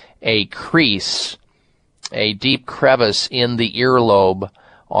a crease, a deep crevice in the earlobe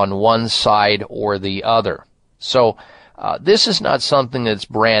on one side or the other. So this is not something that's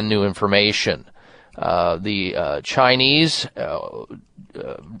brand new information. The Chinese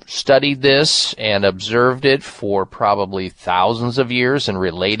studied this and observed it for probably thousands of years and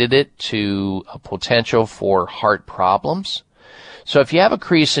related it to a potential for heart problems. So if you have a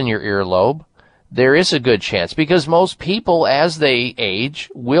crease in your earlobe, there is a good chance, because most people, as they age,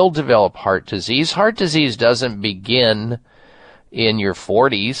 will develop heart disease. Heart disease doesn't begin in your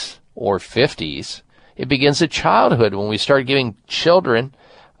 40s or 50s. It begins at childhood when we start giving children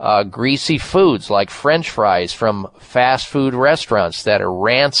greasy foods like French fries from fast food restaurants that are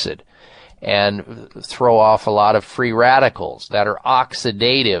rancid and throw off a lot of free radicals that are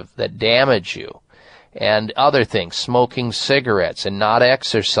oxidative, that damage you. And other things, smoking cigarettes and not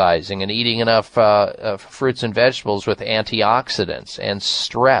exercising and eating enough fruits and vegetables with antioxidants and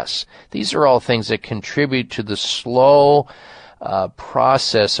stress. These are all things that contribute to the slow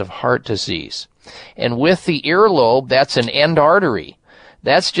process of heart disease. And with the earlobe, that's an end artery.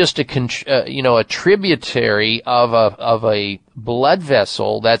 That's just a tributary of a blood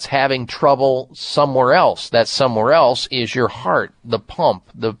vessel that's having trouble somewhere else. That somewhere else is your heart, the pump,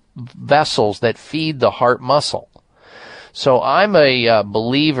 the vessels that feed the heart muscle. So I'm a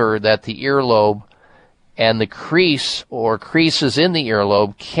believer that the earlobe and the crease or creases in the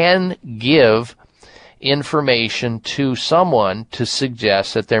earlobe can give information to someone to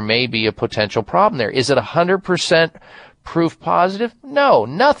suggest that there may be a potential problem there. Is it 100% proof positive? No,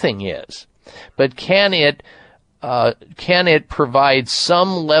 nothing is. But can it provide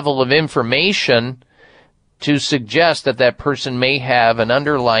some level of information to suggest that that person may have an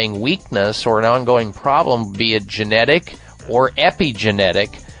underlying weakness or an ongoing problem, be it genetic or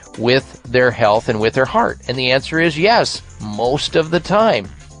epigenetic, with their health and with their heart? And the answer is yes, most of the time.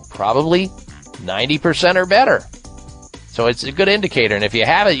 Probably 90% or better. So it's a good indicator. And if you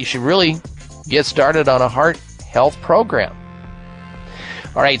have it, you should really get started on a heart health program.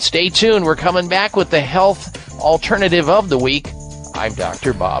 All right, stay tuned. We're coming back with the health alternative of the week. I'm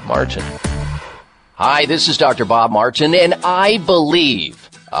Dr. Bob Martin. Hi, this is Dr. Bob Martin, and I believe,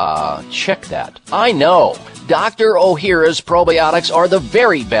 check that, I know Dr. Ohhira's probiotics are the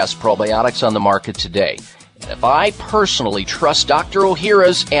very best probiotics on the market today. And if I personally trust Dr.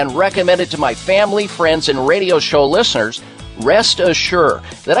 Ohhira's and recommend it to my family, friends, and radio show listeners, rest assured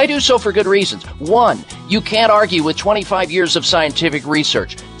that I do so for good reasons. 1, you can't argue with 25 years of scientific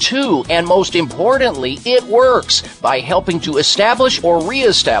research. 2, and most importantly, it works by helping to establish or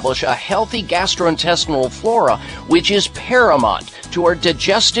reestablish a healthy gastrointestinal flora, which is paramount to our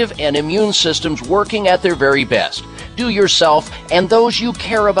digestive and immune systems working at their very best. Do yourself and those you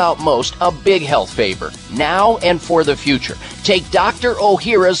care about most a big health favor, now and for the future. Take Dr.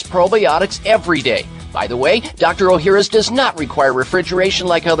 Ohhira's probiotics every day. By the way, Dr. Ohhira's does not require refrigeration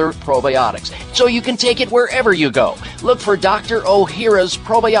like other probiotics, so you can take it wherever you go. Look for Dr. Ohhira's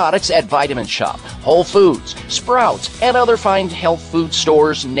probiotics at Vitamin Shop, Whole Foods, Sprouts, and other fine health food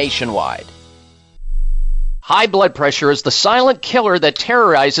stores nationwide. High blood pressure is the silent killer that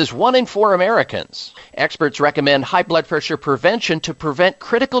terrorizes 1 in 4 Americans. Experts recommend high blood pressure prevention to prevent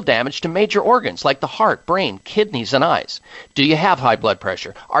critical damage to major organs like the heart, brain, kidneys, and eyes. Do you have high blood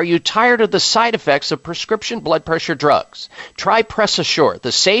pressure? Are you tired of the side effects of prescription blood pressure drugs? Try Press Assure,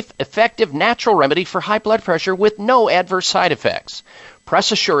 the safe, effective, natural remedy for high blood pressure with no adverse side effects.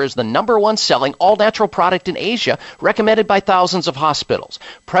 Press Assure is the #1 selling all-natural product in Asia, recommended by thousands of hospitals.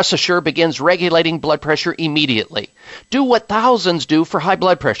 Press Assure begins regulating blood pressure immediately. Do what thousands do for high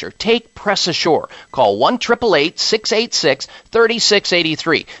blood pressure. Take Press Assure. Call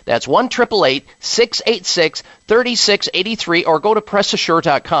 1-888-686-3683. That's 1-888-686-3683, or go to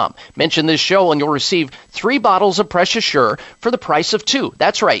PressAssure.com. Mention this show and you'll receive 3 bottles of Press Assure for the price of 2.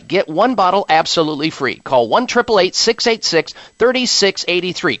 That's right. Get 1 bottle absolutely free. Call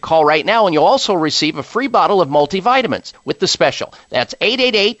 1-888-686-3683. Call right now and you'll also receive a free bottle of multivitamins with the special. That's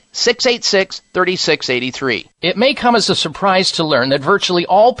 888-686-3683. It may come as a surprise to learn that virtually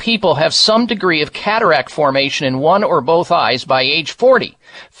all people have some degree of cataract formation in one or both eyes by age 40.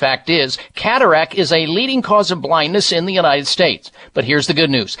 Fact is, cataract is a leading cause of blindness in the United States. But here's the good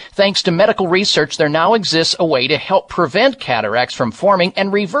news. Thanks to medical research, there now exists a way to help prevent cataracts from forming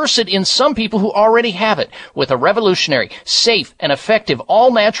and reverse it in some people who already have it with a revolutionary, safe, and effective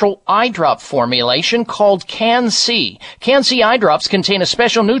all-natural eye drop formulation called Can-C. Can-C eye drops contain a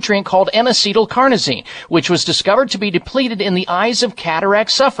special nutrient called N-acetylcarnosine, which was discovered to be depleted in the eyes of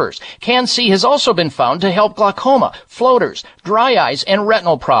cataract sufferers. Can-C has also been found to help glaucoma, floaters, dry eyes, and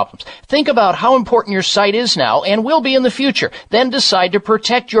retinal problems. problems. Think about how important your sight is now and will be in the future. Then decide to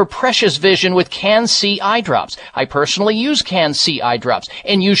protect your precious vision with Can-C eye drops. I personally use Can-C eye drops,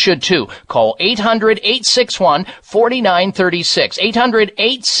 and you should too. Call 800-861-4936.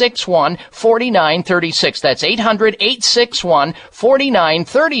 800-861-4936. That's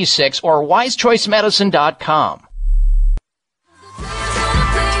 800-861-4936 or wisechoicemedicine.com.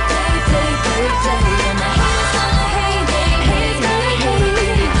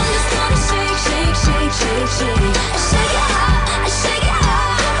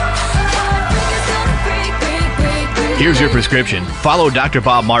 Here's your prescription. Follow Dr.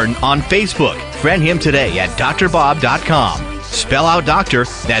 Bob Martin on Facebook. Friend him today at drbob.com. Spell out doctor,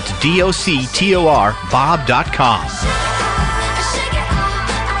 that's DOCTOR, Bob.com.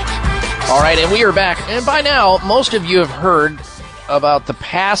 All right, and we are back. And by now, most of you have heard about the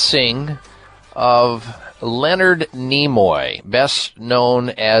passing of Leonard Nimoy, best known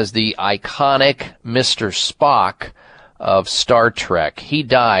as the iconic Mr. Spock of Star Trek. He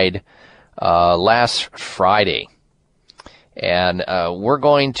died last Friday. And we're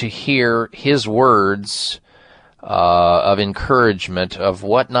going to hear his words of encouragement of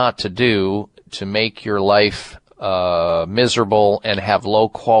what not to do to make your life miserable and have low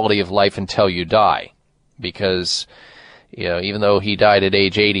quality of life until you die. Because, you know, even though he died at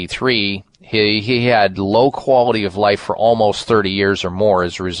age 83, he had low quality of life for almost 30 years or more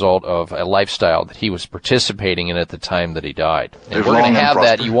as a result of a lifestyle that he was participating in at the time that he died. And we're going to have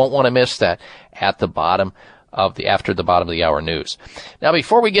that. You won't want to miss that at the bottom of the after the bottom of the hour news. Now,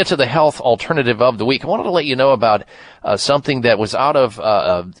 before we get to the health alternative of the week, I wanted to let you know about something that was out of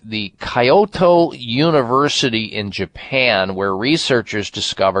the Kyoto University in Japan, where researchers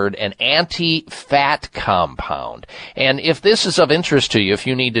discovered an anti-fat compound. And if this is of interest to you, if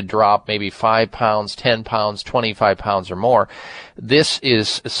you need to drop maybe 5 pounds, 10 pounds, 25 pounds or more, this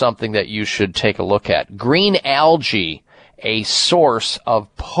is something that you should take a look at. Green algae, a source of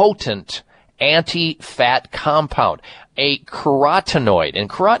potent anti-fat compound, a carotenoid. And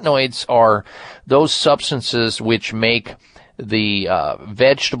carotenoids are those substances which make the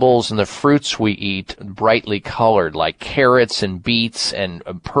vegetables and the fruits we eat brightly colored, like carrots and beets and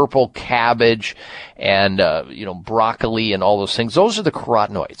purple cabbage and broccoli and all those things. Those are the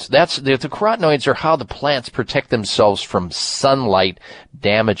carotenoids. The carotenoids are how the plants protect themselves from sunlight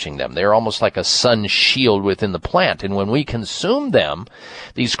damaging them. They're almost like a sun shield within the plant. And when we consume them,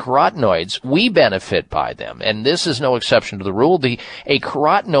 these carotenoids, we benefit by them. And this is no exception to the rule. A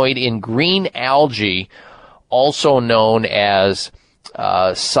carotenoid in green algae, also known as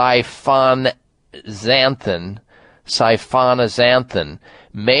siphonazanthin,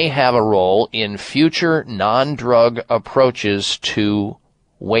 may have a role in future non-drug approaches to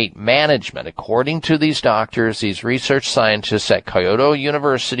weight management. According to these doctors, these research scientists at Kyoto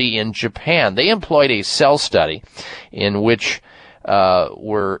University in Japan, they employed a cell study in which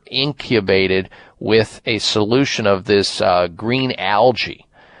were incubated with a solution of this green algae.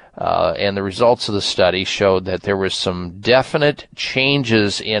 And the results of the study showed that there was some definite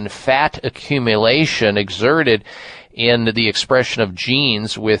changes in fat accumulation exerted in the expression of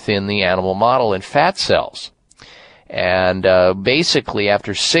genes within the animal model in fat cells. And basically,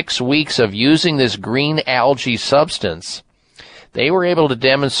 after 6 weeks of using this green algae substance, they were able to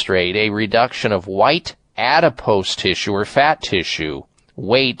demonstrate a reduction of white adipose tissue or fat tissue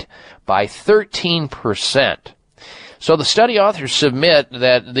weight by 13%. So the study authors submit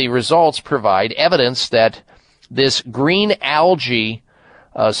that the results provide evidence that this green algae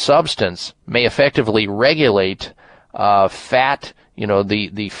substance may effectively regulate fat,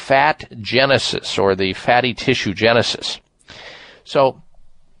 the fat genesis or the fatty tissue genesis. So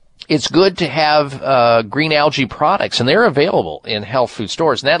it's good to have green algae products, and they're available in health food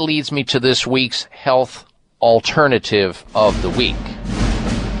stores. And that leads me to this week's health alternative of the week.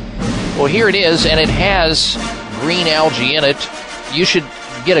 Well, here it is, and it has green algae in it. You should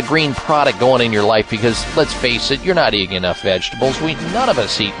get a green product going in your life because, let's face it, you're not eating enough vegetables. None of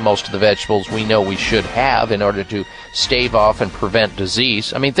us eat most of the vegetables we know we should have in order to stave off and prevent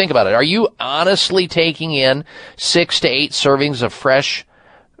disease. I mean, think about it. Are you honestly taking in 6 to 8 servings of fresh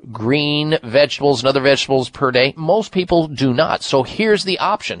green vegetables and other vegetables per day? Most people do not. So here's the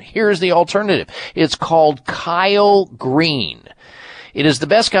option. Here's the alternative. It's called Kyo Green. It is the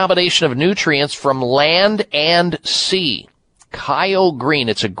best combination of nutrients from land and sea. Kyo Green.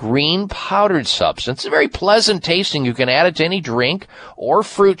 It's a green powdered substance. It's very pleasant tasting. You can add it to any drink or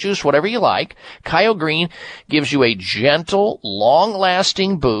fruit juice, whatever you like. Kyo Green gives you a gentle,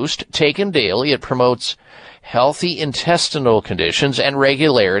 long-lasting boost taken daily. It promotes healthy intestinal conditions and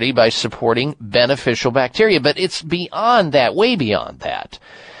regularity by supporting beneficial bacteria. But it's beyond that, way beyond that.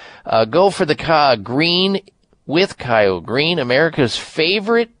 Go for the green with Kaio Green, America's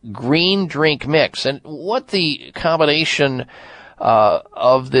favorite green drink mix. And what the combination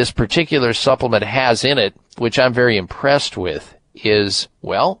of this particular supplement has in it, which I'm very impressed with, is,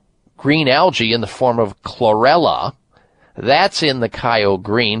 well, green algae in the form of chlorella. That's in the Kaio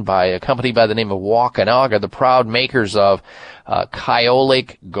Green by a company by the name of Wakanaga, the proud makers of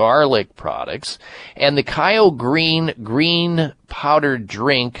Kyolic garlic products. And the Kaio Green green powdered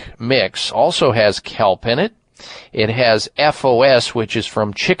drink mix also has kelp in it. It has FOS, which is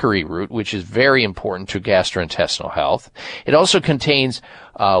from chicory root, which is very important to gastrointestinal health. It also contains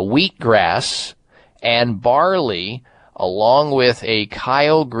wheatgrass and barley, along with a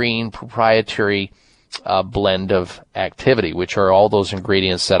Kaio Green proprietary blend of activity, which are all those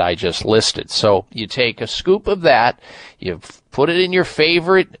ingredients that I just listed. So you take a scoop of that, you put it in your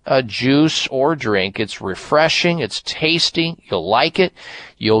favorite juice or drink. It's refreshing, it's tasty, you'll like it.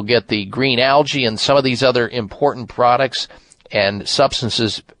 You'll get the green algae and some of these other important products and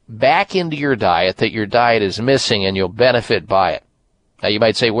substances back into your diet that your diet is missing, and you'll benefit by it. Now, you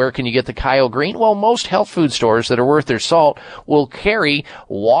might say, where can you get the Kaio Green? Well, most health food stores that are worth their salt will carry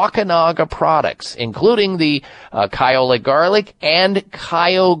Wakanaga products, including the Kyolic garlic and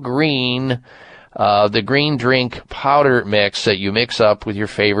Kaio Green, the green drink powder mix that you mix up with your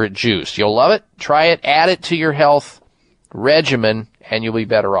favorite juice. You'll love it. Try it. Add it to your health regimen, and you'll be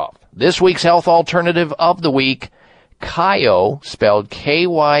better off. This week's health alternative of the week, Kaio, spelled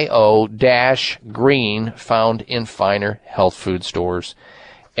Kyo-green, found in finer health food stores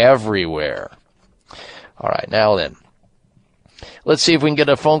everywhere. All right, now then, let's see if we can get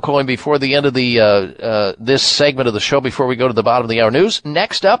a phone call in before the end of the this segment of the show, before we go to the bottom of the hour news.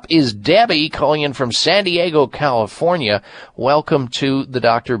 Next up is Debbie calling in from San Diego, California. Welcome to the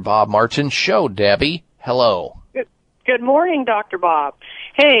Dr. Bob Martin Show, Debbie. Hello. Good morning, Dr. Bob.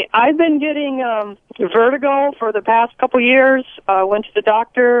 Hey, I've been getting vertigo for the past couple years. Went to the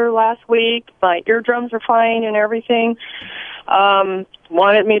doctor last week. My eardrums are fine and everything.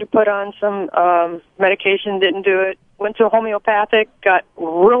 Wanted me to put on some medication, didn't do it. Went to homeopathic, got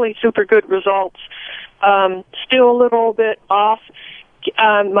really super good results. Still a little bit off.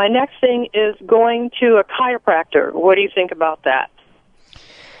 My next thing is going to a chiropractor. What do you think about that?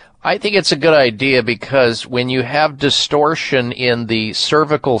 I think it's a good idea, because when you have distortion in the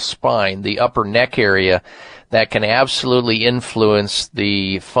cervical spine, the upper neck area, that can absolutely influence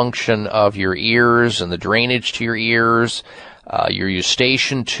the function of your ears and the drainage to your ears, your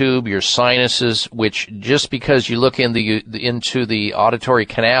eustachian tube, your sinuses, which just because you look into the auditory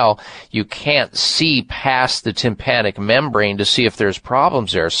canal, you can't see past the tympanic membrane to see if there's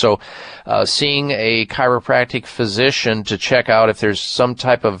problems there. So seeing a chiropractic physician to check out if there's some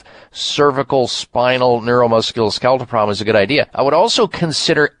type of cervical spinal neuromusculoskeletal problem is a good idea. I would also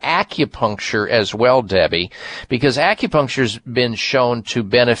consider acupuncture as well, Debbie, because acupuncture's been shown to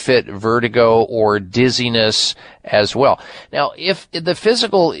benefit vertigo or dizziness as well. Now, if the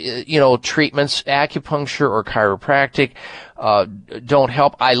physical, treatments, acupuncture or chiropractic, don't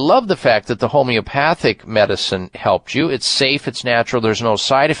help, I love the fact that the homeopathic medicine helped you. It's safe, it's natural, there's no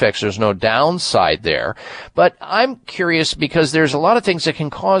side effects, there's no downside there. But I'm curious, because there's a lot of things that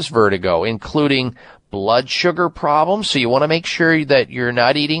can cause vertigo, including blood sugar problems. So you want to make sure that you're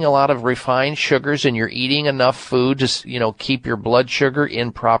not eating a lot of refined sugars and you're eating enough food to, keep your blood sugar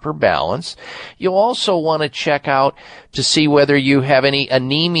in proper balance. You'll also want to check out to see whether you have any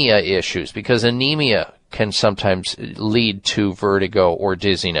anemia issues, because anemia can sometimes lead to vertigo or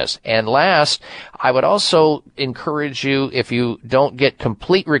dizziness. And last, I would also encourage you, if you don't get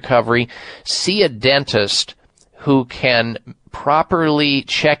complete recovery, see a dentist who can properly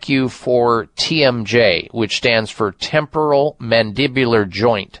check you for TMJ, which stands for temporal mandibular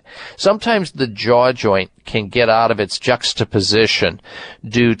joint. Sometimes the jaw joint can get out of its juxtaposition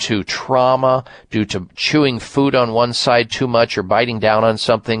due to trauma, due to chewing food on one side too much, or biting down on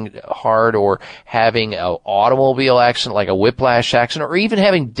something hard, or having an automobile accident like a whiplash accident, or even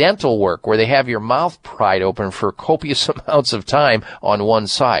having dental work where they have your mouth pried open for copious amounts of time on one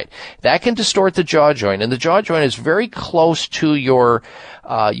side. That can distort the jaw joint, and the jaw joint is very close to your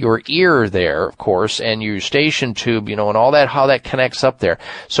ear there, of course, and your eustachian tube, and all that, how that connects up there.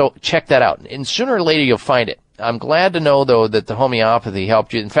 So check that out. And sooner or later you'll find it. I'm glad to know, though, that the homeopathy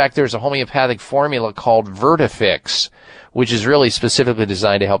helped you. In fact, there's a homeopathic formula called Vertifix, which is really specifically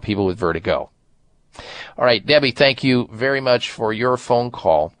designed to help people with vertigo. All right, Debbie, thank you very much for your phone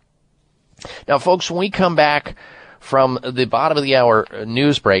call. Now, folks, when we come back from the bottom of the hour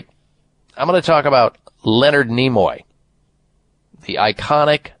news break, I'm going to talk about Leonard Nimoy, the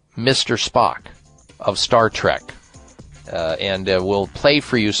iconic Mr. Spock of Star Trek. And we'll play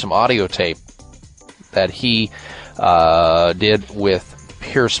for you some audio tape that he did with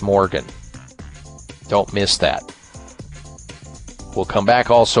Pierce Morgan. Don't miss that. We'll come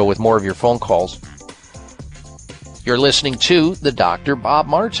back also with more of your phone calls. You're listening to the Dr. Bob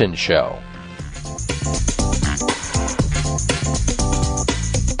Martin Show.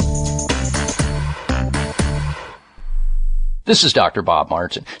 This is Dr. Bob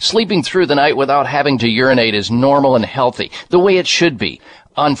Martin. Sleeping through the night without having to urinate is normal and healthy, the way it should be.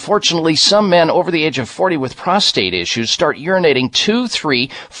 Unfortunately, some men over the age of 40 with prostate issues start urinating 2, 3,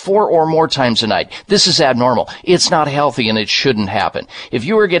 4 or more times a night. This is abnormal. It's not healthy and it shouldn't happen. If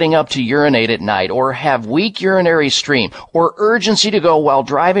you are getting up to urinate at night or have weak urinary stream or urgency to go while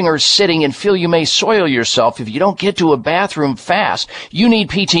driving or sitting and feel you may soil yourself if you don't get to a bathroom fast, you need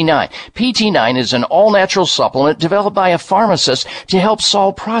PT9. PT9 is an all-natural supplement developed by a pharmacist to help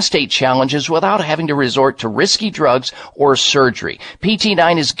solve prostate challenges without having to resort to risky drugs or surgery. PT9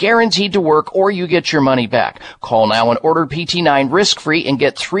 is guaranteed to work or you get your money back. Call now and order PT9 risk-free and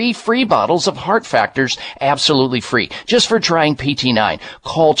get 3 free bottles of Heart Factors absolutely free just for trying PT9.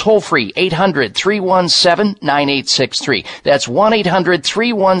 Call toll-free 800-317-9863. That's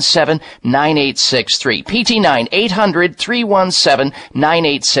 1-800-317-9863. PT9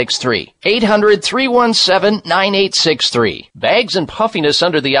 800-317-9863. 800-317-9863. Bags and puffiness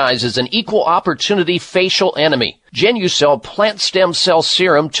under the eyes is an equal opportunity facial enemy. Genucell Plant Stem Cell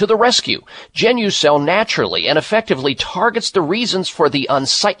Serum to the rescue. Genucell naturally and effectively targets the reasons for the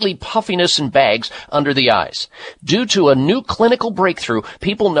unsightly puffiness and bags under the eyes. Due to a new clinical breakthrough,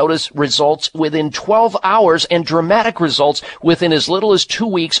 people notice results within 12 hours and dramatic results within as little as 2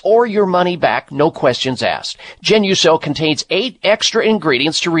 weeks or your money back, no questions asked. Genucell contains 8 extra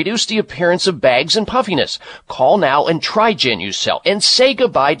ingredients to reduce the appearance of bags and puffiness. Call now and try Genucell and say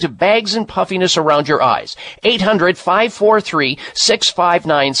goodbye to bags and puffiness around your eyes. 800-543-6596.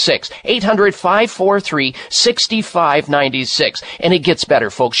 800-543-6596. And it gets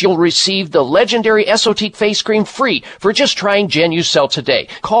better, folks. You'll receive the legendary Esotique face cream free for just trying Genucell today.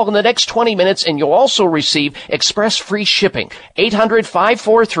 Call in the next 20 minutes and you'll also receive express free shipping.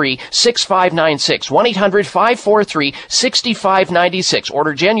 800-543-6596. 1-800-543-6596.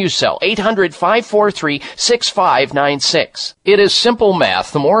 Order Genucell. 800-543-6596. It is simple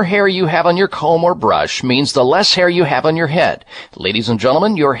math. The more hair you have on your comb or brush means the less hair you have on your head. Ladies and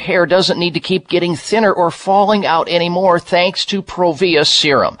gentlemen, your hair doesn't need to keep getting thinner or falling out anymore thanks to Provia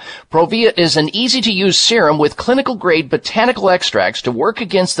Serum. Provia is an easy-to-use serum with clinical-grade botanical extracts to work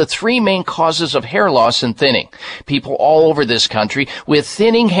against the 3 main causes of hair loss and thinning. People all over this country with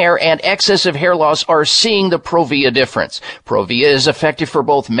thinning hair and excessive hair loss are seeing the Provia difference. Provia is effective for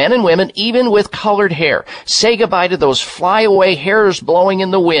both men and women, even with colored hair. Say goodbye to those flyaway hairs blowing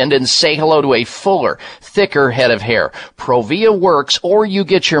in the wind and say hello to a fuller, thicker head of hair. Provia works or you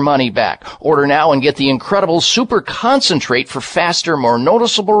get your money back. Order now and get the incredible super concentrate for faster, more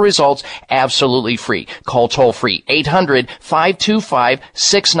noticeable results absolutely free. Call toll free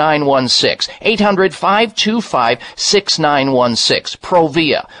 800-525-6916. 800-525-6916.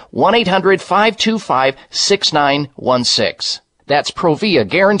 Provia 1-800-525-6916. That's Provia,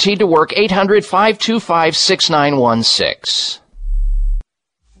 guaranteed to work. 800-525-6916.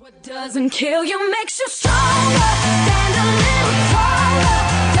 Doesn't kill you, makes you stronger. Stand a little taller.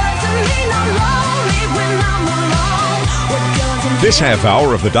 Doesn't mean I'm lonely when I'm alone. What doesn't This half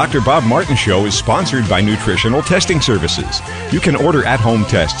hour of the Dr. Bob Martin Show is sponsored by Nutritional Testing Services. You can order at-home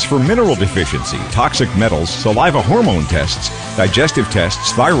tests for mineral deficiency, toxic metals, saliva hormone tests, digestive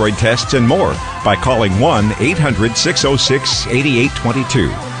tests, thyroid tests, and more by calling 1-800-606-8822.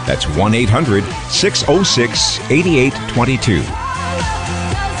 That's 1-800-606-8822.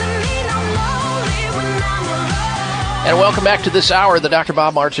 And welcome back to this hour of the Dr.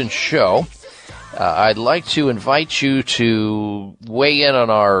 Bob Martin Show. I'd like to invite you to weigh in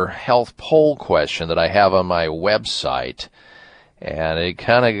on our health poll question that I have on my website. And it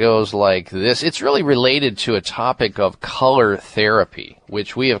kind of goes like this. It's really related to a topic of color therapy,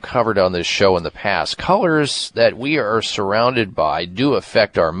 which we have covered on this show in the past. Colors that we are surrounded by do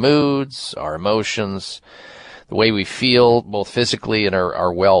affect our moods, our emotions, the way we feel, both physically and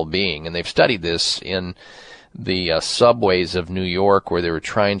our well-being. And they've studied this in the subways of New York, where they were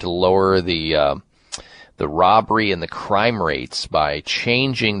trying to lower the robbery and the crime rates by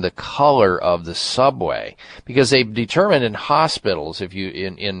changing the color of the subway, because they determined in hospitals, if you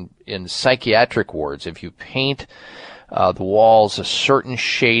in psychiatric wards, if you paint the walls a certain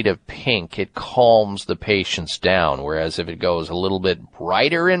shade of pink, it calms the patients down, whereas if it goes a little bit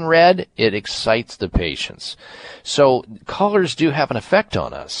brighter in red, it excites the patients. So colors do have an effect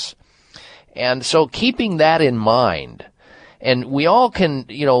on us. And so keeping that in mind, and we all can,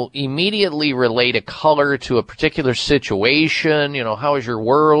 immediately relate a color to a particular situation, how is your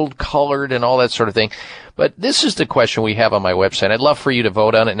world colored and all that sort of thing. But this is the question we have on my website. I'd love for you to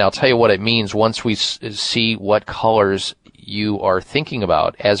vote on it, and I'll tell you what it means once we see what colors you are thinking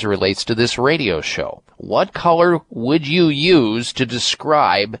about as it relates to this radio show. What color would you use to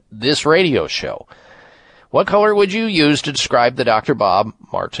describe this radio show? What color would you use to describe the Dr. Bob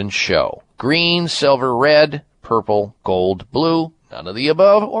Martin Show? Green, silver, red, purple, gold, blue, none of the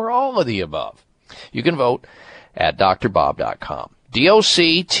above, or all of the above. You can vote at drbob.com.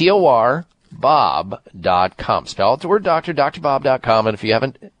 DOCTOR Bob.com. Spell out the word doctor, drbob.com. And if you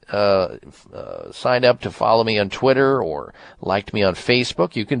haven't signed up to follow me on Twitter or liked me on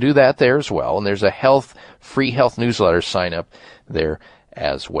Facebook, you can do that there as well. And there's a free health newsletter sign up there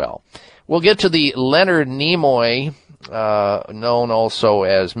as well. We'll get to the Leonard Nimoy, known also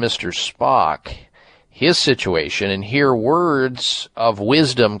as Mr. Spock, his situation, and hear words of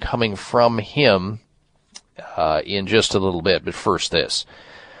wisdom coming from him in just a little bit. But first this.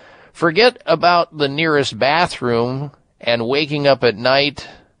 Forget about the nearest bathroom and waking up at night,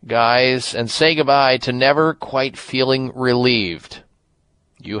 guys, and say goodbye to never quite feeling relieved.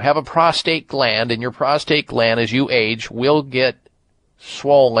 You have a prostate gland, and your prostate gland, as you age, will get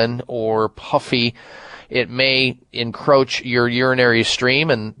swollen or puffy. It may encroach your urinary stream,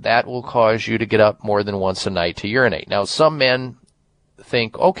 and that will cause you to get up more than once a night to urinate. Now, some men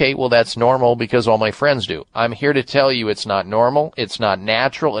think, okay, well, that's normal because all my friends do. I'm here to tell you it's not normal, it's not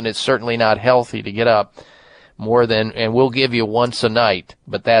natural, and it's certainly not healthy to get up more than, and we'll give you once a night,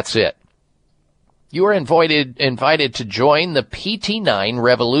 but that's it. You are invited to join the PT9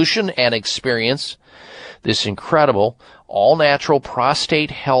 revolution and experience this incredible all-natural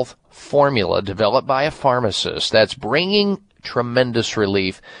prostate health formula developed by a pharmacist that's bringing tremendous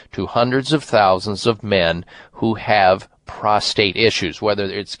relief to hundreds of thousands of men who have prostate issues, whether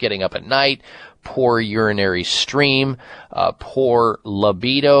it's getting up at night, poor urinary stream, poor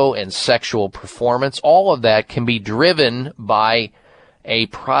libido and sexual performance. All of that can be driven by a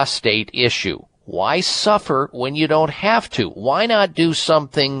prostate issue. Why suffer when you don't have to? Why not do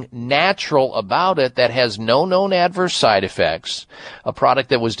something natural about it that has no known adverse side effects? A product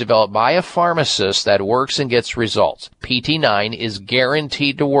that was developed by a pharmacist that works and gets results. PT9 is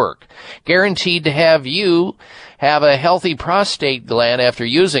guaranteed to work. Guaranteed to have you have a healthy prostate gland after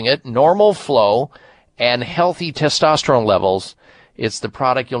using it, normal flow, and healthy testosterone levels. It's the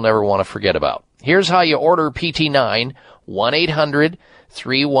product you'll never want to forget about. Here's how you order PT9,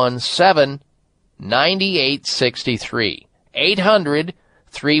 1-800-317-9863.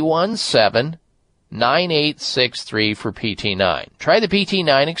 800-317-9863 for PT9. Try the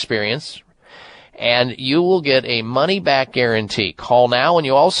PT9 experience, and you will get a money-back guarantee. Call now, and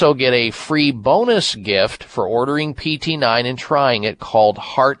you also get a free bonus gift for ordering PT9 and trying it called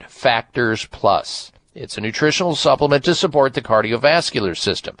Heart Factors Plus. It's a nutritional supplement to support the cardiovascular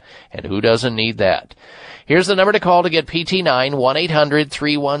system, and who doesn't need that? Here's the number to call to get PT9,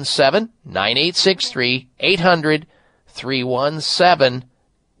 1-800-317-9863,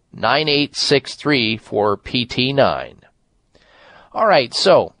 800-317-9863 for PT9. All right,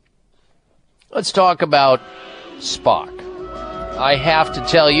 so let's talk about Spock. I have to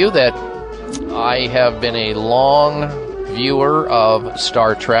tell you that I have been a long viewer of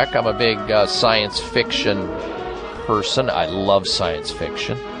Star Trek. I'm a big science fiction person. I love science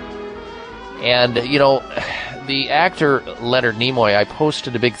fiction. And, the actor Leonard Nimoy, I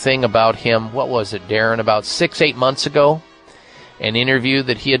posted a big thing about him, what was it, Darren, about 6-8 months ago, an interview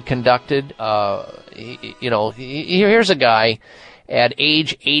that he had conducted. Here's a guy at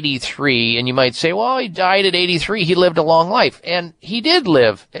age 83, and you might say, well, he died at 83, he lived a long life. And he did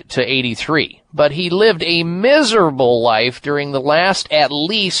live to 83, but he lived a miserable life during the last at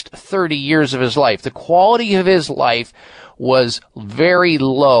least 30 years of his life. The quality of his life was very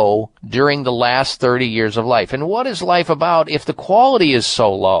low during the last 30 years of life. And what is life about if the quality is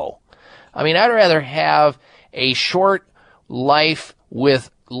so low? I mean, I'd rather have a short life with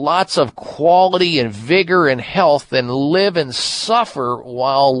lots of quality and vigor and health than live and suffer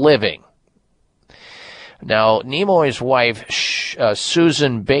while living. Now, Nimoy's wife,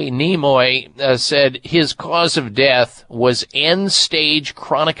 Susan Bay Nimoy, said his cause of death was end-stage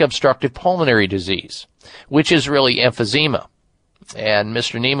chronic obstructive pulmonary disease, which is really emphysema. And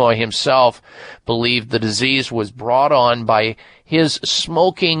Mr. Nimoy himself believed the disease was brought on by his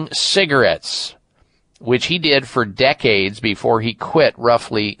smoking cigarettes. which he did for decades before he quit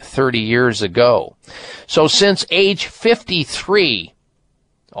roughly 30 years ago. So since age 53,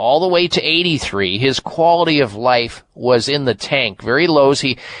 all the way to 83, his quality of life was in the tank, very low.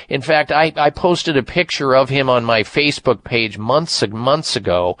 In fact, I posted a picture of him on my Facebook page months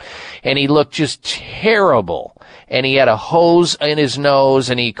ago, and he looked just terrible. And he had a hose in his nose,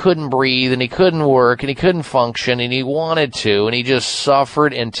 and he couldn't breathe, and he couldn't work, and he couldn't function, and he wanted to, and he just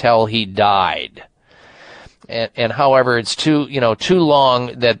suffered until he died. And however, it's too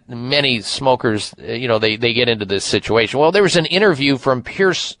long that many smokers, they get into this situation. Well, there was an interview from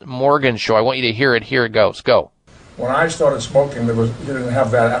Piers Morgan show. I want you to hear it. Here it goes. Go. When I started smoking, you didn't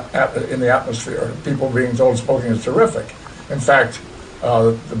have that in the atmosphere. People being told smoking is terrific. In fact,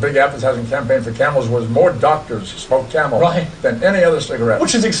 the big advertising campaign for Camels was more doctors smoke Camel than any other cigarette.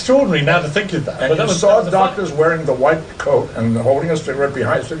 Which is extraordinary now to think of that. And you saw doctors wearing the white coat and holding a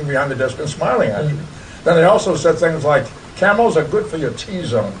cigarette sitting behind the desk and smiling at you. Then they also said things like, Camels are good for your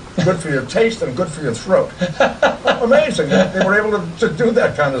T-zone, good for your taste, and good for your throat. Amazing. They were able to do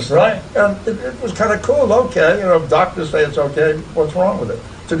that kind of stuff. And it was kind of cool. Okay, if doctors say it's okay, what's wrong with it?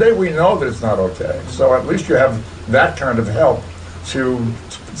 Today we know that it's not okay. So at least you have that kind of help to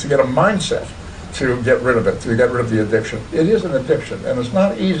get a mindset to get rid of it, to get rid of the addiction. It is an addiction, and it's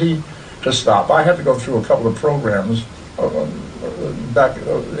not easy to stop. I had to go through a couple of programs back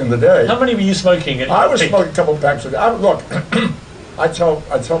in the day. How many were you smoking? I was smoking a couple of packs a day. Look, I tell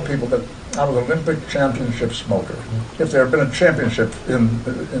people that I was an Olympic championship smoker. If there had been a championship in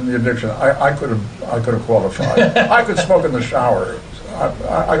the addiction, I could have qualified. I could smoke in the shower.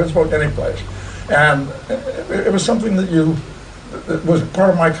 I could smoke any place, and it was something that it was part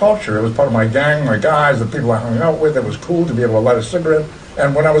of my culture. It was part of my gang, my guys, the people I hung out with. It was cool to be able to light a cigarette.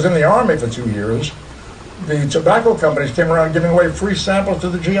 And when I was in the Army for 2 years, the tobacco companies came around giving away free samples to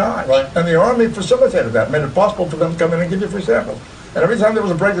the GIs. And the Army facilitated that, made it possible for them to come in and give you free samples. And every time there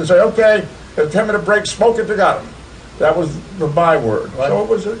was a break, they'd say, okay, a 10-minute break, smoke it, you got them. That was the byword. So it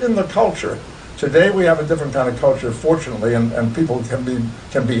was in the culture. Today we have a different kind of culture, fortunately, and people can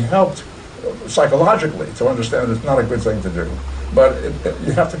be helped psychologically to understand that it's not a good thing to do. But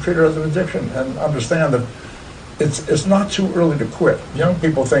you have to treat it as an addiction and understand that it's not too early to quit. Young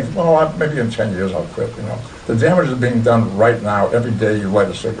people think, well, maybe in 10 years I'll quit. The damage is being done right now. Every day you light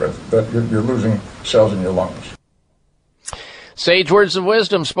a cigarette, that you're losing cells in your lungs. Sage words of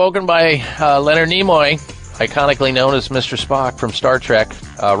wisdom spoken by Leonard Nimoy, iconically known as Mr. Spock from Star Trek.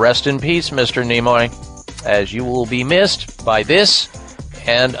 Rest in peace, Mr. Nimoy, as you will be missed by this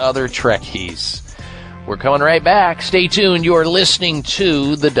and other Trekkies. We're coming right back. Stay tuned. You're listening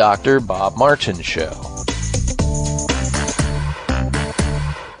to the Dr. Bob Martin Show.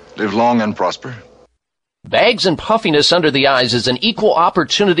 Live long and prosper. Bags and puffiness under the eyes is an equal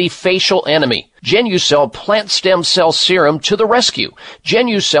opportunity facial enemy. Genucell Plant Stem Cell Serum to the rescue.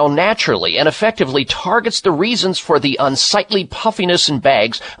 Genucell naturally and effectively targets the reasons for the unsightly puffiness and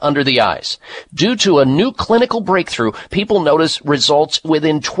bags under the eyes. Due to a new clinical breakthrough, people notice results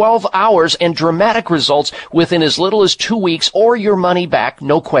within 12 hours and dramatic results within as little as 2 weeks or your money back,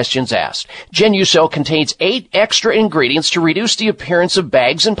 no questions asked. Genucell contains 8 extra ingredients to reduce the appearance of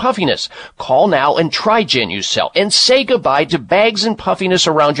bags and puffiness. Call now and try Genucell and say goodbye to bags and puffiness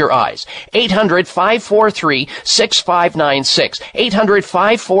around your eyes. 800-543-6596.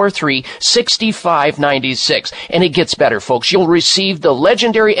 800-543-6596. And it gets better, folks. You'll receive the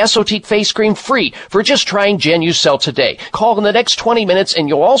legendary Esotique face cream free for just trying Genucell today. Call in the next 20 minutes and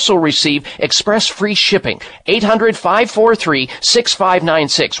you'll also receive express free shipping.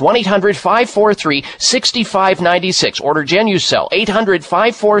 800-543-6596. 1-800-543-6596. Order Genucell.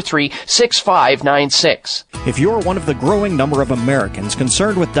 800-543-6596. If you're one of the growing number of Americans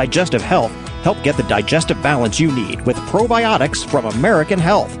concerned with digestive health, help get the digestive balance you need with probiotics from American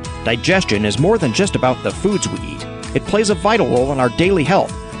Health. Digestion is more than just about the foods we eat. It plays a vital role in our daily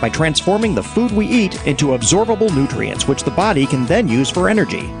health by transforming the food we eat into absorbable nutrients which the body can then use for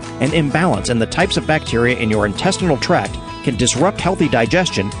energy. An imbalance in the types of bacteria in your intestinal tract can disrupt healthy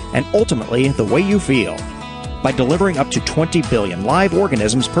digestion and ultimately the way you feel. By delivering up to 20 billion live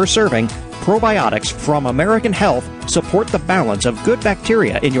organisms per serving, probiotics from American Health support the balance of good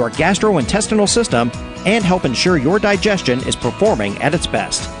bacteria in your gastrointestinal system and help ensure your digestion is performing at its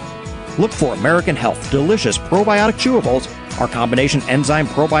best. Look for American Health delicious probiotic chewables, our combination enzyme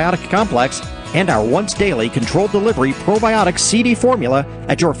probiotic complex, and our once daily controlled delivery probiotic CD formula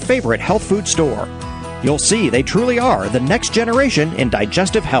at your favorite health food store. You'll see they truly are the next generation in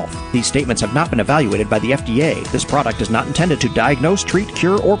digestive health. These statements have not been evaluated by the FDA. This product is not intended to diagnose, treat,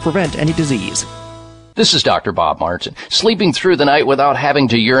 cure, or prevent any disease. This is Dr. Bob Martin. Sleeping through the night without having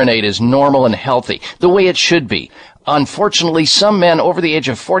to urinate is normal and healthy, the way it should be. Unfortunately, some men over the age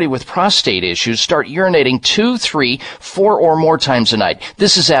of 40 with prostate issues start urinating 2, 3, 4 or more times a night.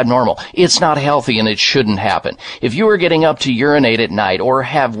 This is abnormal. It's not healthy and it shouldn't happen. If you are getting up to urinate at night or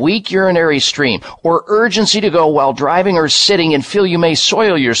have weak urinary stream or urgency to go while driving or sitting and feel you may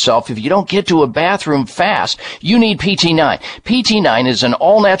soil yourself if you don't get to a bathroom fast, you need PT9. PT9 is an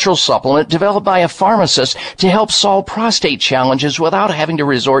all-natural supplement developed by a pharmacist to help solve prostate challenges without having to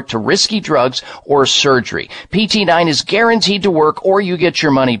resort to risky drugs or surgery. PT9 is guaranteed to work or you get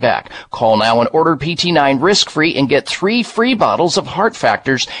your money back. Call now and order PT9 risk-free and get 3 free bottles of Heart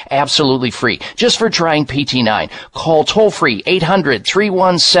Factors absolutely free just for trying PT9. Call toll-free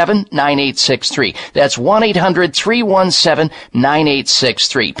 800-317-9863. That's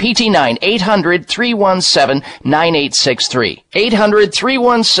 1-800-317-9863. PT9 800-317-9863.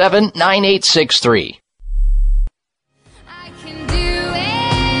 800-317-9863.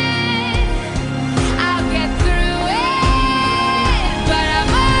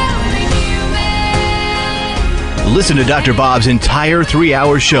 Listen to Dr. Bob's entire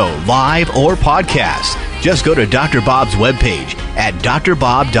 3-hour show, live or podcast. Just go to Dr. Bob's webpage at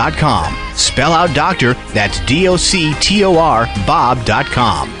drbob.com. Spell out doctor, that's DOCTOR,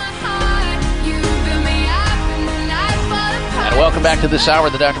 Bob.com. And welcome back to this hour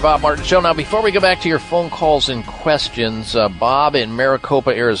of the Dr. Bob Martin Show. Now, before we go back to your phone calls and questions, Bob in Maricopa,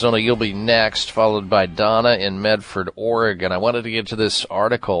 Arizona, you'll be next, followed by Donna in Medford, Oregon. I wanted to get to this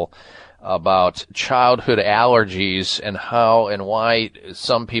article about childhood allergies and how and why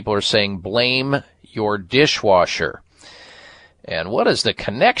some people are saying blame your dishwasher. And what is the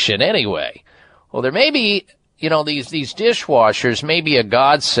connection anyway? Well, there may be, these dishwashers may be a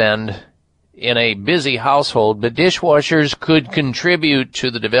godsend in a busy household, but dishwashers could contribute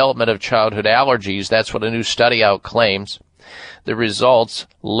to the development of childhood allergies. That's what a new study out claims. The results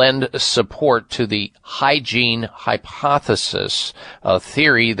lend support to the hygiene hypothesis, a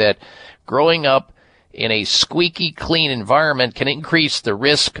theory that growing up in a squeaky clean environment can increase the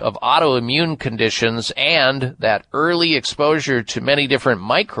risk of autoimmune conditions, and that early exposure to many different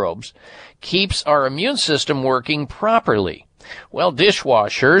microbes keeps our immune system working properly. Well,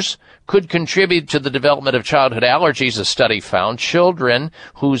 dishwashers could contribute to the development of childhood allergies, a study found. Children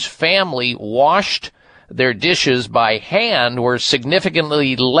whose family washed their dishes by hand were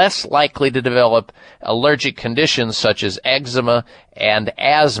significantly less likely to develop allergic conditions such as eczema and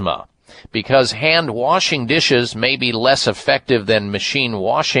asthma. Because hand washing dishes may be less effective than machine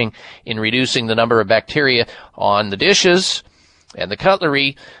washing in reducing the number of bacteria on the dishes and the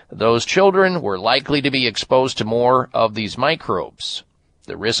cutlery, those children were likely to be exposed to more of these microbes.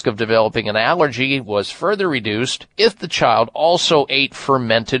 The risk of developing an allergy was further reduced if the child also ate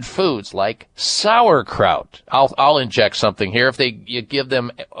fermented foods like sauerkraut. I'll inject something here. If you give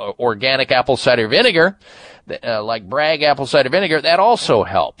them organic apple cider vinegar, like Bragg apple cider vinegar, that also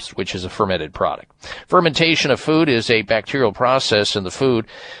helps, which is a fermented product. Fermentation of food is a bacterial process, and the food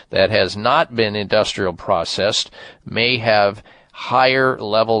that has not been industrial processed may have higher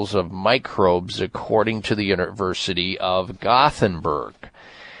levels of microbes, according to the University of Gothenburg.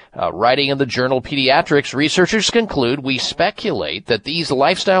 Writing in the journal Pediatrics, researchers conclude we speculate that these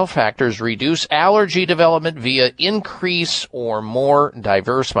lifestyle factors reduce allergy development via increase or more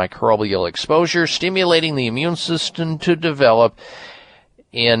diverse microbial exposure, stimulating the immune system to develop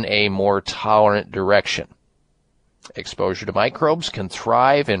in a more tolerant direction. Exposure to microbes can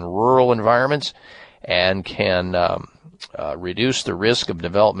thrive in rural environments and can reduce the risk of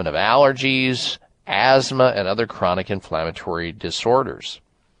development of allergies, asthma, and other chronic inflammatory disorders.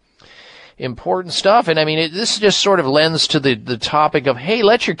 Important stuff. And I mean, this just sort of lends to the topic of, hey,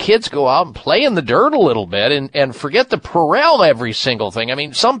 let your kids go out and play in the dirt a little bit and forget the Purell every single thing. I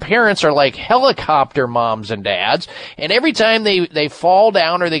mean, some parents are like helicopter moms and dads, and every time they fall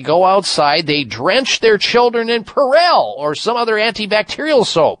down or they go outside, they drench their children in Purell or some other antibacterial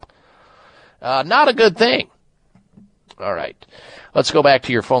soap. Not a good thing. All right. Let's go back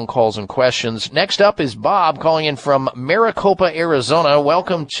to your phone calls and questions. Next up is Bob calling in from Maricopa, Arizona.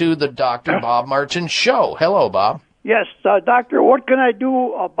 Welcome to the Dr. Bob Martin Show. Hello, Bob. Yes, doctor, what can I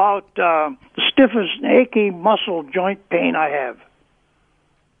do about the stiffest, achy muscle joint pain I have?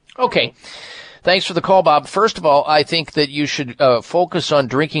 Okay. Thanks for the call, Bob. First of all, I think that you should focus on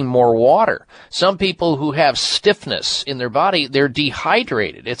drinking more water. Some people who have stiffness in their body, they're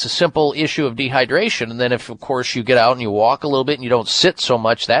dehydrated. It's a simple issue of dehydration. And then if, of course, you get out and you walk a little bit and you don't sit so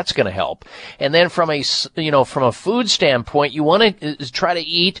much, that's going to help. And then from a food standpoint, you want to try to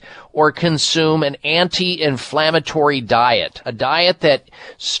eat or consume an anti-inflammatory diet, a diet that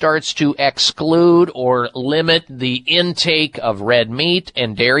starts to exclude or limit the intake of red meat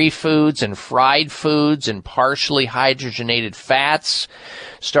and dairy foods and fried foods and partially hydrogenated fats.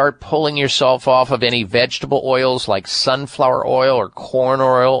 Start pulling yourself off of any vegetable oils like sunflower oil or corn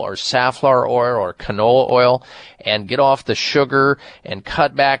oil or safflower oil or canola oil, and get off the sugar and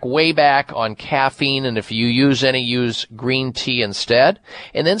cut way back on caffeine. And if you use any, use green tea instead.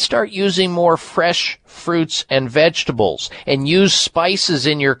 And then start using more fresh fruits and vegetables, and use spices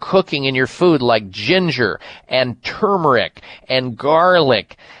in your cooking, in your food, like ginger and turmeric and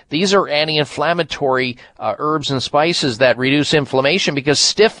garlic. These are anti-inflammatory herbs and spices that reduce inflammation, because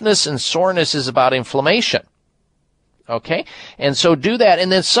stiffness and soreness is about inflammation. Okay? And so do that.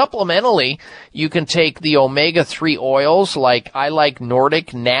 And then supplementally, you can take the omega-3 oils, I like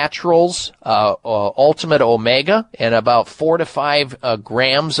Nordic Naturals Ultimate Omega, and about 4 to 5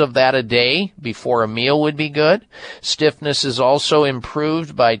 grams of that a day before a meal would be good. Stiffness is also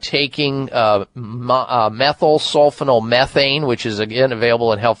improved by taking methylsulfonylmethane, which is again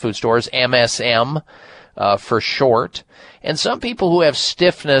available in health food stores, MSM for short. And some people who have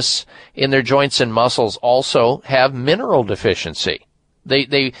stiffness in their joints and muscles also have mineral deficiency.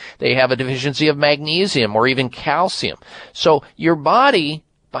 They have a deficiency of magnesium or even calcium. So your body,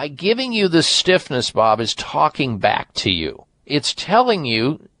 by giving you the stiffness, Bob, is talking back to you. It's telling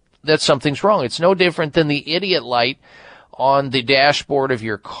you that something's wrong. It's no different than the idiot light on the dashboard of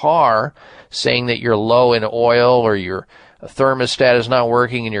your car saying that you're low in oil or your thermostat is not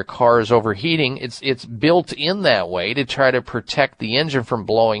working and your car is overheating. It's built in that way to try to protect the engine from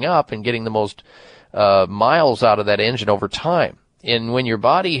blowing up and getting the most miles out of that engine over time. And when your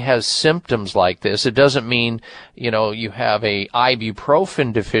body has symptoms like this, it doesn't mean, you have a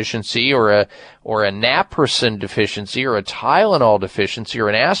ibuprofen deficiency or a naproxen deficiency or a Tylenol deficiency or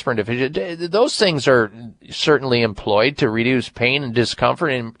an aspirin deficiency. Those things are certainly employed to reduce pain and discomfort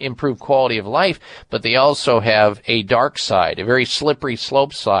and improve quality of life, but they also have a dark side, a very slippery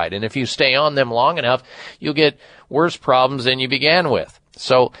slope side. And if you stay on them long enough, you'll get worse problems than you began with.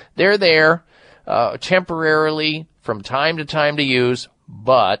 So they're there temporarily, from time to time to use,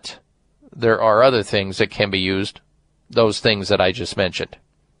 but there are other things that can be used, those things that I just mentioned.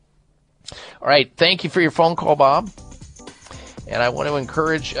 All right, thank you for your phone call, Bob. And I want to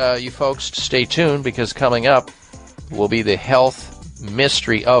encourage you folks to stay tuned, because coming up will be the health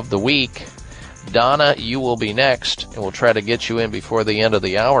mystery of the week. Donna, you will be next, and we'll try to get you in before the end of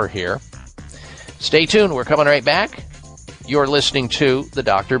the hour here. Stay tuned. We're coming right back. You're listening to the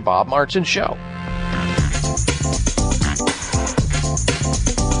Dr. Bob Martin Show.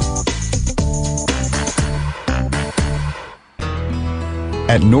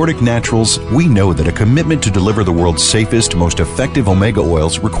 At Nordic Naturals, we know that a commitment to deliver the world's safest, most effective omega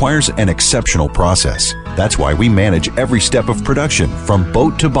oils requires an exceptional process. That's why we manage every step of production, from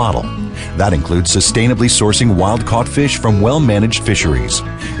boat to bottle. That includes sustainably sourcing wild-caught fish from well-managed fisheries.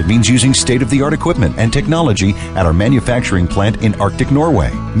 It means using state-of-the-art equipment and technology at our manufacturing plant in Arctic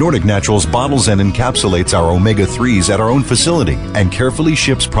Norway. Nordic Naturals bottles and encapsulates our omega-3s at our own facility and carefully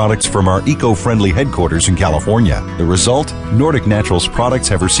ships products from our eco-friendly headquarters in California. The result? Nordic Naturals products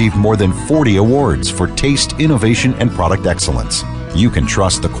have received more than 40 awards for taste, innovation, and product excellence. You can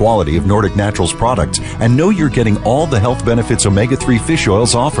trust the quality of Nordic Naturals products and know you're getting all the health benefits omega-3 fish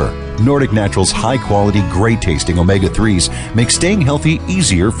oils offer. Nordic Naturals' high-quality, great-tasting omega-3s make staying healthy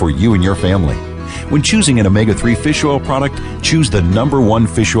easier for you and your family. When choosing an omega-3 fish oil product, choose the #1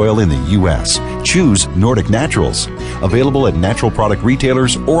 fish oil in the U.S. Choose Nordic Naturals. Available at natural product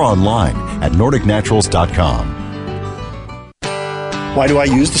retailers or online at NordicNaturals.com. Why do I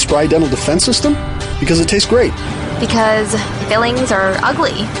use the Spry Dental Defense System? Because it tastes great. Because fillings are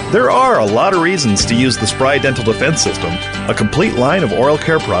ugly. There are a lot of reasons to use the Spry Dental Defense System, a complete line of oral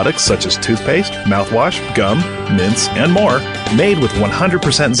care products such as toothpaste, mouthwash, gum, mints, and more, made with 100%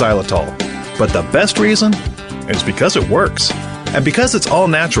 xylitol. But the best reason is because it works. And because it's all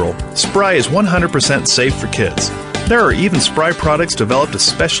natural, Spry is 100% safe for kids. There are even Spry products developed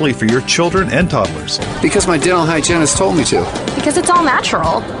especially for your children and toddlers. Because my dental hygienist told me to. Because it's all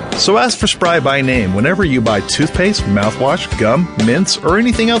natural. So ask for Spry by name whenever you buy toothpaste, mouthwash, gum, mints, or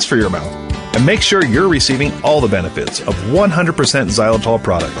anything else for your mouth. And make sure you're receiving all the benefits of 100% xylitol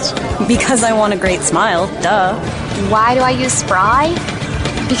products. Because I want a great smile, duh. Why do I use Spry?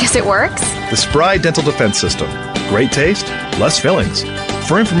 Because it works? The Spry Dental Defense System. Great taste, less fillings.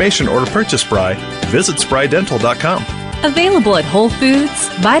 For information or to purchase Spry, visit sprydental.com. Available at Whole Foods,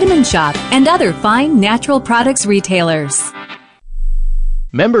 Vitamin Shop, and other fine natural products retailers.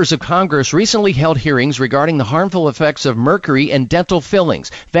 Members of Congress recently held hearings regarding the harmful effects of mercury in dental fillings,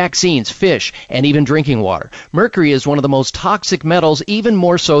 vaccines, fish, and even drinking water. Mercury is one of the most toxic metals, even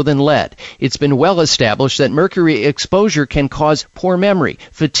more so than lead. It's been well established that mercury exposure can cause poor memory,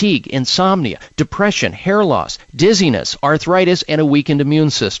 fatigue, insomnia, depression, hair loss, dizziness, arthritis, and a weakened immune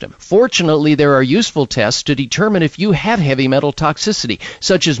system. Fortunately, there are useful tests to determine if you have heavy metal toxicity,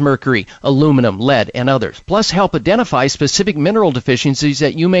 such as mercury, aluminum, lead, and others. Plus, help identify specific mineral deficiencies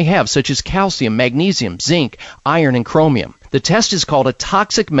that you may have, such as calcium, magnesium, zinc, iron, and chromium. The test is called a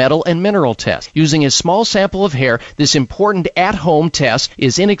toxic metal and mineral test. Using a small sample of hair, this important at-home test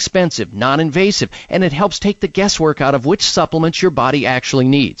is inexpensive, non-invasive, and it helps take the guesswork out of which supplements your body actually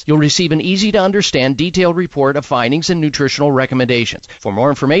needs. You'll receive an easy-to-understand, detailed report of findings and nutritional recommendations. For more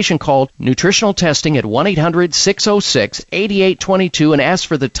information, call nutritional testing at 1-800-606-8822 and ask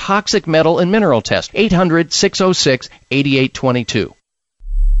for the toxic metal and mineral test, 800-606-8822.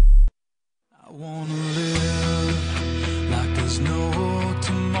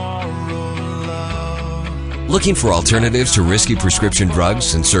 Looking for alternatives to risky prescription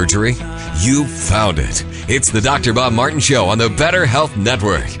drugs and surgery? You found it. It's the Dr. Bob Martin Show on the Better Health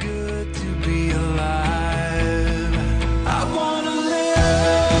Network.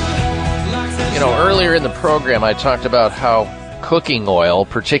 You know, earlier in the program, I talked about how cooking oil,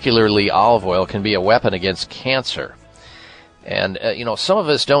 particularly olive oil, can be a weapon against cancer. And, some of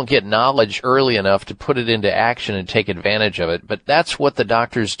us don't get knowledge early enough to put it into action and take advantage of it. But that's what the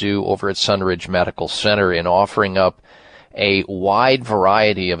doctors do over at Sunridge Medical Center in offering up a wide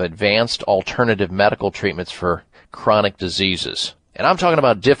variety of advanced alternative medical treatments for chronic diseases. And I'm talking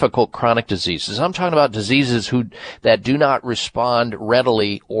about difficult chronic diseases. I'm talking about diseases that do not respond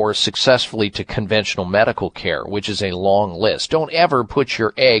readily or successfully to conventional medical care, which is a long list. Don't ever put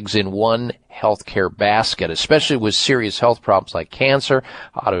your eggs in one healthcare basket, especially with serious health problems like cancer,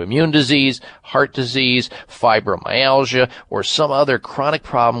 autoimmune disease, heart disease, fibromyalgia, or some other chronic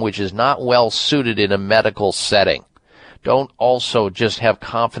problem which is not well suited in a medical setting. Don't also just have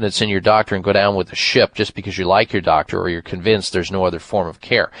confidence in your doctor and go down with the ship just because you like your doctor or you're convinced there's no other form of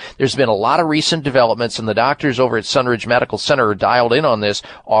care. There's been a lot of recent developments, and the doctors over at Sunridge Medical Center are dialed in on this,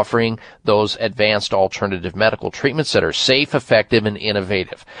 offering those advanced alternative medical treatments that are safe, effective, and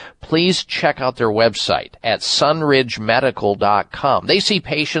innovative. Please check out their website at sunridgemedical.com. They see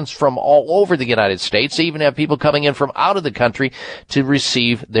patients from all over the United States. They even have people coming in from out of the country to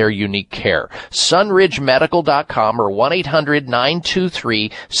receive their unique care. sunridgemedical.com or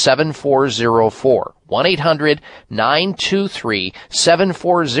 1-800-923-7404.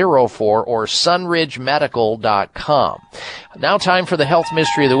 1-800-923-7404 or sunridgemedical.com. Now time for the health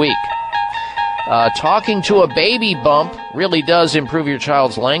mystery of the week. Talking to a baby bump really does improve your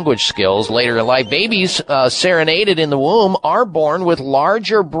child's language skills later in life. Babies serenaded in the womb are born with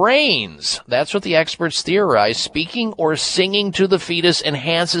larger brains. That's what the experts theorize. Speaking or singing to the fetus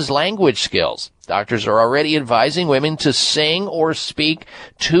enhances language skills. Doctors are already advising women to sing or speak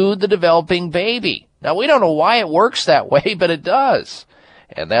to the developing baby. Now, we don't know why it works that way, but it does.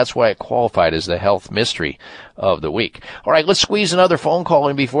 And that's why it qualified as the health mystery of the week. All right, let's squeeze another phone call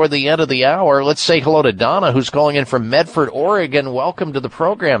in before the end of the hour. Let's say hello to Donna, who's calling in from Medford, Oregon. Welcome to the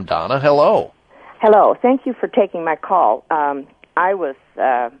program, Donna. Hello. Hello. Thank you for taking my call. I was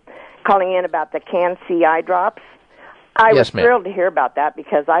calling in about the Can-C eye drops. I was thrilled to hear about that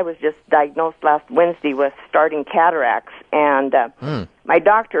because I was just diagnosed last Wednesday with starting cataracts, and my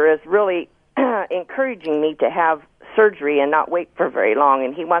doctor is really encouraging me to have surgery and not wait for very long,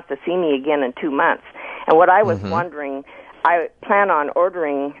 and he wants to see me again in 2 months. And what I was wondering, I plan on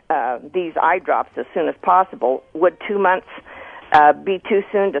ordering these eye drops as soon as possible. Would 2 months be too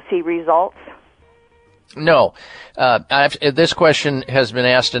soon to see results? No. This question has been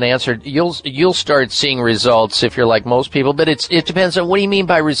asked and answered. You'll start seeing results if you're like most people, but it depends on what do you mean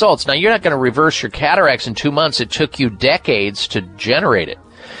by results. Now, you're not going to reverse your cataracts in 2 months. It took you decades to generate it.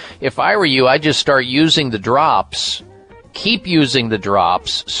 If I were you, I'd just start using the drops, keep using the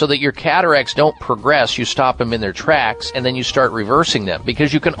drops so that your cataracts don't progress. You stop them in their tracks, and then you start reversing them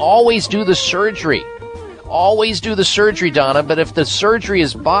because you can always do the surgery. Always do the surgery, Donna, but if the surgery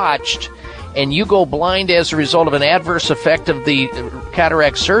is botched and you go blind as a result of an adverse effect of the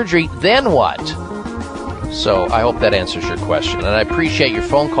cataract surgery, then what? So I hope that answers your question, and I appreciate your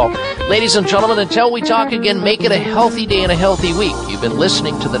phone call. Ladies and gentlemen, until we talk again, make it a healthy day and a healthy week. You've been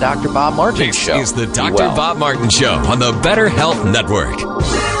listening to the Dr. Bob Martin Show. This is the Dr. Bob Martin Show on the Better Health Network.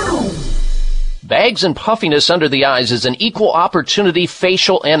 Bags and puffiness under the eyes is an equal opportunity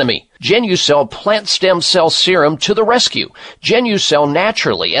facial enemy. Genucel Plant Stem Cell Serum to the rescue. Genucel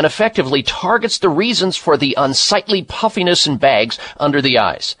naturally and effectively targets the reasons for the unsightly puffiness and bags under the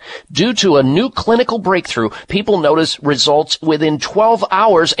eyes. Due to a new clinical breakthrough, people notice results within 12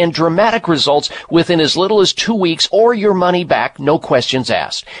 hours and dramatic results within as little as 2 weeks or your money back, no questions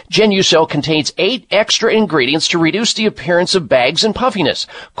asked. Genucel contains 8 extra ingredients to reduce the appearance of bags and puffiness.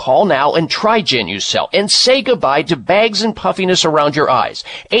 Call now and try Genucel and say goodbye to bags and puffiness around your eyes.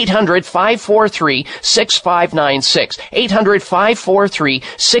 800-543-6596.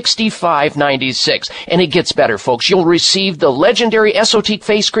 800-543-6596. And it gets better, folks. You'll receive the legendary Esotique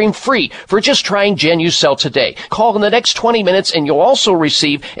face cream free for just trying Genucel today. Call in the next 20 minutes and you'll also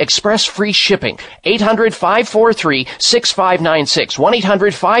receive express free shipping. 800-543-6596.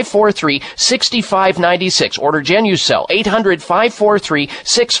 1-800-543-6596. Order Genucel.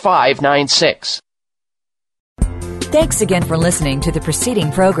 800-543-6596. Thanks again for listening to the preceding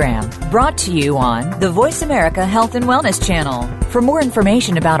program, brought to you on the Voice America Health and Wellness Channel. For more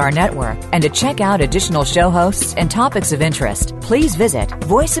information about our network and to check out additional show hosts and topics of interest, please visit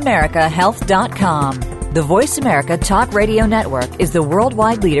voiceamericahealth.com. The Voice America Talk Radio Network is the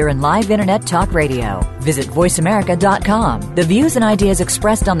worldwide leader in live Internet talk radio. Visit voiceamerica.com. The views and ideas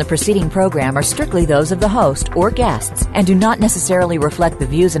expressed on the preceding program are strictly those of the host or guests and do not necessarily reflect the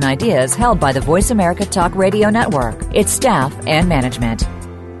views and ideas held by the Voice America Talk Radio Network, its staff, and management.